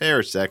 Justin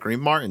Parrish, Zachary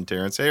Martin,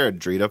 Terrence Herod,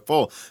 Drita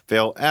Full,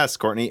 Phil S,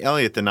 Courtney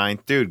Elliott, The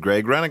Ninth Dude,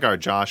 Greg Renegard,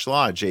 Josh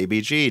Law,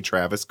 JBG,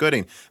 Travis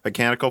Gooding,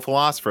 Mechanical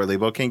Philosopher,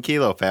 Lebo King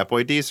Kilo,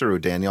 Fatboy Disaru,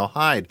 Daniel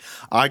Hyde,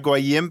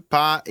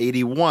 Aguayimpa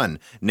 81,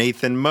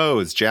 Nathan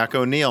Mose, Jack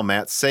O'Neill,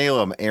 Matt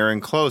Salem, Aaron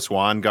Close,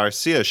 Juan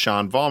Garcia,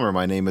 Sean Vollmer,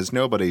 My Name is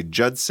Nobody,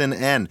 Judson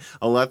N,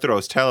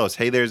 Alethros, Telos,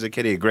 Hey There's a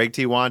Kitty, Greg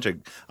T.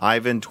 Wanchik,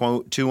 Ivan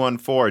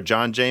 214,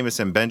 John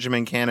Jameson,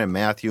 Benjamin Cannon,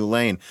 Matthew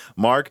Lane,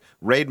 Mark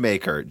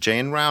Raidmaker,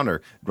 Jane Rauner,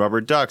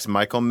 Rubber Ducks,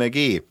 Michael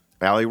McGee,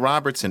 Allie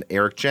Robertson,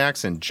 Eric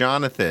Jackson,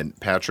 Jonathan,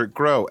 Patrick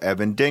Groh,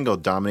 Evan Dingle,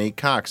 Dominique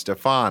Cox,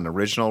 Stefan,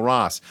 Original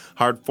Ross,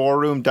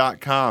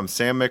 Hard4Room.com,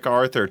 Sam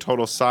MacArthur,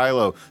 Total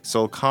Silo,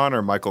 Sol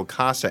Connor, Michael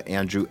Costa,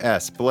 Andrew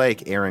S.,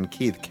 Blake, Aaron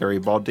Keith, Kerry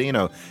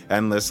Baldino,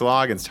 Endless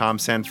Loggins, Tom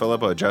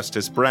Sanfilippo,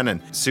 Justice Brennan,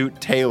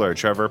 Suit Taylor,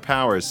 Trevor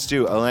Powers,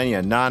 Stu,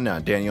 Elenia,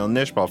 Nana, Daniel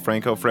Nishbal,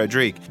 Franco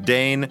Frederic,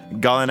 Dane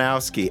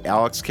Galanowski,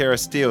 Alex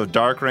Carastillo,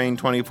 Dark Rain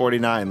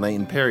 2049,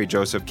 Leighton Perry,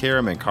 Joseph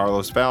Karaman,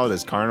 Carlos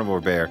Valdez, Carnivore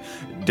Bear,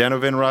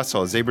 Denovan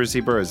Russell, Zebra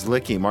Zebras,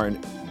 Licky, Martin,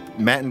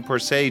 Matin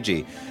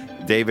Porsagi,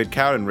 David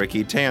Cowden,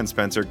 Ricky Tan,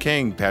 Spencer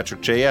King,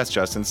 Patrick J.S.,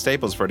 Justin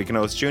Staples, Freddie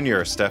Canos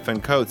Jr., Stephen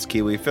Coates,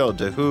 Kiwi Phil,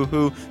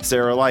 DeHuhu,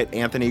 Sarah Light,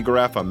 Anthony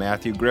Gareffa,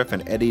 Matthew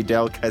Griffin, Eddie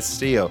Del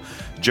Castillo,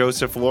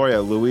 Joseph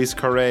Loria, Luis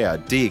Correa,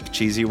 Deke,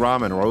 Cheesy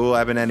Ramen, Raul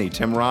Abeneni,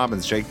 Tim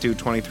Robbins,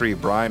 Jake223,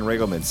 Brian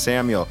Riggleman,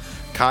 Samuel,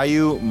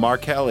 Caillou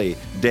Markelli,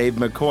 Dave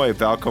McCoy,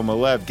 Valco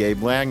Malev, Gabe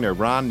Langner,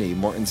 Rodney,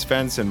 Morton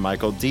Svensson,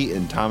 Michael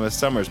Deaton, Thomas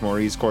Summers,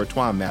 Maurice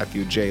Courtois,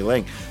 Matthew J.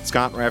 Link,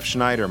 Scott Raff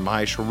Schneider,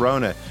 Mai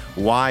Sharona,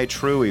 Y.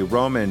 Truey,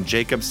 Roman,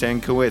 Jacob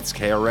Stankiewicz,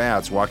 K.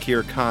 Raz,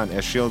 Wakir Khan,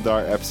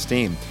 Eshildar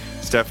Epstein,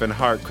 Stephen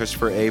Hart,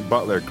 Christopher A.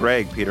 Butler,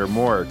 Greg, Peter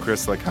Moore,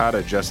 Chris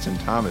Licata, Justin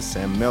Thomas,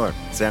 Sam Miller,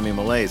 Sammy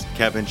Malays,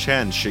 Kevin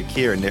Chen,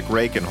 Shakir, Nick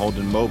Rakin,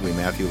 Holden Mobley,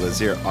 Matthew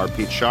Lazier, R.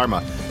 Pete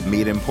Sharma,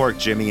 Meat and Pork,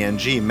 Jimmy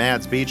N.G.,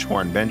 Mads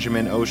Beachhorn,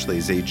 Benjamin Oshley,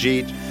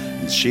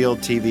 ZG, Shield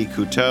TV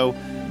Couteau,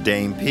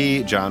 Dame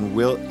P, John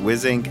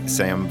Wizink,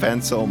 Sam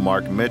Venzel,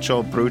 Mark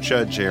Mitchell,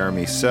 Brucha,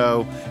 Jeremy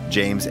So,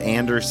 James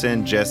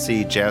Anderson,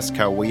 Jesse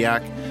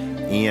Jaskawiak,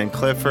 Ian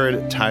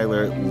Clifford,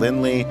 Tyler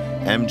Lindley,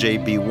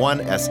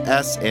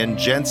 MJB1SS, and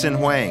Jensen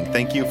Huang.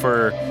 Thank you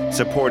for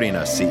supporting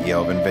us,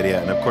 CEO of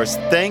NVIDIA. And of course,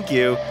 thank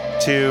you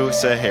to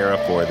Sahara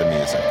for the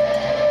music.